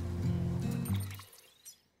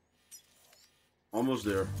 Almost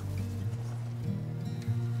there.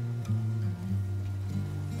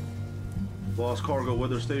 Lost cargo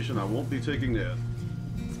weather station. I won't be taking that.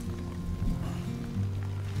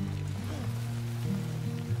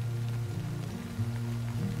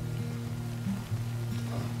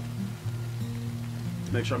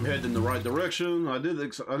 Make sure I'm heading in the right direction. I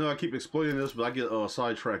know I keep explaining this, but I get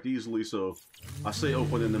sidetracked easily, so I stay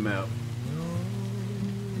open in the map.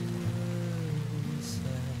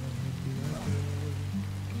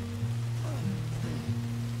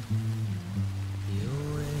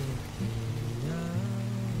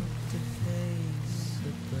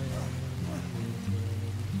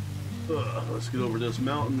 Let's get over this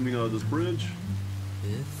mountain, this bridge.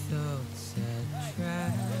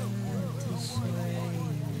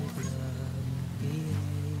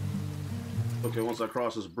 Okay, once I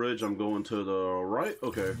cross this bridge, I'm going to the right.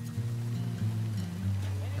 Okay.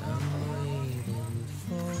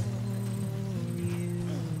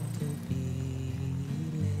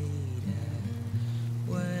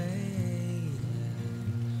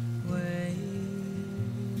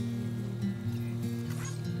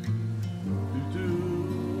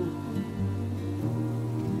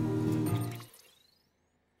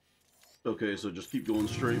 Okay, so just keep going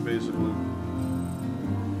straight, basically.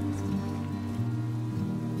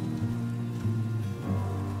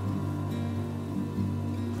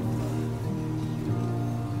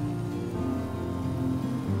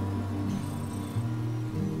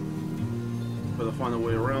 Better find a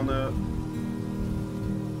way around that.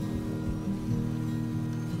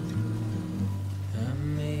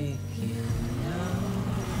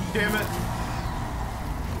 Damn it!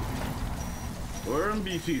 We're in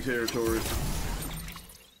BT territory.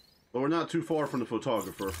 But we're not too far from the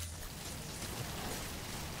photographer.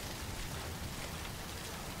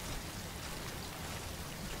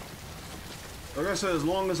 Like I said, as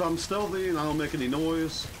long as I'm stealthy and I don't make any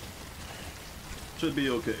noise, should be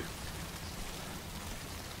okay.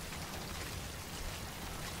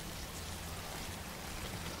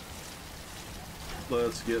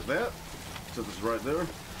 Let's get that. Since it's right there.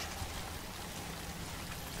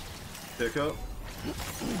 Pick up.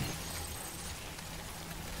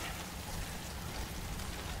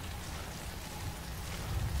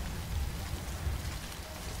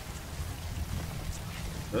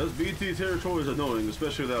 This BT territory is annoying,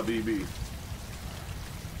 especially without BB.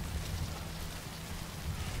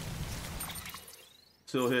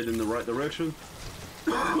 Still heading in the right direction.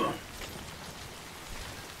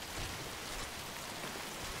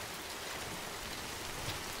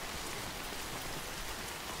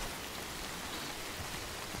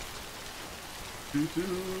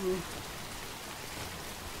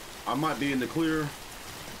 I might be in the clear.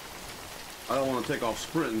 I don't want to take off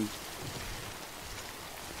sprinting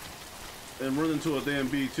and run into a damn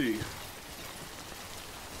BT. You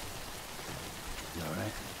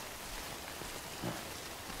alright?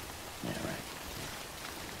 Yeah,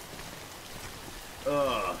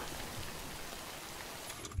 right.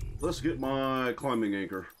 Let's get my climbing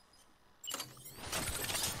anchor.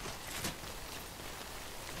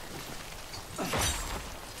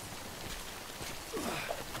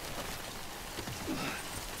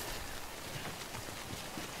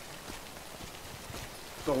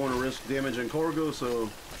 Don't want to risk damaging cargo, so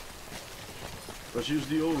let's use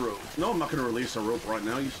the old rope. No, I'm not going to release a rope right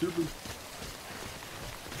now, you stupid.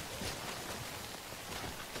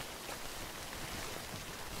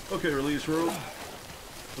 Okay, release rope.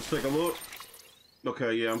 Let's take a look.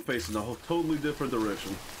 Okay, yeah, I'm facing a totally different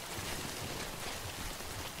direction.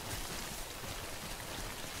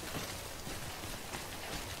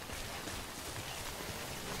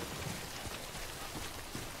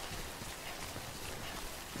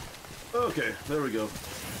 Okay, there we go.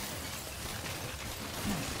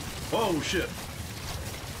 Oh, shit.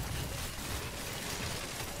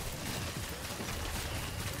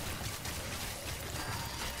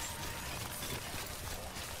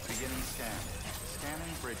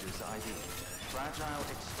 Bridges ID. Fragile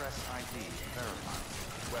Express ID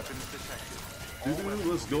verified. Weapons detected. Dude,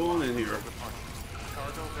 let's go on in here.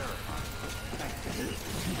 Cargo verified.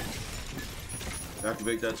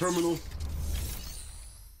 Activate that terminal.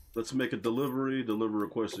 Let's make a delivery. Deliver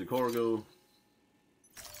requested cargo.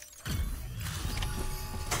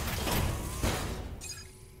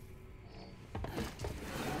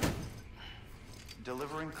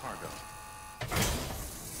 Delivering cargo.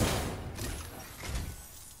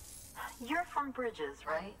 You're from Bridges,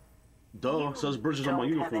 right? Duh, says Bridges on my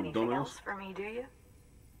uniform, don't have anything dumbass. else for me, do you?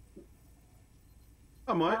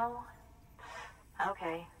 I might. No.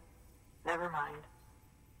 Okay. Never mind.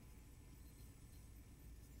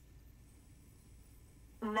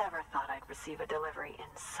 Never thought I'd receive a delivery in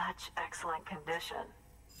such excellent condition.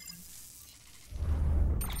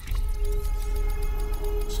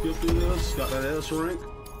 Skip through this. Got that S rank.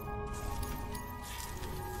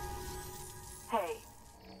 Hey,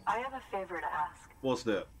 I have a favor to ask. What's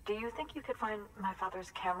that? Do you think you could find my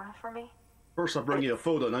father's camera for me? First, I bring you a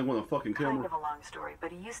photo, and I want a fucking Kind camera. of a long story,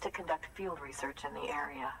 but he used to conduct field research in the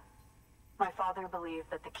area. My father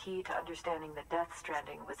believed that the key to understanding the Death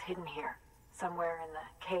Stranding was hidden here, somewhere in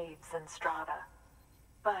the caves and strata.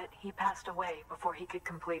 But he passed away before he could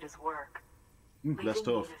complete his work, That's leaving me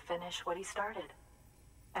tough. to finish what he started.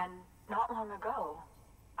 And not long ago,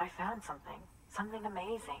 I found something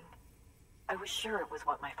amazing. I was sure it was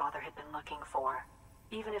what my father had been looking for,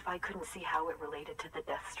 even if I couldn't see how it related to the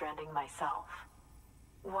Death Stranding myself.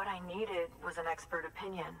 What I needed was an expert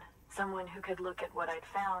opinion, someone who could look at what I'd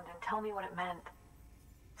found and tell me what it meant.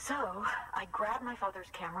 So, I grabbed my father's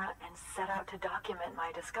camera and set out to document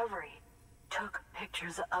my discovery. Took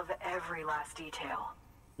pictures of every last detail.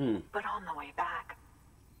 But on the way back,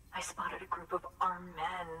 I spotted a group of armed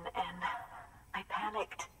men, and I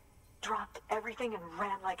panicked, dropped everything and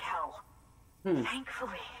ran like hell.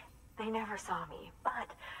 Thankfully, they never saw me, but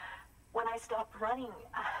when I stopped running,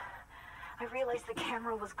 I realized the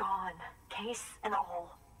camera was gone, case and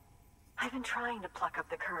all. I've been trying to pluck up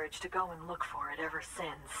the courage to go and look for it ever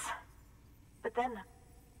since. But then,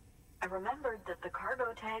 I remembered that the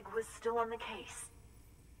cargo tag was still on the case.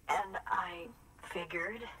 And I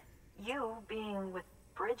figured, you being with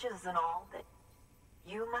Bridges and all, that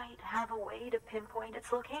you might have a way to pinpoint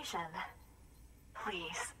its location.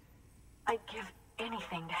 Please, I'd give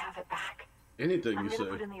anything to have it back. Anything I'm you gonna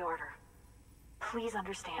say. put in the order. Please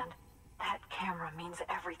understand, that camera means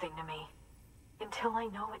everything to me. Until I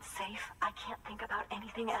know it's safe, I can't think about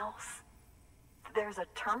anything else. There's a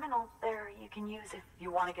terminal there you can use if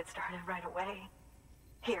you want to get started right away.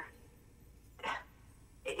 Here.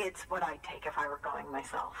 It's what I'd take if I were going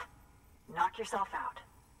myself. Knock yourself out.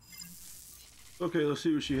 Okay, let's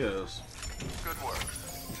see what she has. Good work.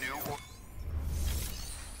 New.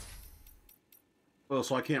 Oh,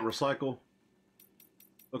 so I can't recycle?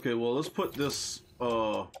 Okay, well, let's put this,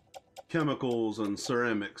 chemicals and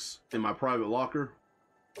ceramics in my private locker.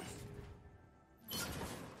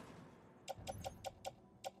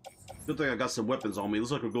 Good thing I got some weapons on me.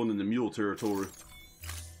 Looks like we're going into mule territory.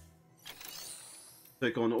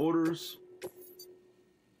 Take on orders.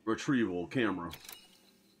 Retrieval camera.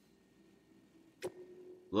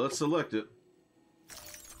 Let's select it.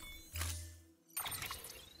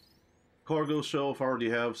 Cargo shelf. I already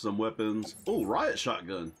have some weapons. Oh, riot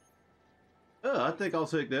shotgun. Yeah, I think I'll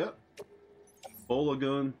take that. Bola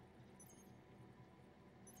gun.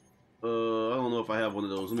 I don't know if I have one of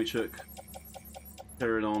those. Let me check.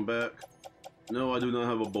 Carry it on back. No, I do not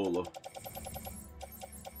have a bola.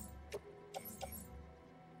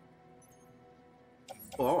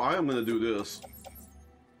 Oh, I am going to do this.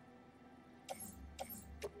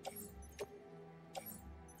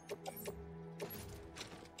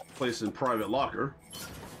 Place in private locker.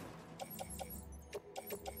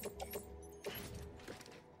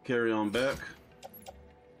 Carry on back.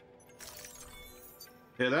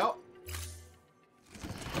 Head out.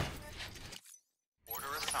 Order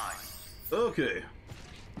assigned. Okay.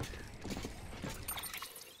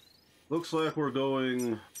 Looks like we're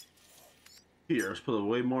going here. Let's put a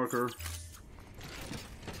way marker.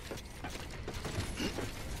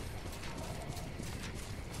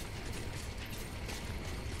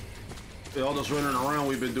 Yeah, all this running around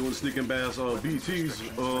we've been doing, sneaking past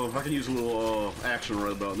BTs. I can use a little action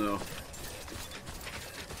right about now.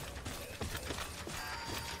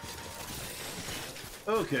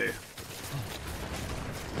 Okay.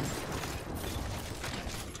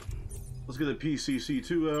 Let's get a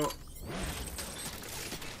PCC2 out.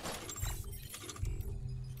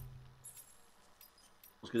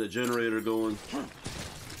 Let's get a generator going.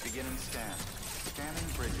 Beginning scan. Scanning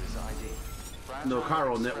Bridges ID. No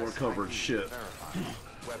Fragile chiral network Express coverage. ID Shit. verified.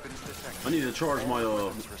 Weapons detected. I need to charge my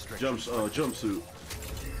Weapons restrictions. jumpsuit.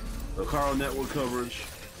 The Chiral network coverage.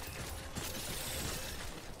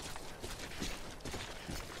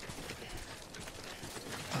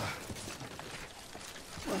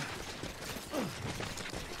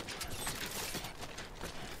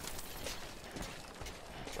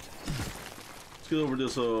 Let's get over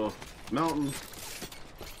this mountain.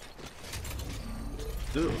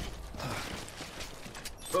 Dude.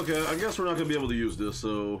 Okay, I guess we're not gonna be able to use this,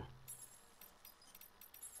 so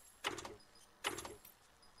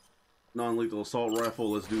non-lethal assault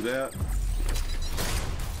rifle, let's do that.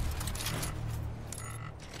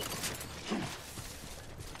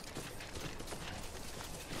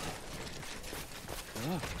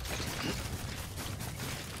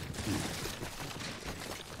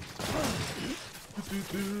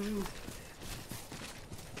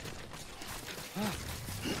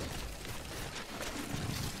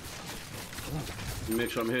 Make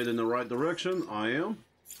sure I'm headed in the right direction. I am.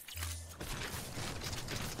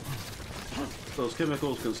 Those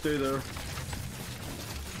chemicals can stay there.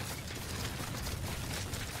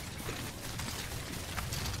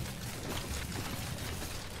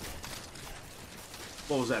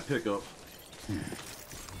 What was that pickup?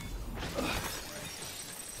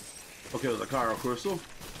 Okay, it was a chiral crystal.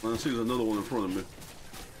 Let's see, there's another one in front of me.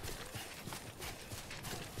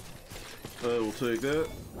 We'll take that.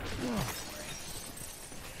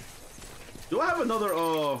 Do I have another,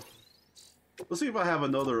 let's see if I have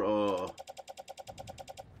another,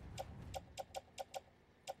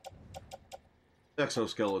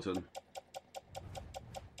 exoskeleton.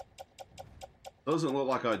 Doesn't look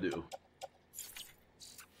like I do.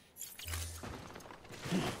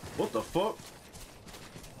 What the fuck?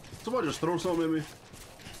 Somebody just throw something at me?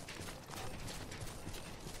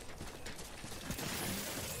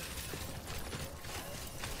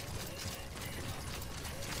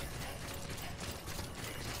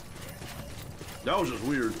 That was just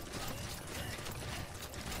weird.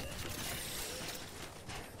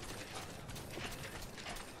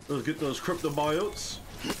 Let's get those cryptobiotes.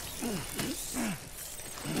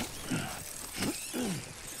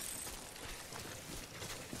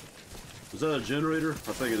 Is that a generator?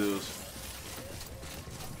 I think it is.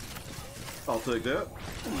 I'll take that.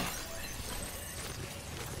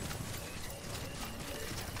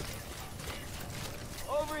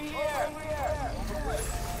 Over here!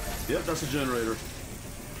 Yep, that's a generator.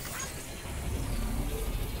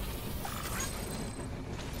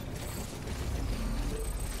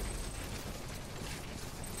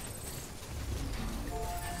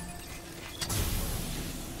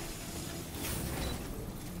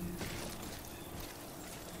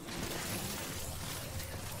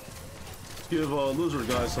 Give lizard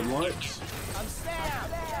guy some lights. I'm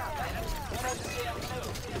Sam!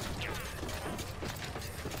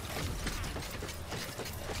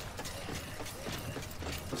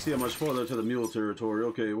 Let's see how much farther to the mule territory.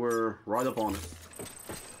 Okay, we're right up on it.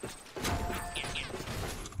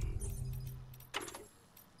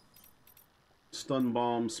 Stun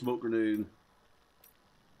bomb, smoke grenade.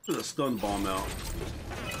 There's a stun bomb out.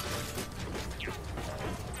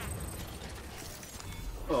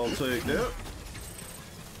 I'll take that.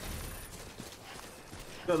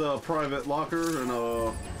 Got a private locker and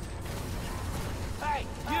a... Hey,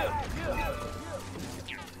 you!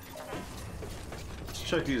 Let's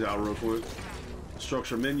check these out real quick.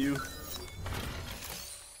 Structure menu.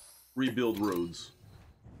 Rebuild roads.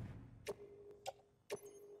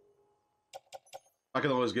 I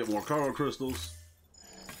can always get more chiral crystals.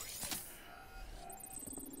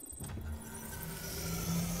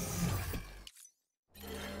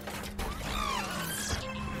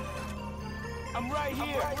 I'm right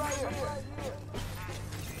here!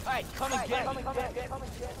 Hey, come and get me!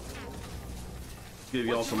 Give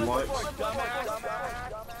y'all some likes.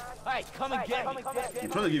 Hey, come and get me! I'm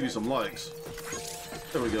trying to give you some likes.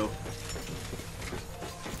 There we go.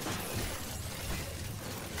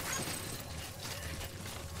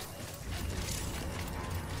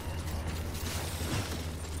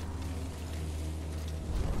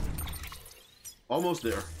 Almost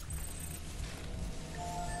there.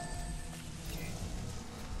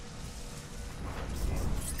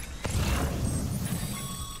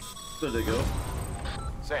 There they go.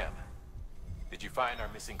 Sam, did you find our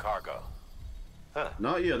missing cargo? Huh.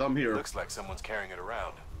 Not yet, I'm here. Looks like someone's carrying it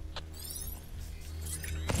around.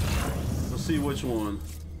 Let's see which one.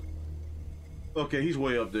 Okay, he's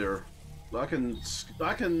way up there. I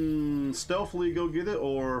can stealthily go get it,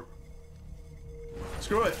 or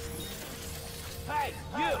screw it. Hey,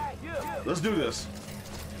 you! Let's do this.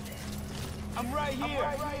 I'm right here!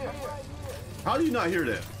 How do you not hear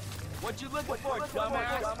that? What you looking for,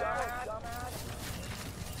 dumbass?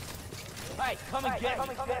 Hey, come and get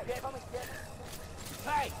me.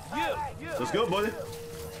 Hey, you! Let's go, buddy.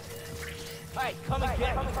 Hey, come and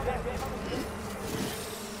get me.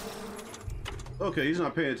 Okay, he's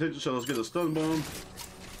not paying attention, so let's get a stun bomb.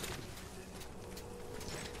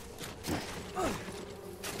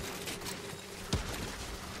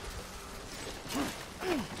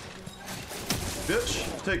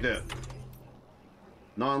 Bitch, take that.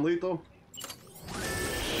 Non-lethal.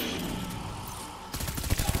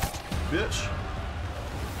 Bitch.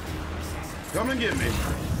 Come and get me.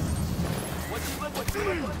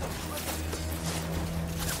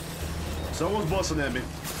 Someone's busting at me.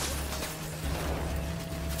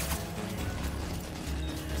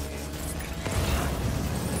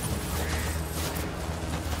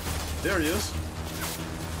 There he is.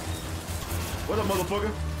 What up,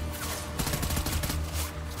 motherfucker?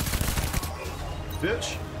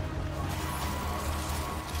 Bitch.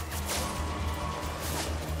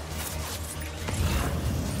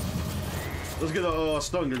 Let's get a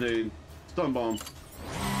stun grenade. Stun bomb.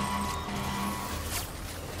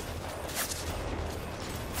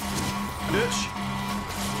 Bitch.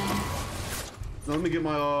 Now let me get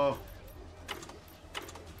my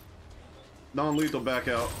non-lethal back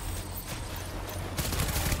out.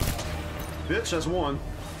 Bitch, that's one.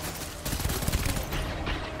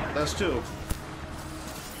 That's two.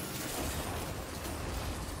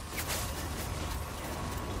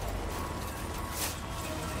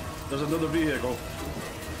 There's another vehicle.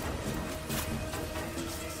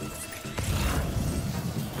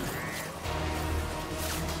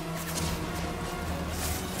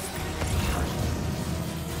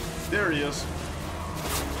 There he is.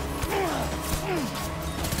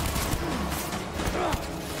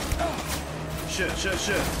 Shit, shit,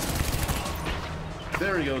 shit.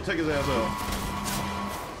 There you go. Take his ass out.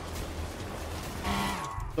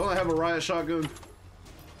 Don't I have a riot shotgun?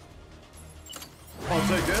 I'll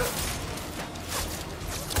take that.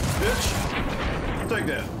 Bitch. Take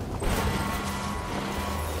that.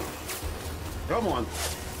 Come on.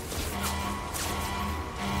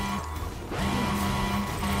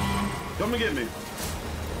 Come and get me.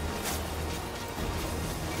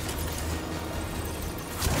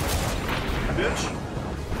 Bitch.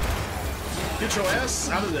 Get your ass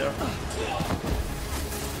out of there.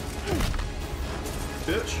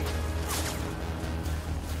 Bitch.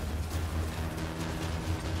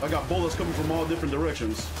 I got bullets coming from all different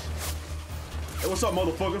directions. Hey, what's up,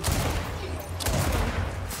 motherfucker?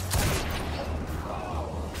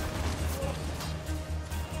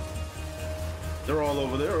 They're all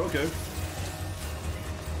over there, okay.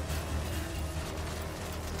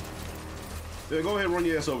 Yeah, go ahead and run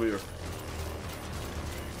your ass over here.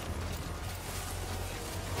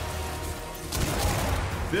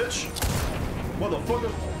 Bitch.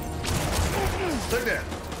 Motherfucker. Take that.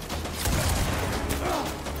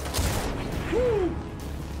 Woo.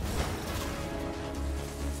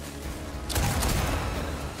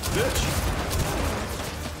 Bitch.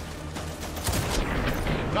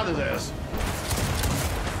 Got his ass.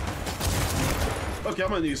 Okay, I'm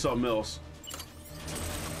gonna need something else.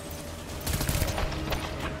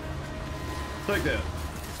 Take that.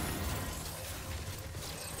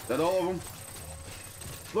 That all of them?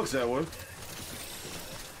 Looks that way.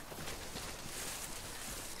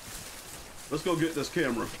 Let's go get this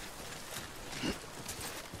camera.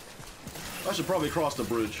 I should probably cross the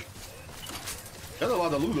bridge. There's a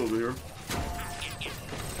lot of loot over here.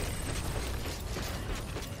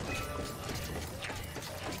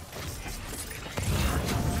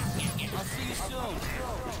 I'll see you soon.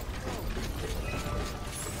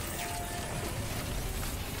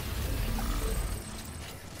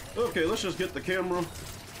 Okay, let's just get the camera.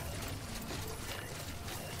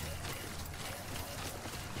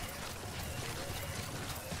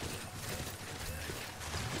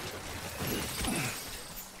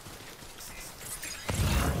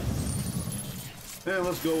 And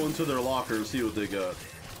let's go into their locker and see what they got.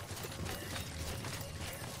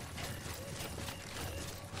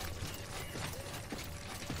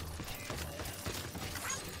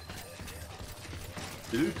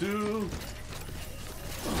 Doo-doo.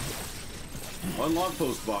 Unlock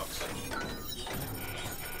post box.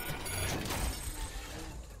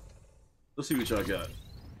 Let's see what y'all got.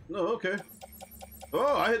 No, okay.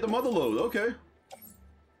 Oh, I hit the mother load. Okay.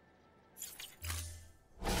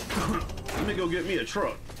 Let me go get me a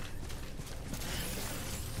truck.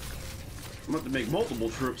 I'm about to make multiple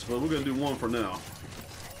trips, but we're gonna do one for now.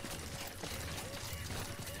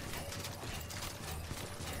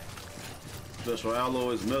 Special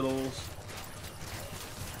alloys, metals.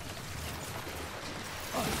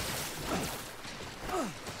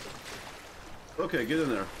 Okay, get in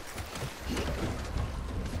there.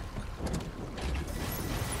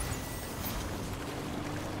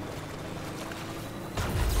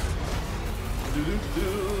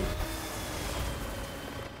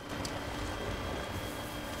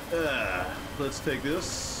 Let's take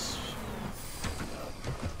this.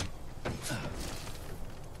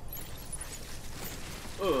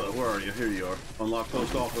 Where are you? Here you are. Unlock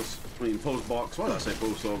post office. I mean, post box. Why did I say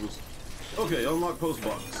post office? Okay, unlock post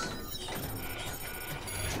box.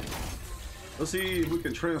 Let's see if we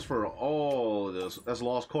can transfer all of this. That's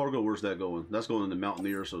lost cargo. Where's that going? That's going to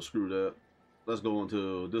Mountaineer, so screw that. Let's go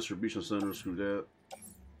into distribution center. Screw that.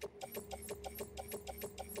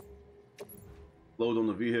 Load on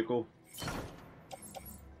the vehicle.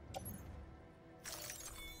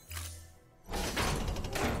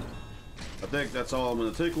 I think that's all I'm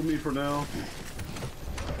going to take with me for now.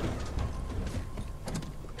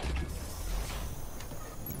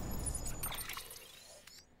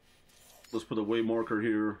 Let's put a way marker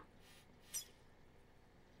here.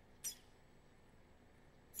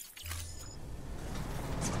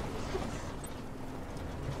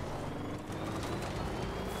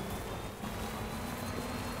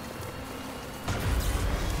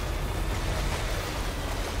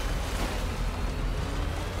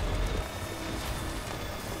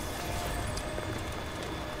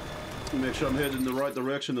 Make sure I'm heading in the right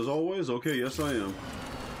direction as always. Okay, yes I am.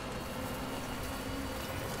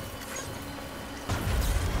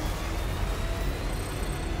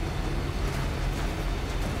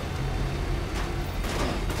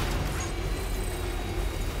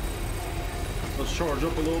 Let's charge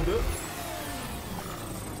up a little bit.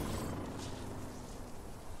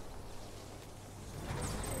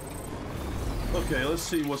 Okay, let's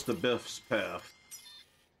see what's the best path.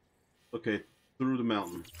 Okay, through the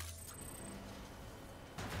mountain.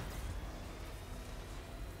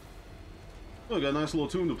 Oh, got a nice little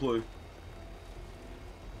tune to play.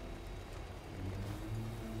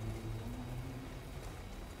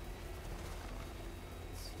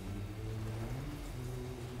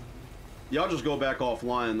 Y'all just go back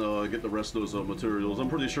offline, get the rest of those materials. I'm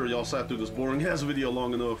pretty sure y'all sat through this boring ass video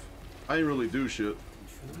long enough. I ain't really do shit.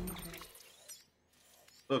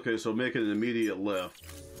 Okay, so make it an immediate left.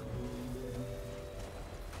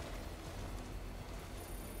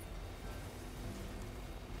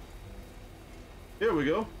 Here we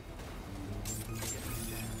go.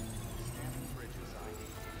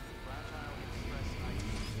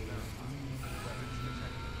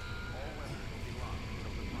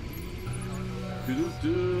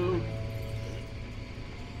 Doo-doo-doo.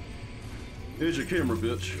 Here's your camera,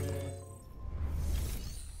 bitch.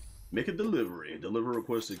 Make a delivery. Deliver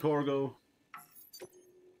requested cargo.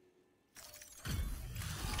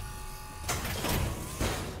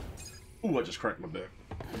 Ooh, I just cracked my back.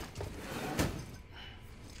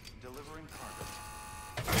 Delivering cargo.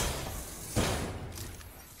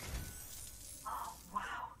 Oh, wow.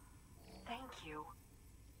 Thank you.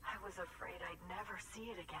 I was afraid I'd never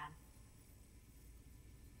see it again.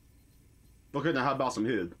 Okay, now how about some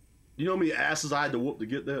head? You know how many asses I had to whoop to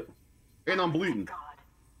get that? And I'm bleeding. God.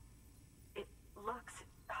 It looks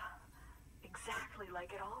exactly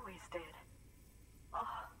like it always did.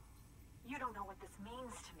 Oh, you don't know what this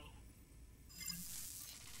means to me.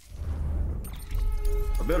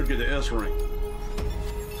 I better get the S rank.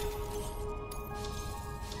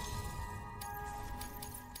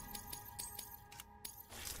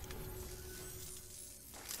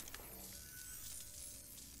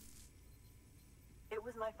 It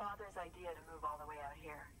was my father's idea to move all the way out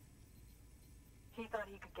here. He thought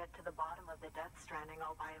he could get to the bottom of the Death Stranding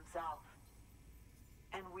all by himself.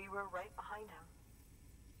 And we were right behind him.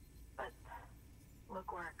 But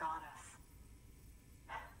look where it got us.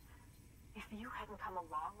 If you hadn't come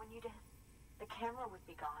along when you did, the camera would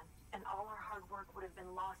be gone, and all our hard work would have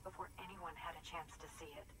been lost before anyone had a chance to see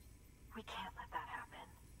it. We can't let that happen.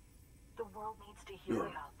 The world needs to hear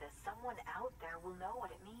about this. Someone out there will know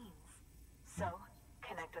what it means. So,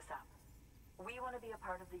 connect us up. We want to be a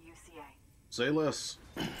part of the UCA. Say less.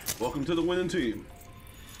 Welcome to the winning team.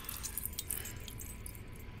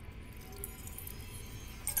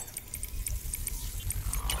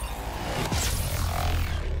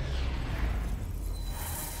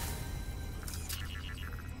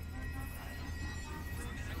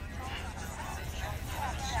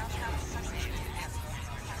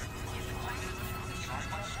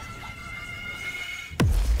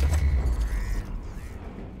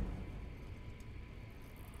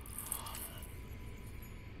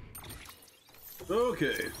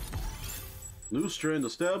 Okay. New strand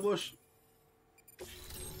established.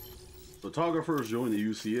 Photographers join the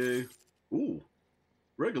UCA. Ooh.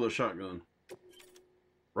 Regular shotgun.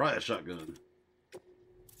 Riot shotgun.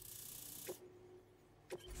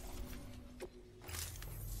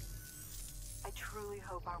 I truly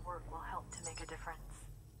hope our work will help to make a difference.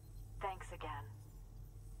 Thanks again.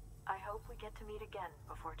 I hope we get to meet again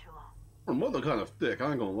before too long. Her mother kind of thick,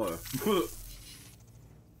 I ain't gonna lie.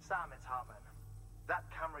 Sam, it's Hartman. That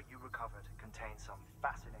camera you recovered contains some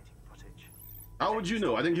fascinating footage. How would you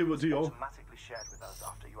know? I didn't give it to y'all. Automatically shared with us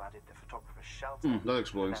after you added the photographer's shelter That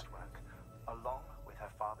explains. to the network, along with her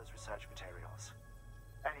father's research materials.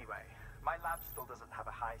 Anyway, my lab still doesn't have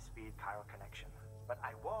a high-speed chiral connection, but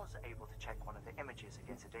I was able to check one of the images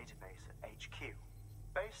against a database at HQ.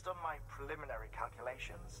 Based on my preliminary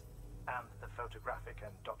calculations and the photographic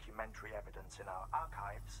and documentary evidence in our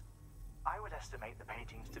archives, I would estimate the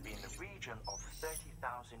paintings to be in the region of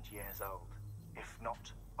 30,000 years old, if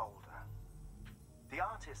not older. The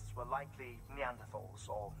artists were likely Neanderthals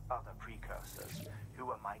or other precursors who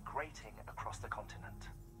were migrating across the continent.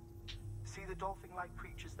 See the dolphin-like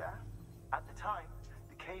creatures there? At the time,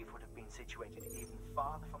 the cave would have been situated even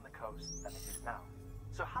farther from the coast than it is now.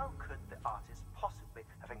 So how could the artists possibly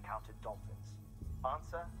have encountered dolphins?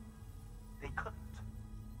 Answer: they couldn't.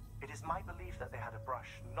 It is my belief that they had a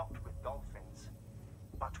brush not with dolphins,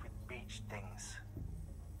 but with beach things.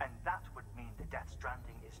 And that would mean the Death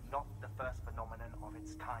Stranding is not the first phenomenon of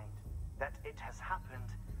its kind, that it has happened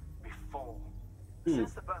before.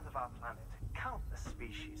 Since the birth of our planet, countless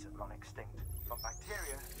species have gone extinct, from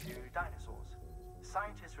bacteria to dinosaurs.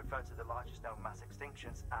 Scientists refer to the largest known mass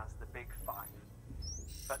extinctions as the Big Five.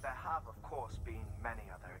 But there have, of course, been many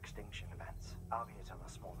other extinction events, albeit on a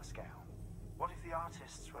smaller scale. What if the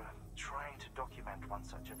artists were trying to document one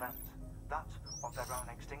such event, that of their own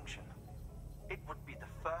extinction? It would be the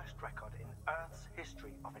first record in Earth's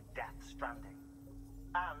history of a Death Stranding.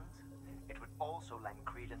 And it would also lend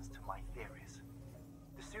credence to my theories.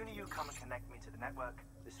 The sooner you come and connect me to the network,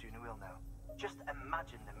 the sooner we'll know. Just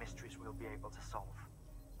imagine the mysteries we'll be able to solve.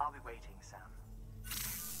 I'll be waiting, Sam.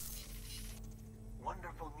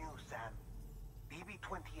 Wonderful news, Sam.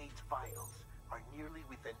 BB-28's vitals are nearly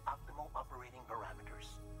within optimal operating parameters.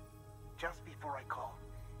 Just before I called,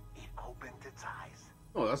 it opened its eyes.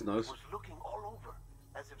 Oh, that's nice. It was looking all over,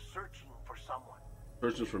 as if searching for someone.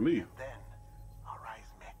 Searching for me. And then, our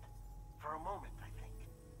eyes met. For a moment, I think.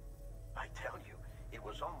 I tell you, it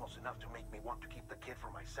was almost enough to make me want to keep the kid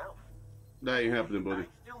for myself. That ain't happening, buddy.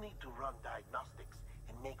 I still need to run diagnostics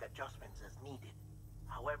and make adjustments as needed.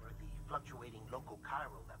 However, the fluctuating local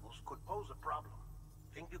chiral levels could pose a problem.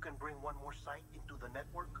 Think you can bring one more site into the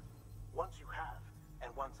network? Once you have,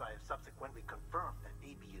 and once I have subsequently confirmed that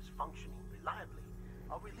AB is functioning reliably,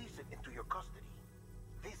 I'll release it into your custody.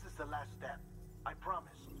 This is the last step. I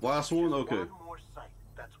promise. Last one? Just Okay. one more site.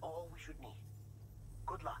 That's all we should need.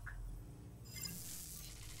 Good luck.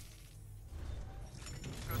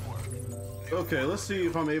 Good work. Okay, let's see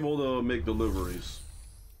if I'm able to make deliveries.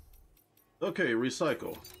 Okay,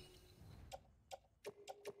 recycle.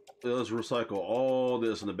 Yeah, let's recycle all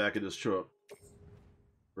this in the back of this truck.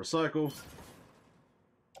 Recycle.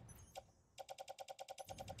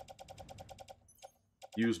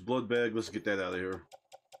 Use blood bag. Let's get that out of here.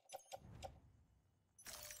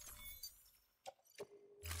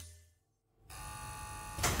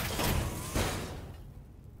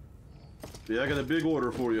 Yeah, I got a big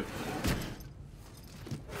order for you.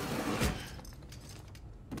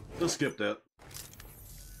 Let's skip that.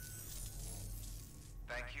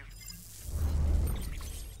 Thank you.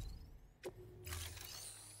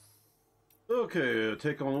 Okay,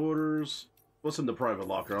 take on orders. What's in the private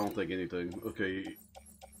locker? I don't think anything. Okay.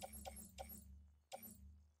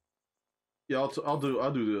 Yeah, I'll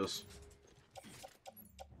do this.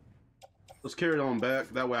 Let's carry it on back.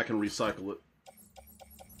 That way I can recycle it.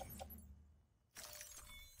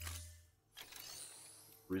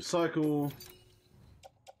 Recycle.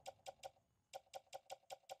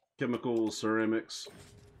 Chemicals, ceramics.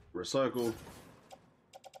 Recycle.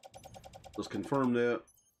 Let's confirm that.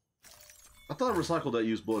 I thought I recycled that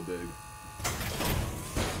used blood bag.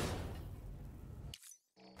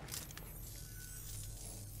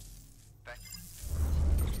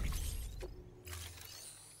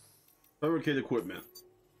 Fabricate equipment.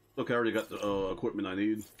 Okay, I already got the equipment I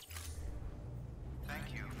need.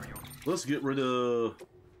 Thank you for your... Let's get rid of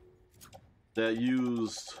that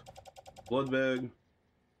used blood bag.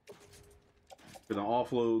 Gonna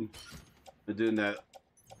offload. And then that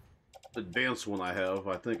advanced one I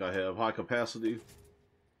think I have. High capacity.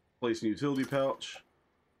 Place in utility pouch.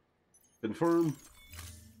 Confirm.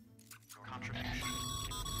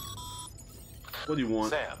 What do you want?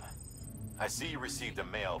 Sam, I see you received a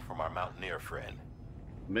mail from our Mountaineer friend.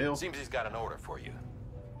 Mail? Seems he's got an order for you.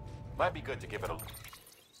 Might be good to give it a look.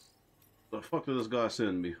 The fuck did this guy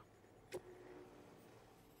send me?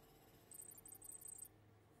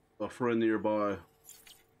 A friend nearby.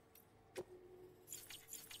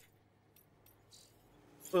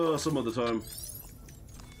 Some other time.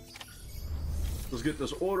 Let's get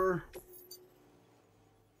this order.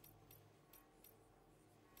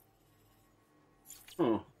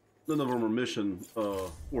 Oh, none of them are mission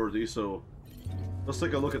worthy, so let's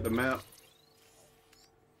take a look at the map.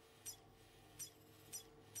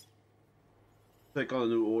 Take on a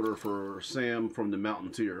new order for Sam from the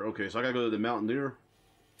Mountaineer. Okay, so I gotta go to the Mountaineer.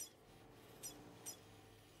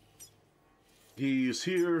 He's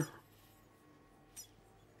here.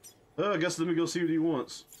 I guess let me go see what he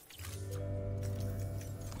wants.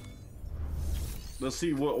 Let's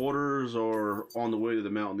see what orders are on the way to the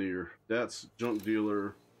Mountaineer. That's junk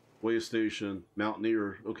dealer, way station,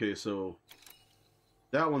 Mountaineer. Okay, so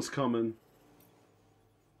that one's coming.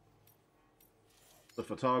 The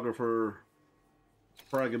photographer,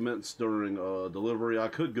 fragments during delivery. I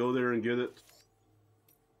could go there and get it.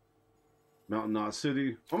 Mountain Knot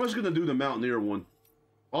City. I'm just gonna do the Mountaineer one.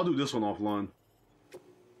 I'll do this one offline.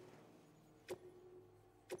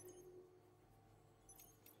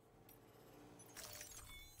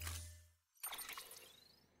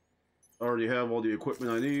 I already have all the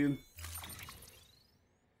equipment I need.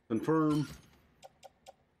 Confirm.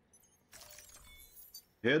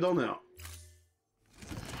 Head on out.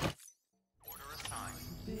 Order assigned.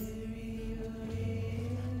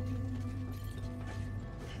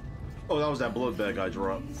 Oh, that was that blood bag I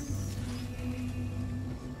dropped.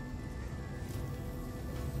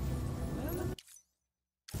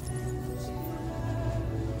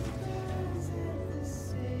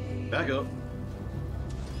 Back up.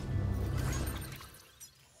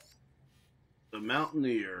 The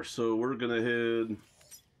Mountaineer. So we're gonna head.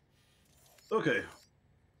 Okay.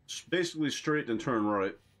 Basically straight and turn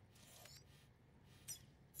right.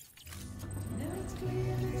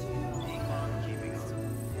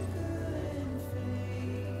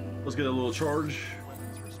 Let's get a little charge.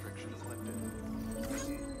 Weapons restrictions lifted.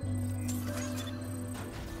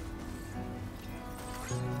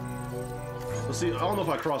 Let's see. I don't know if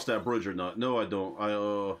I crossed that bridge or not. No, I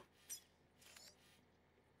don't.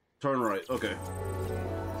 Turn right. Okay.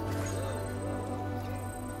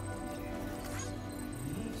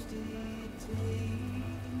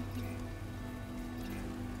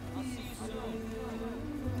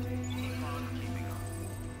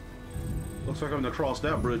 Looks like I'm gonna cross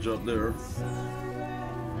that bridge up there.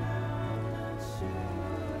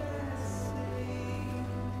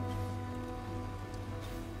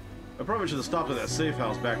 I probably should have stopped at that safe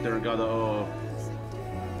house back there and got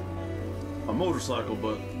a motorcycle,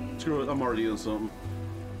 but screw it, I'm already in something.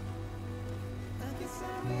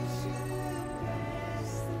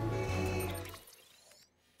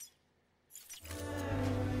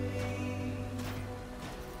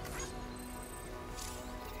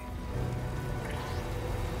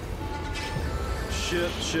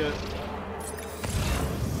 Shit.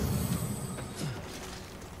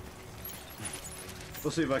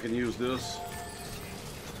 Let's see if I can use this.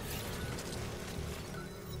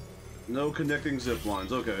 No connecting zip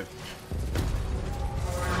lines, okay.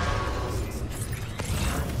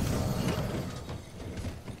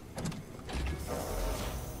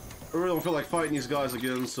 I really don't feel like fighting these guys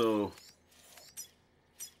again, so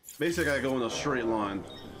basically I gotta go in a straight line.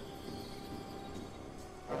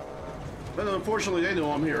 But unfortunately they know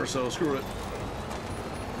I'm here, so screw it.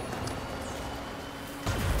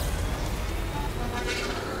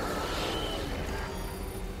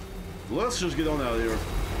 Let's just get on out of here.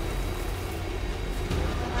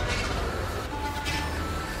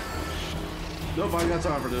 Nope, I ain't got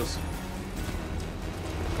time for this.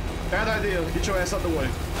 Bad idea. Get your ass out the way.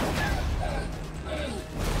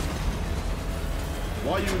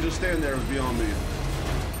 Why you would just stand there is beyond me.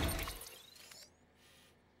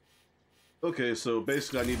 Okay, so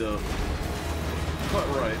basically I need to cut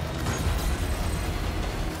right.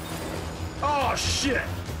 Oh, shit!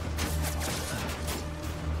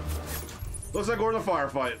 Looks like we're in a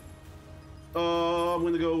firefight. I'm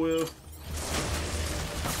gonna go with...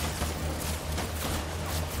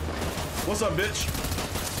 What's up, bitch?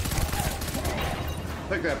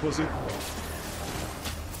 Take that, pussy.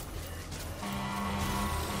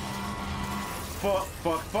 Fuck.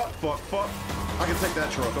 I can take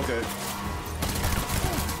that truck, okay.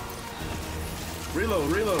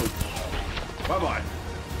 Reload. Bye-bye.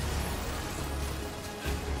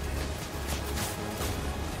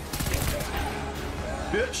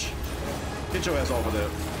 Bitch. Get your ass off of there.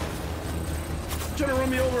 You trying to run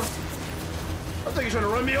me over? I think you're trying to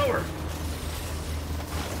run me over.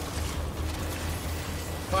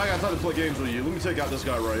 I got time to play games with you. Let me take out this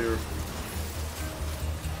guy right here.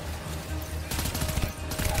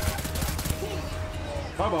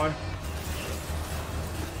 Bye-bye.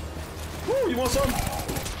 Woo, you want some?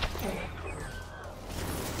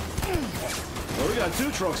 Oh, we got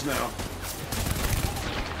 2 trucks now.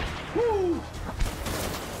 Woo!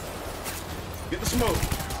 Get the smoke.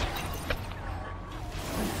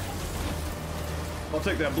 I'll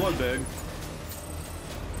take that blood bag.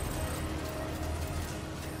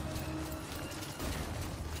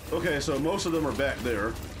 Okay, so most of them are back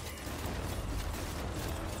there.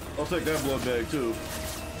 I'll take that blood bag too.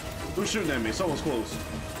 Who's shooting at me? Someone's close.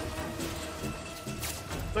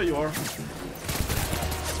 There you are.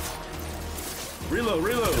 Reload,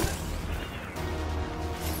 reload.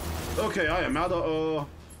 Okay, I am out of,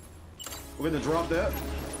 we're gonna drop that.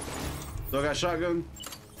 So I got shotgun.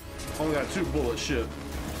 Only got 2 bullets, shit.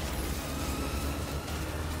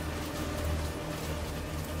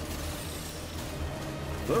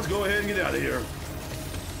 Let's go ahead and get out of here.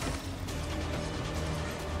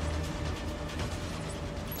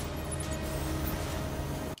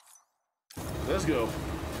 Let's go.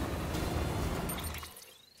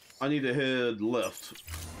 I need to head left.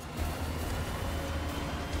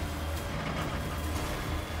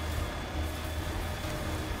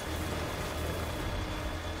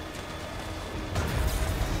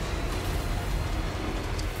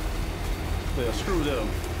 Yeah, screw them.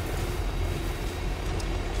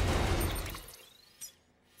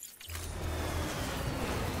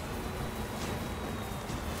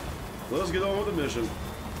 Let's get on with the mission.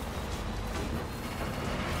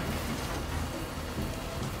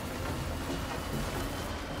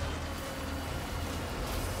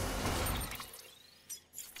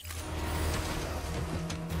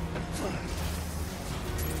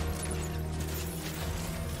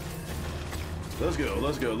 Let's go,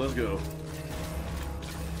 let's go, let's go.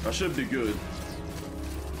 I should be good.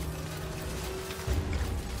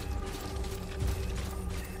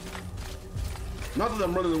 Not that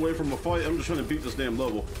I'm running away from a fight, I'm just trying to beat this damn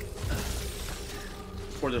level.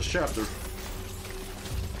 Or this chapter.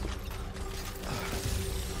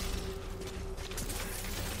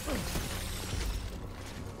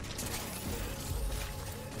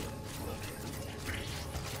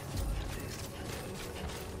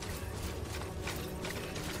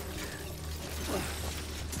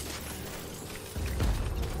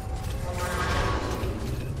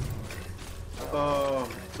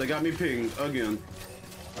 They got me pinged again.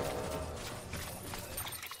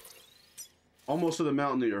 Almost to the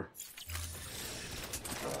Mountaineer.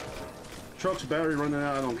 Truck's battery running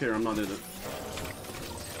out, I don't care, I'm not in it.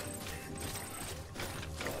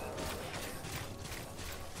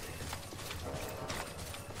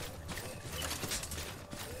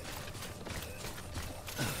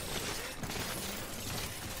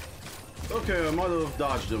 Okay, I might have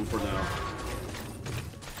dodged them for now.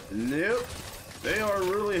 Nope. They are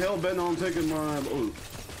really hell-bent on taking my loot.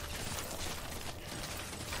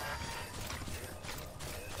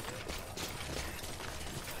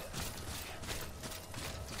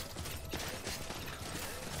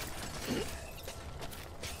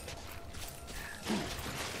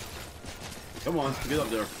 Come on, get up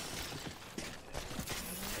there.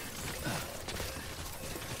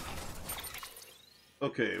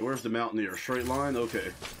 Okay, where's the Mountaineer? Straight line?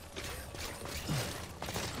 Okay.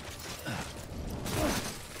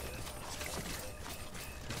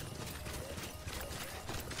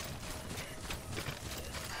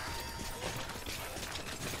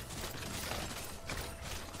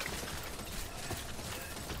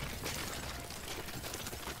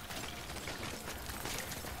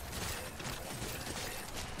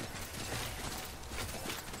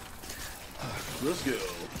 Let's go.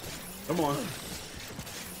 Come on.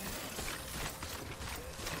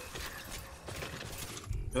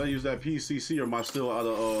 Can I use that PCC or am I still out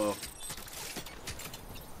of,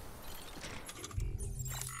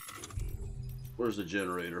 where's the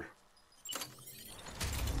generator?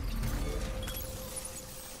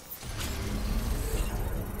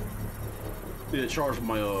 Need to charge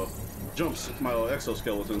my, my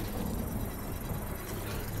exoskeleton.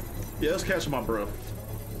 Yeah, let's catch my breath.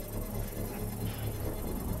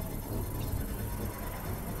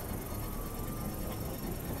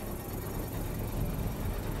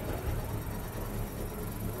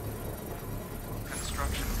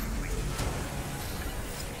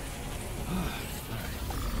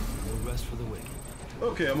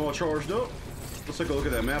 Okay, I'm all charged up. Let's take a look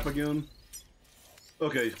at that map again.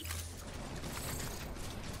 Okay.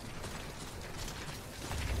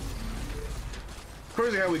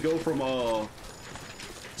 Crazy how we go from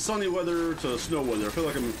sunny weather to snow weather. I feel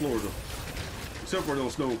like I'm in Florida. except for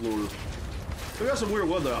those snow in Florida. We got some weird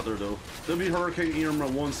weather out there, though. There'll be Hurricane Irma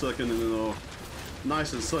 1 second and then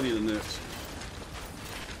nice and sunny the next.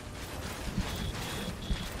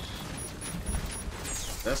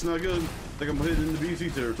 That's not good. I think I'm heading into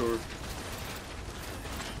BC territory.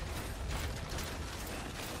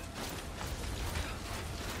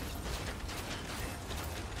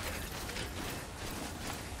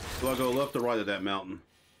 Do I go left or right of that mountain?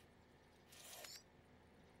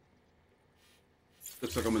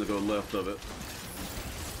 Looks like I'm gonna go left of it.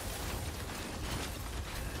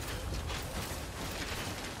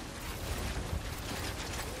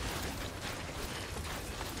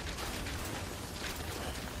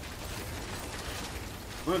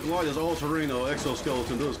 I'm not gonna lie, this all-terrain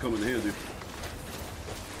exoskeleton does come in handy.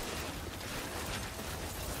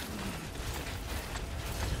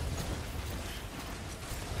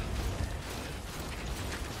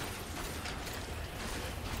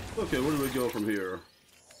 Okay, where do we go from here?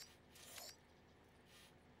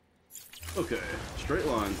 Okay, straight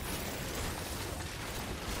line.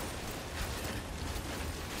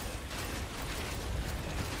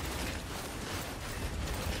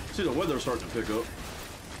 See, the weather's starting to pick up.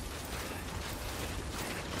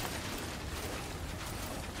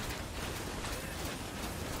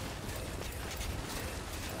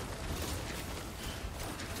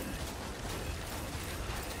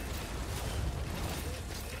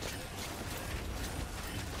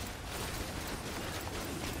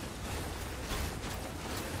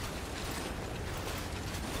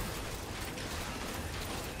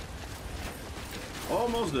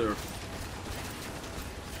 Almost there.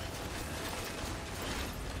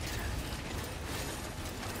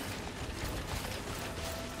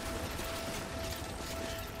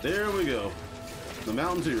 There we go. The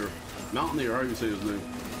Mountaineer. Mountaineer, how do you say his name?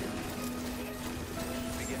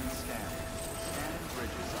 Begin scan. Scanning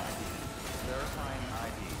bridges ID. Verifying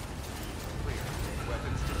ID. Clear.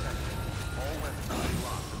 Weapons detected. All weapons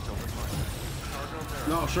locked until departure. Cargo verified.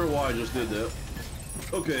 Not sure why I just did that.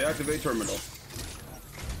 Okay, activate terminal.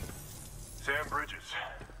 Sam Bridges,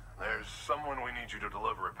 there's someone we need you to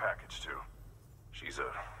deliver a package to. She's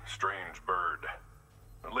a strange bird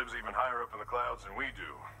that lives even higher up in the clouds than we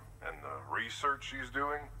do. And the research she's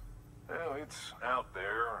doing, well, it's out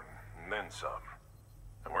there and then some.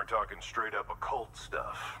 And we're talking straight up occult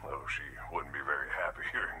stuff, though she wouldn't be very happy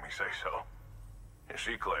hearing me say so. And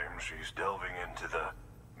she claims she's delving into the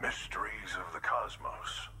mysteries of the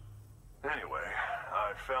cosmos. Anyway,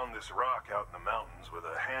 I found this rock out in the mountains with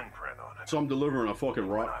a handprint on it. So I'm delivering a fucking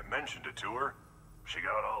When rock. I mentioned it to her, she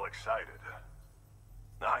got all excited.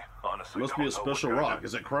 I honestly Must don't be a know special what kind rock. of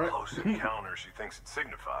Is it crack? close encounter she thinks it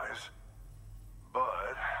signifies.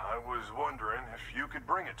 But I was wondering if you could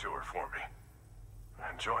bring it to her for me.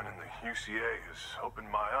 And joining the UCA has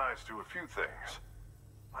opened my eyes to a few things.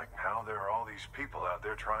 Like how there are all these people out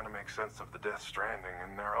there trying to make sense of the Death Stranding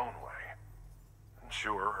in their own way.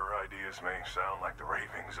 Sure, her ideas may sound like the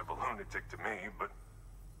ravings of a lunatic to me, but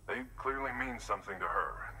they clearly mean something to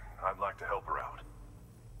her. I'd like to help her out.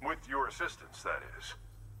 With your assistance, that is.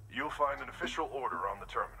 You'll find an official order on the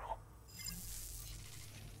terminal.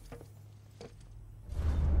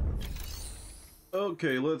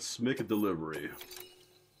 Okay, let's make a delivery.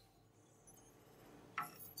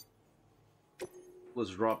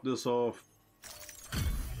 Let's drop this off.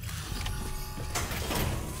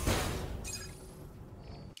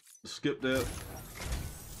 Skip that.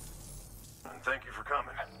 And thank you for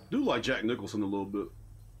coming. Do like Jack Nicholson a little bit.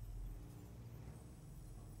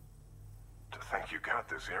 To think you got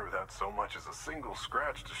this here without so much as a single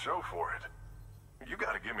scratch to show for it. You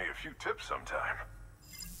gotta give me a few tips sometime.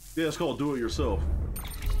 Yeah, it's called Do It Yourself.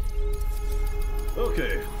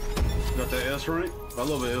 Okay. Got that S rank? I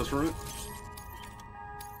love an S rank.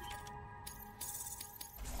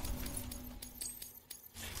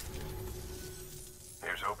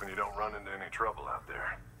 Here's hoping you don't run into any trouble out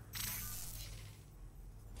there.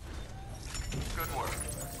 Good work.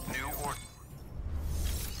 New order.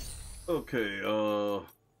 Okay, do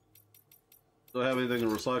I have anything to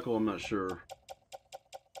recycle? I'm not sure.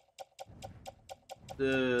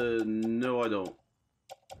 No, I don't.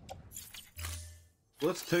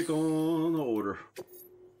 Let's take on the order.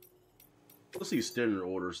 Let's see standard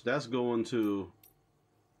orders. That's going to...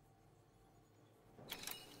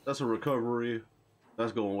 That's a recovery.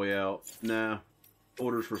 That's going way out. Nah.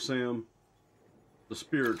 Orders for Sam. The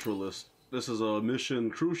Spiritualist. This is a mission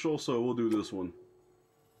crucial, so we'll do this one.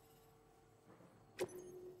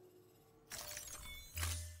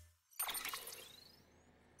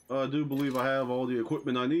 I do believe I have all the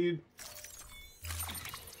equipment I need.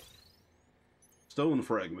 Stone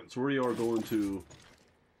fragments. We are going to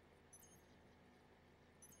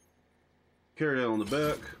carry that on the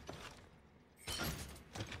back.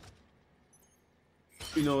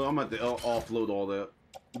 You know, I'm at the offload all that.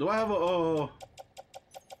 Do I have a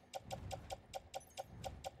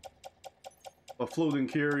floating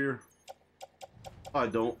carrier? I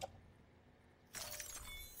don't.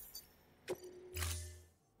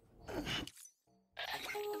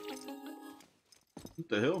 What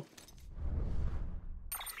the hell?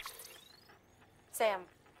 Sam,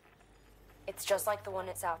 it's just like the one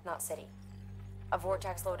at South Knot City. A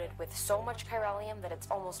vortex loaded with so much chiralium that it's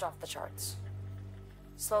almost off the charts.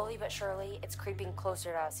 Slowly but surely, it's creeping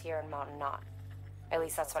closer to us here in Mountain Knot. At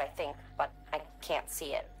least that's what I think, but I can't see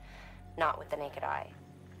it. Not with the naked eye.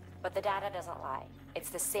 But the data doesn't lie. It's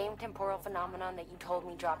the same temporal phenomenon that you told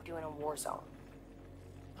me dropped you in a war zone.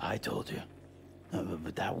 I told you.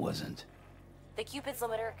 But that wasn't. The Cupid's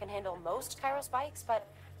limiter can handle most chiral spikes, but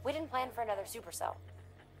we didn't plan for another supercell.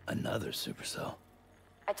 Another supercell.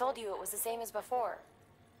 I told you it was the same as before.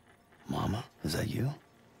 Mama, is that you?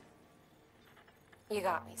 You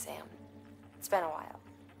got me, Sam. It's been a while.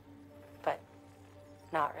 But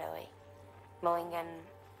not really. Mulligan,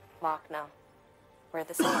 Lochna, we're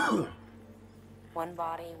the same. One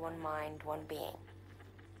body, one mind, one being.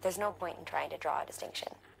 There's no point in trying to draw a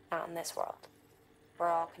distinction. Not in this world. We're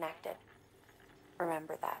all connected.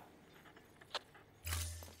 Remember that.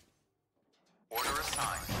 Order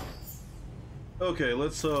assigned. Okay,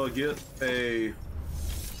 let's get a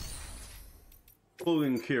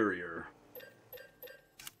floating carrier.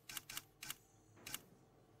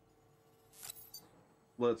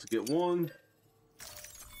 Let's get one.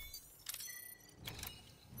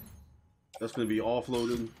 That's going to be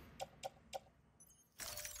offloaded.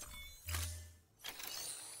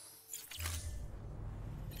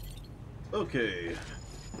 Okay.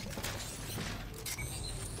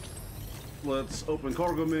 Let's open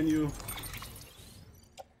cargo menu.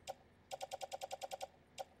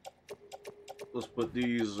 Let's put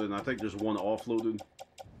these, and I think there's one offloaded.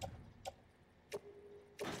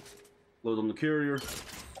 Load on the carrier.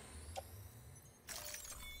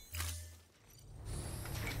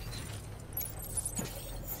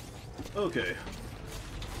 Okay.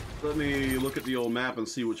 Let me look at the old map and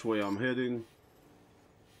see which way I'm heading.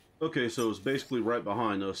 Okay, so it's basically right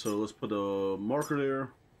behind us, so let's put a marker there.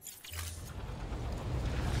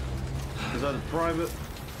 Is that a private?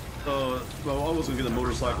 Well, I was gonna get a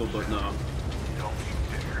motorcycle, but no. Don't you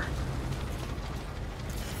dare.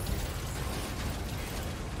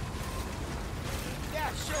 Yeah,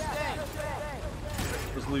 sure thing.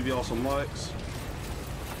 Let's leave y'all some likes.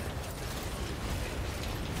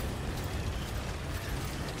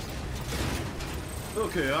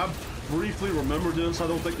 Okay, I briefly remember this. I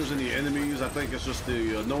don't think there's any enemies. I think it's just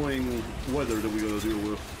the annoying weather that we gotta deal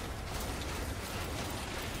with.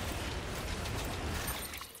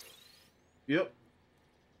 Yep.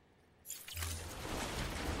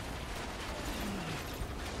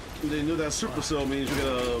 They knew that supercell means we got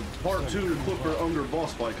a part 2 Clipper Unger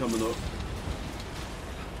boss fight coming up.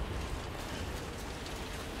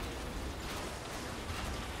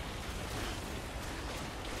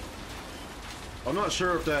 I'm not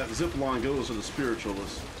sure if that zip line goes to the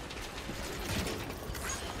spiritualist.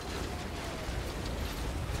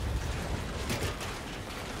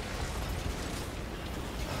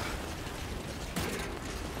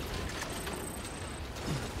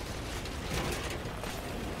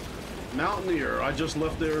 Mountaineer, I just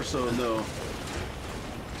left there, so no.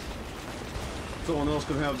 Someone else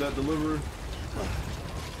can have that delivery.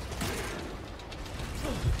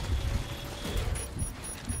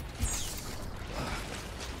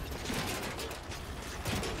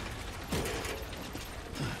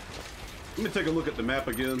 Let me take a look at the map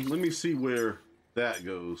again. Let me see where that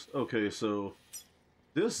goes. Okay, so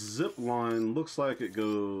this zip line looks like it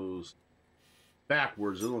goes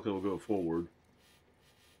backwards. It doesn't look like it'll go forward.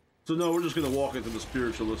 So no, we're just gonna walk into the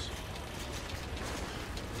spiritualist.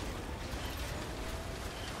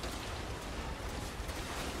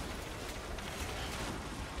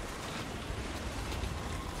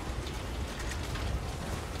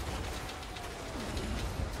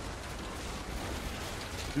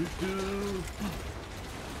 Doo-doo.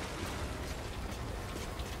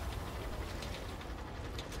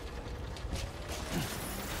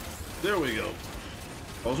 There we go.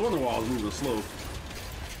 I was wondering why I was moving slow.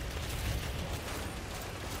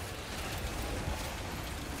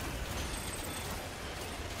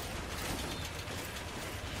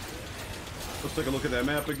 Let's take a look at that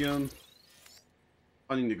map again.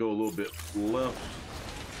 I need to go a little bit left.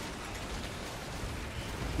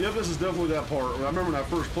 Yep, this is definitely that part. I remember when I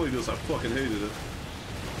first played this, I fucking hated it.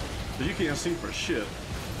 But you can't see for shit.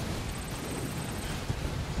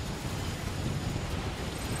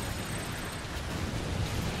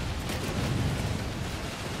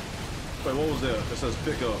 Wait, what was that? It says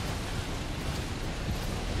pick up.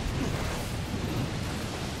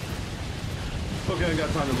 Okay, I got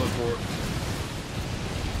time to look for it.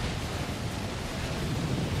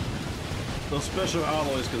 Those special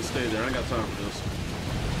alloys can stay there. I ain't got time for this.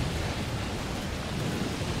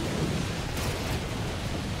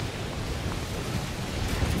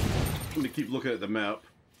 Let me keep looking at the map.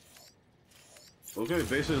 Okay,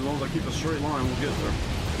 basically as long as I keep a straight line, we'll get there.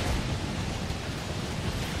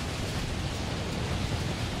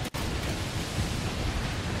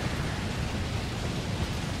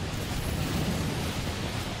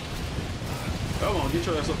 Come on, get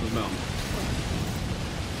your ass up this mountain.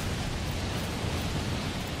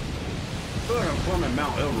 I feel like I'm climbing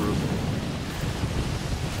Mount Everest.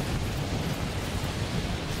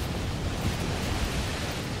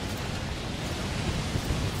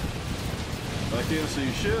 I can't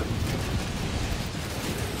see shit.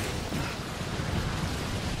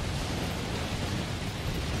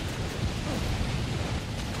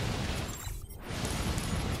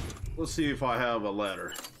 Let's see if I have a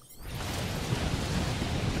ladder.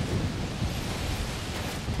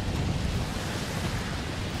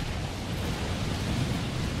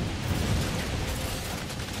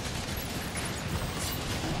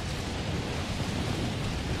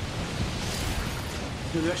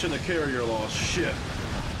 Connection to carrier loss. Shit.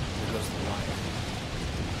 There goes the wire.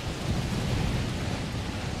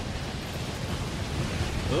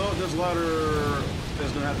 Oh, this ladder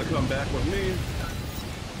is gonna have to come back with me.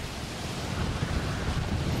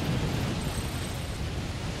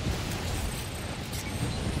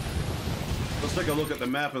 Let's take a look at the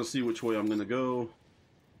map and see which way I'm gonna go.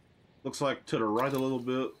 Looks like to the right a little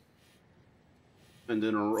bit. And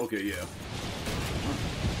then, okay, yeah.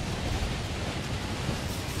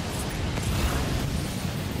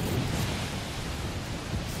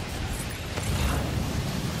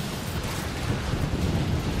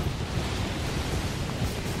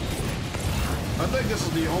 I think this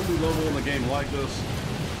is the only level in the game like this.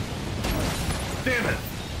 Damn it!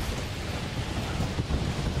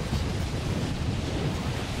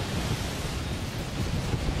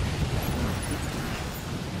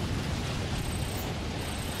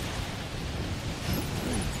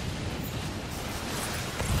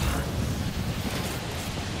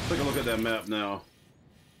 Take a look at that map now.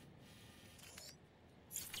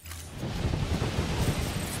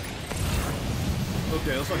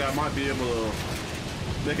 Okay, looks like I might be able to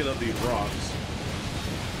make it up these rocks.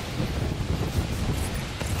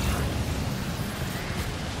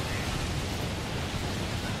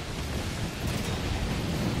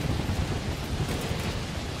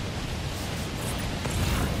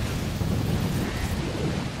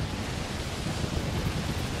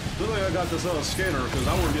 Good thing I got this scanner because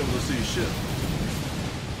I wouldn't be able to see shit.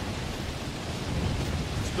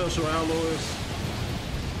 Special alloys.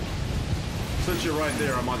 Since you're right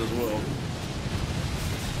there, I might as well.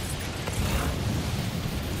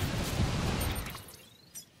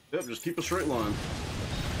 Yep, just keep a straight line.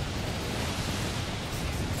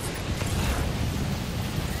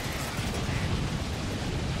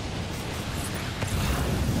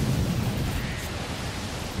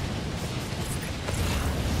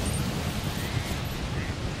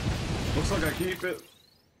 Looks like I keep it.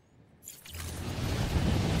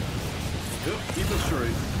 Yep, keep it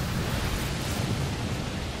straight.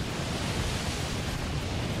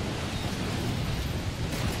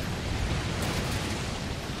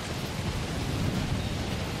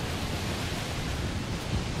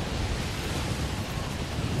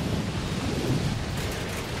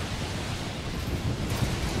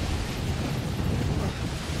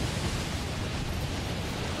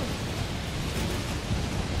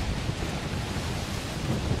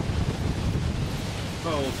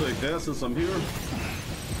 I'll take that since I'm here.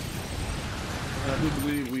 I do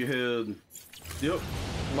believe we had... Yep.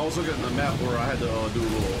 I'm also getting the map where I had to do a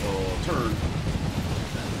little turn.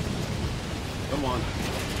 Come on.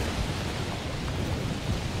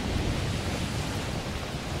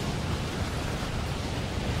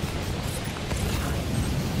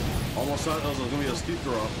 Almost thought that was going to be a steep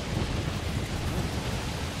drop.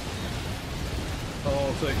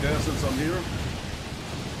 I'll take that since I'm here.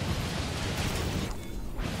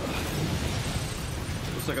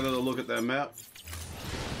 Let's take another look at that map.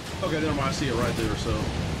 Okay, never mind, I see it right there, so.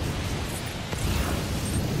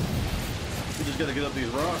 We just gotta get up these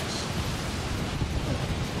rocks.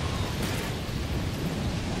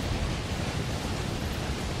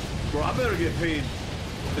 Bro, I better get paid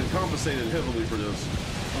and compensated heavily for this.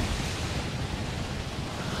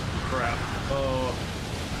 Crap.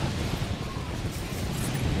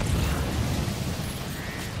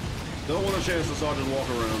 Don't want a chance to start just walk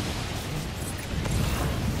around.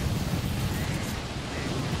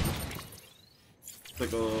 Like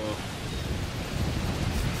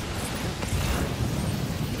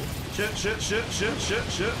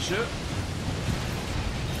shit.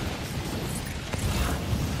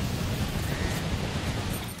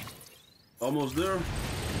 Almost there.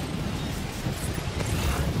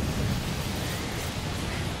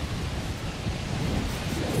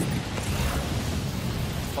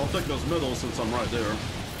 I'll take those medals since I'm right there.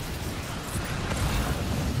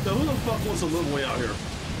 Now, who the fuck wants to live way out here?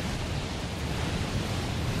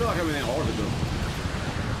 I feel like everything hard to do.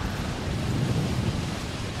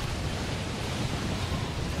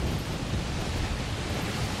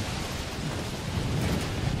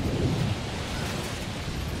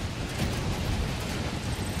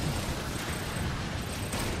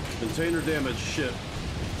 Container damage, shit.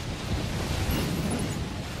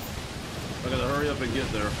 I gotta hurry up and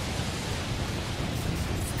get there.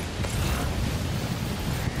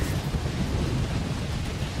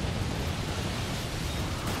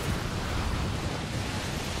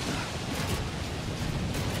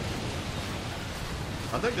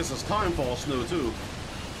 I think this is timefall snow too.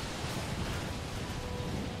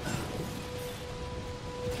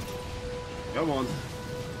 Come on.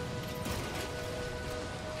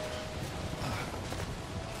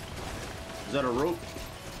 Is that a rope?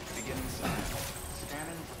 Beginning sign.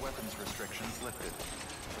 Scanning for weapons restrictions lifted.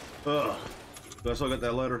 Ugh. Do I still got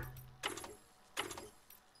that letter?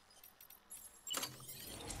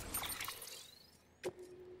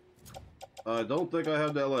 I don't think I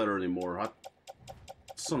have that letter anymore.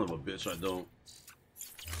 Son of a bitch, I don't.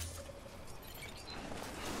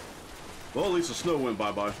 Well, at least the snow went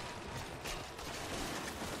bye-bye.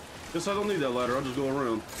 Guess I don't need that ladder, I'll just go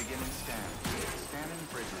around. Beginning scan. Scanning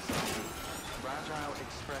bridges ID. Fragile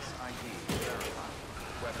Express ID verified.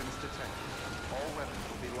 Weapons detected. All weapons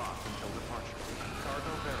will be locked until departure.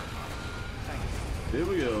 Cargo verified. Thank you. Here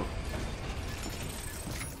we go.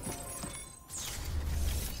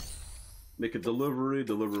 Make a delivery.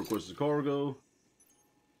 Deliver requested cargo.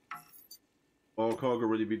 All cargo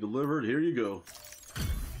ready to be delivered. Here you go.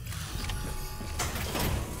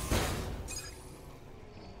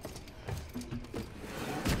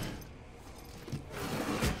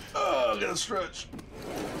 Oh, I gotta stretch.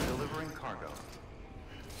 Delivering cargo.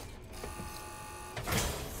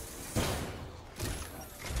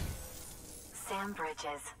 Sam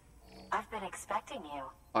Bridges, I've been expecting you.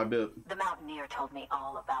 I bet. The Mountaineer told me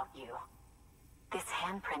all about you. This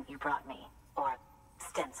handprint you brought me, or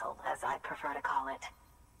stencil as I prefer to call it,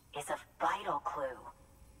 is a vital clue.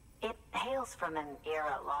 It hails from an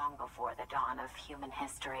era long before the dawn of human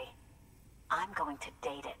history. I'm going to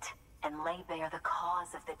date it and lay bare the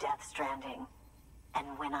cause of the Death Stranding.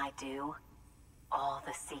 And when I do, all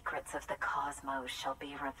the secrets of the cosmos shall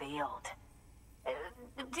be revealed.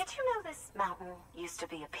 Did you know this mountain used to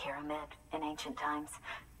be a pyramid in ancient times?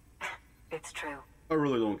 It's true. I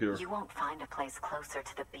really don't care. You won't find a place closer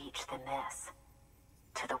to the beach than this.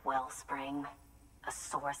 To the wellspring, a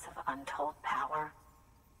source of untold power.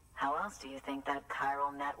 How else do you think that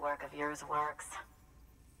chiral network of yours works?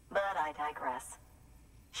 But I digress.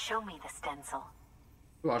 Show me the stencil.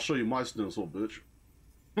 Well, I'll show you my stencil, bitch.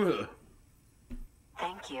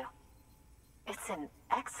 Thank you. It's in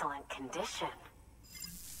excellent condition.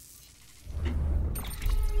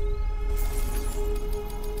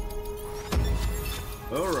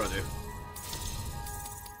 Alrighty.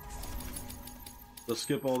 Let's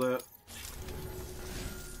skip all that.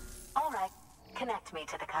 All right. Connect me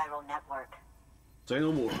to the chiral network. Say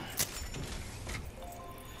no more.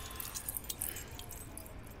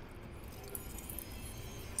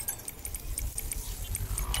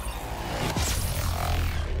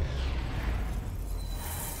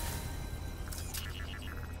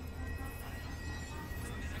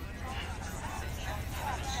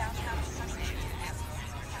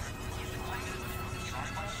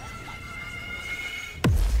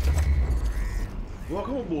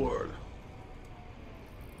 Welcome aboard.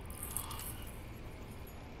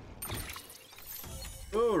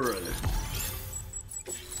 Alright.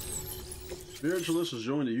 Spiritualist has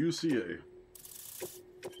joined the UCA.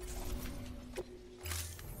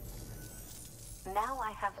 Now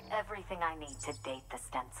I have everything I need to date the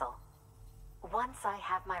stencil. Once I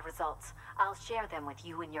have my results, I'll share them with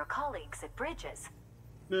you and your colleagues at Bridges.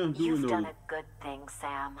 Yeah, You've done a good thing,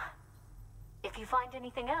 Sam. If you find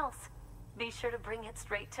anything else, be sure to bring it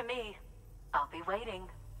straight to me. I'll be waiting.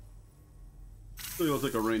 So I'll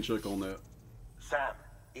take a rain check on that. Sam,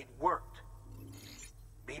 it worked.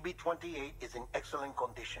 BB-28 is in excellent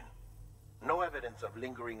condition. No evidence of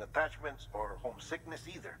lingering attachments or homesickness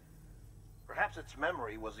either. Perhaps its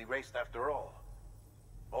memory was erased after all.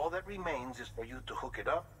 All that remains is for you to hook it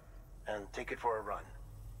up and take it for a run.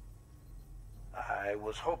 I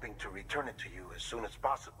was hoping to return it to you as soon as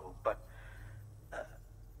possible, but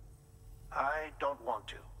I don't want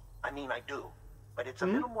to. I mean, I do, but it's a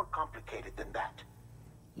little more complicated than that.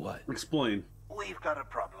 What? Explain. We've got a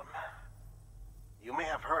problem. You may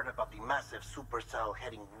have heard about the massive supercell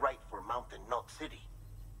heading right for Mountain Knot City.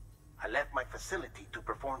 I left my facility to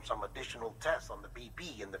perform some additional tests on the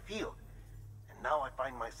BB in the field, and now I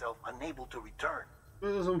find myself unable to return.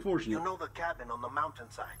 That is unfortunate. You know the cabin on the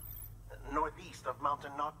mountainside, northeast of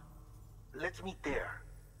Mountain Knot? Let's meet there.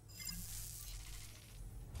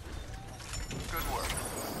 Good work.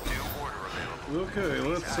 New order available. Okay,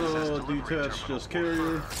 let's detach this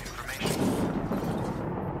carrier.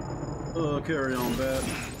 Carry on back.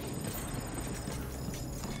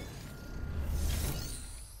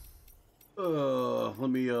 Let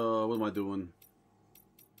me, what am I doing?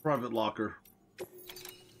 Private locker.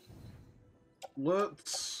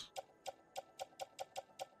 Let's...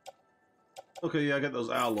 Okay, yeah, I got those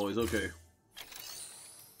alloys, okay.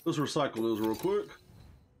 Let's recycle those real quick.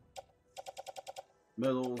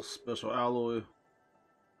 Metal, special alloy.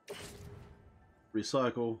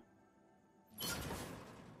 Recycle.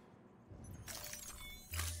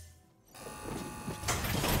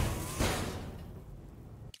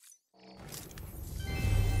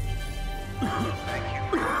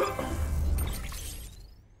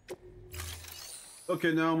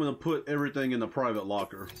 Okay, now I'm going to put everything in the private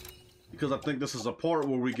locker. Because I think this is a part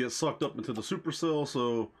where we get sucked up into the supercell,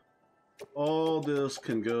 so all this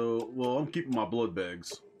can go... Well, I'm keeping my blood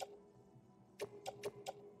bags.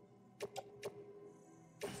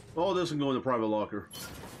 All this can go in the private locker.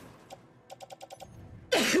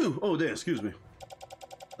 Oh, damn, excuse me.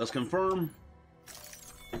 Let's confirm.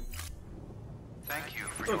 Thank you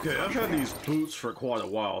for your Okay, I've had these boots for quite a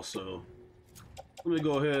while, so... Let me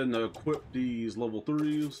go ahead and equip these level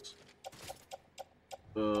 3s.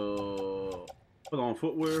 Put on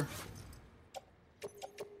footwear.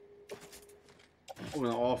 I'm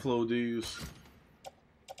gonna offload these.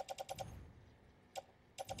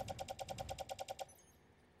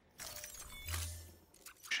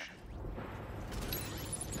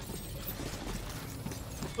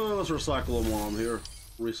 Let's recycle them while I'm here.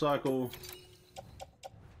 Recycle.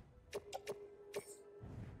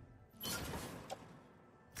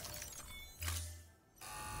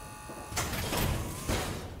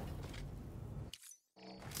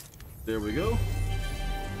 There we go.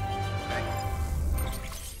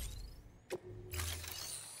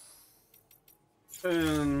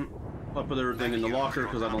 And I'll put everything in the locker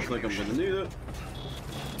because I don't think I'm going to need it.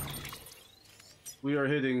 We are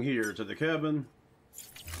heading here to the cabin.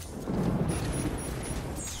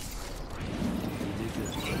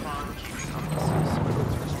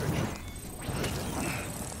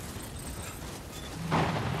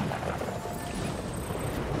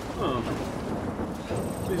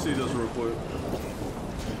 Let me see this real quick.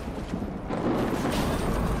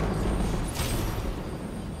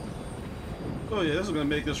 Oh yeah, this is going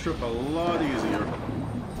to make this trip a lot easier.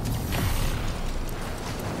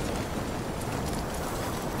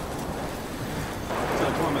 Instead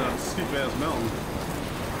of climbing that steep ass mountain.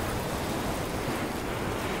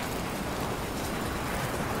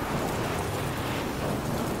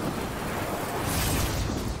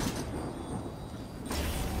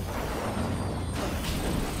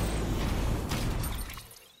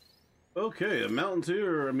 Okay, the mountain's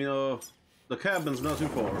here. I mean, the cabin's not too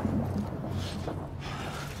far.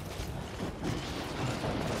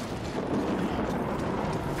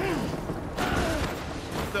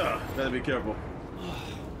 Gotta be careful.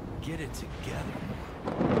 Get it together.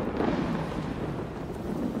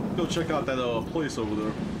 Go check out that place over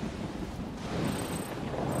there.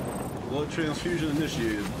 Blood transfusion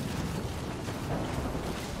initiated.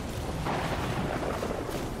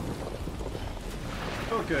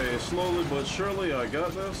 Okay, slowly but surely I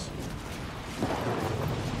got this.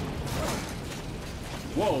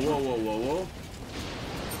 Whoa, whoa, whoa, whoa, whoa.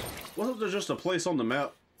 Wasn't there just a place on the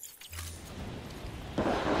map?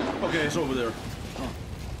 Okay, it's over there.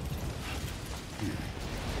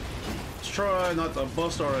 Let's try not to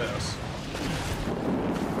bust our ass.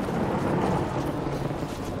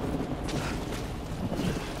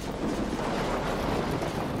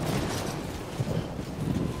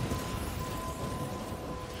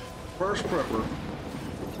 First prepper.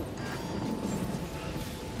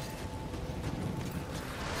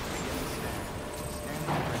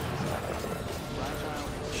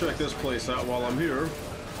 Check this place out while I'm here.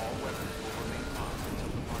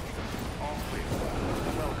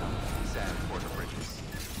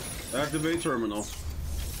 Activate terminal.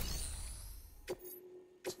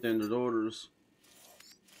 Standard orders.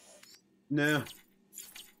 Nah.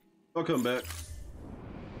 I'll come back.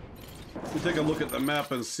 We'll take a look at the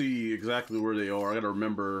map and see exactly where they are. I gotta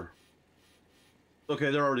remember. Okay,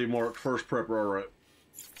 they're already marked. First prepper, alright.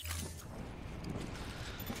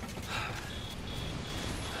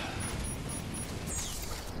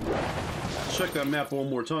 Check that map one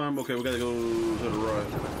more time. Okay, we gotta go to the right.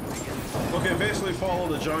 Okay, basically follow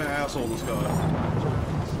the giant asshole in the sky.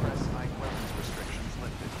 Express weapons restrictions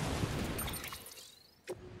lifted.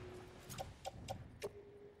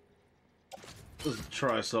 Let's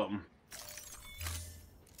try something.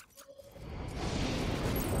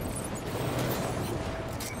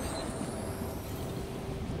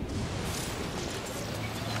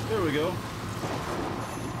 There we go.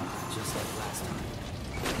 Just like last time.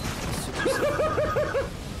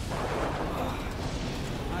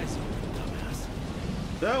 I see, dumbass.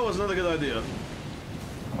 That was not a good idea.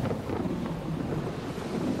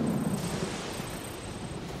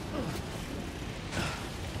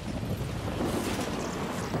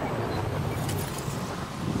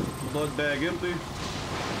 Blood bag empty.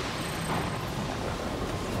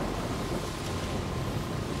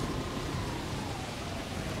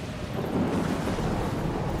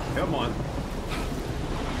 Come on.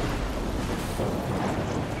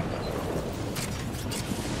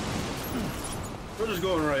 We're just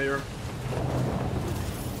going right here.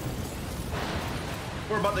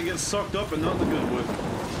 We're about to get sucked up and nothing good with.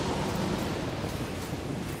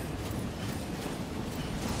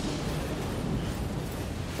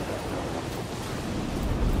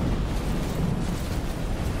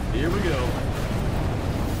 Here we go.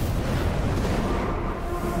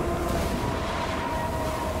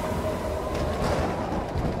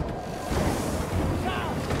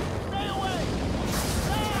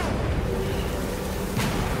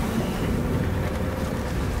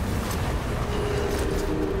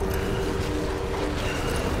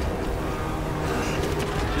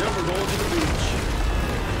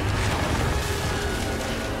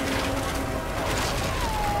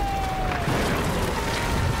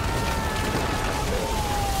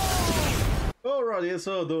 Alrighty, it's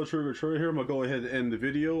the Trigger Trey here. I'm gonna go ahead and end the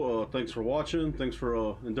video. Thanks for watching. Thanks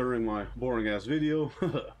for enduring my boring ass video.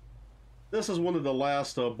 This is one of the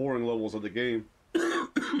last boring levels of the game.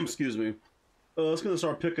 Excuse me. It's gonna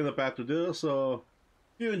start picking up after this. If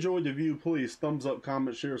you enjoyed the view, please thumbs up,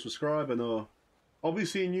 comment, share, subscribe, and I'll be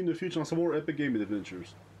seeing you in the future on some more epic gaming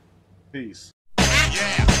adventures. Peace.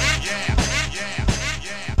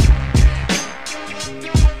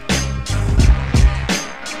 Yeah.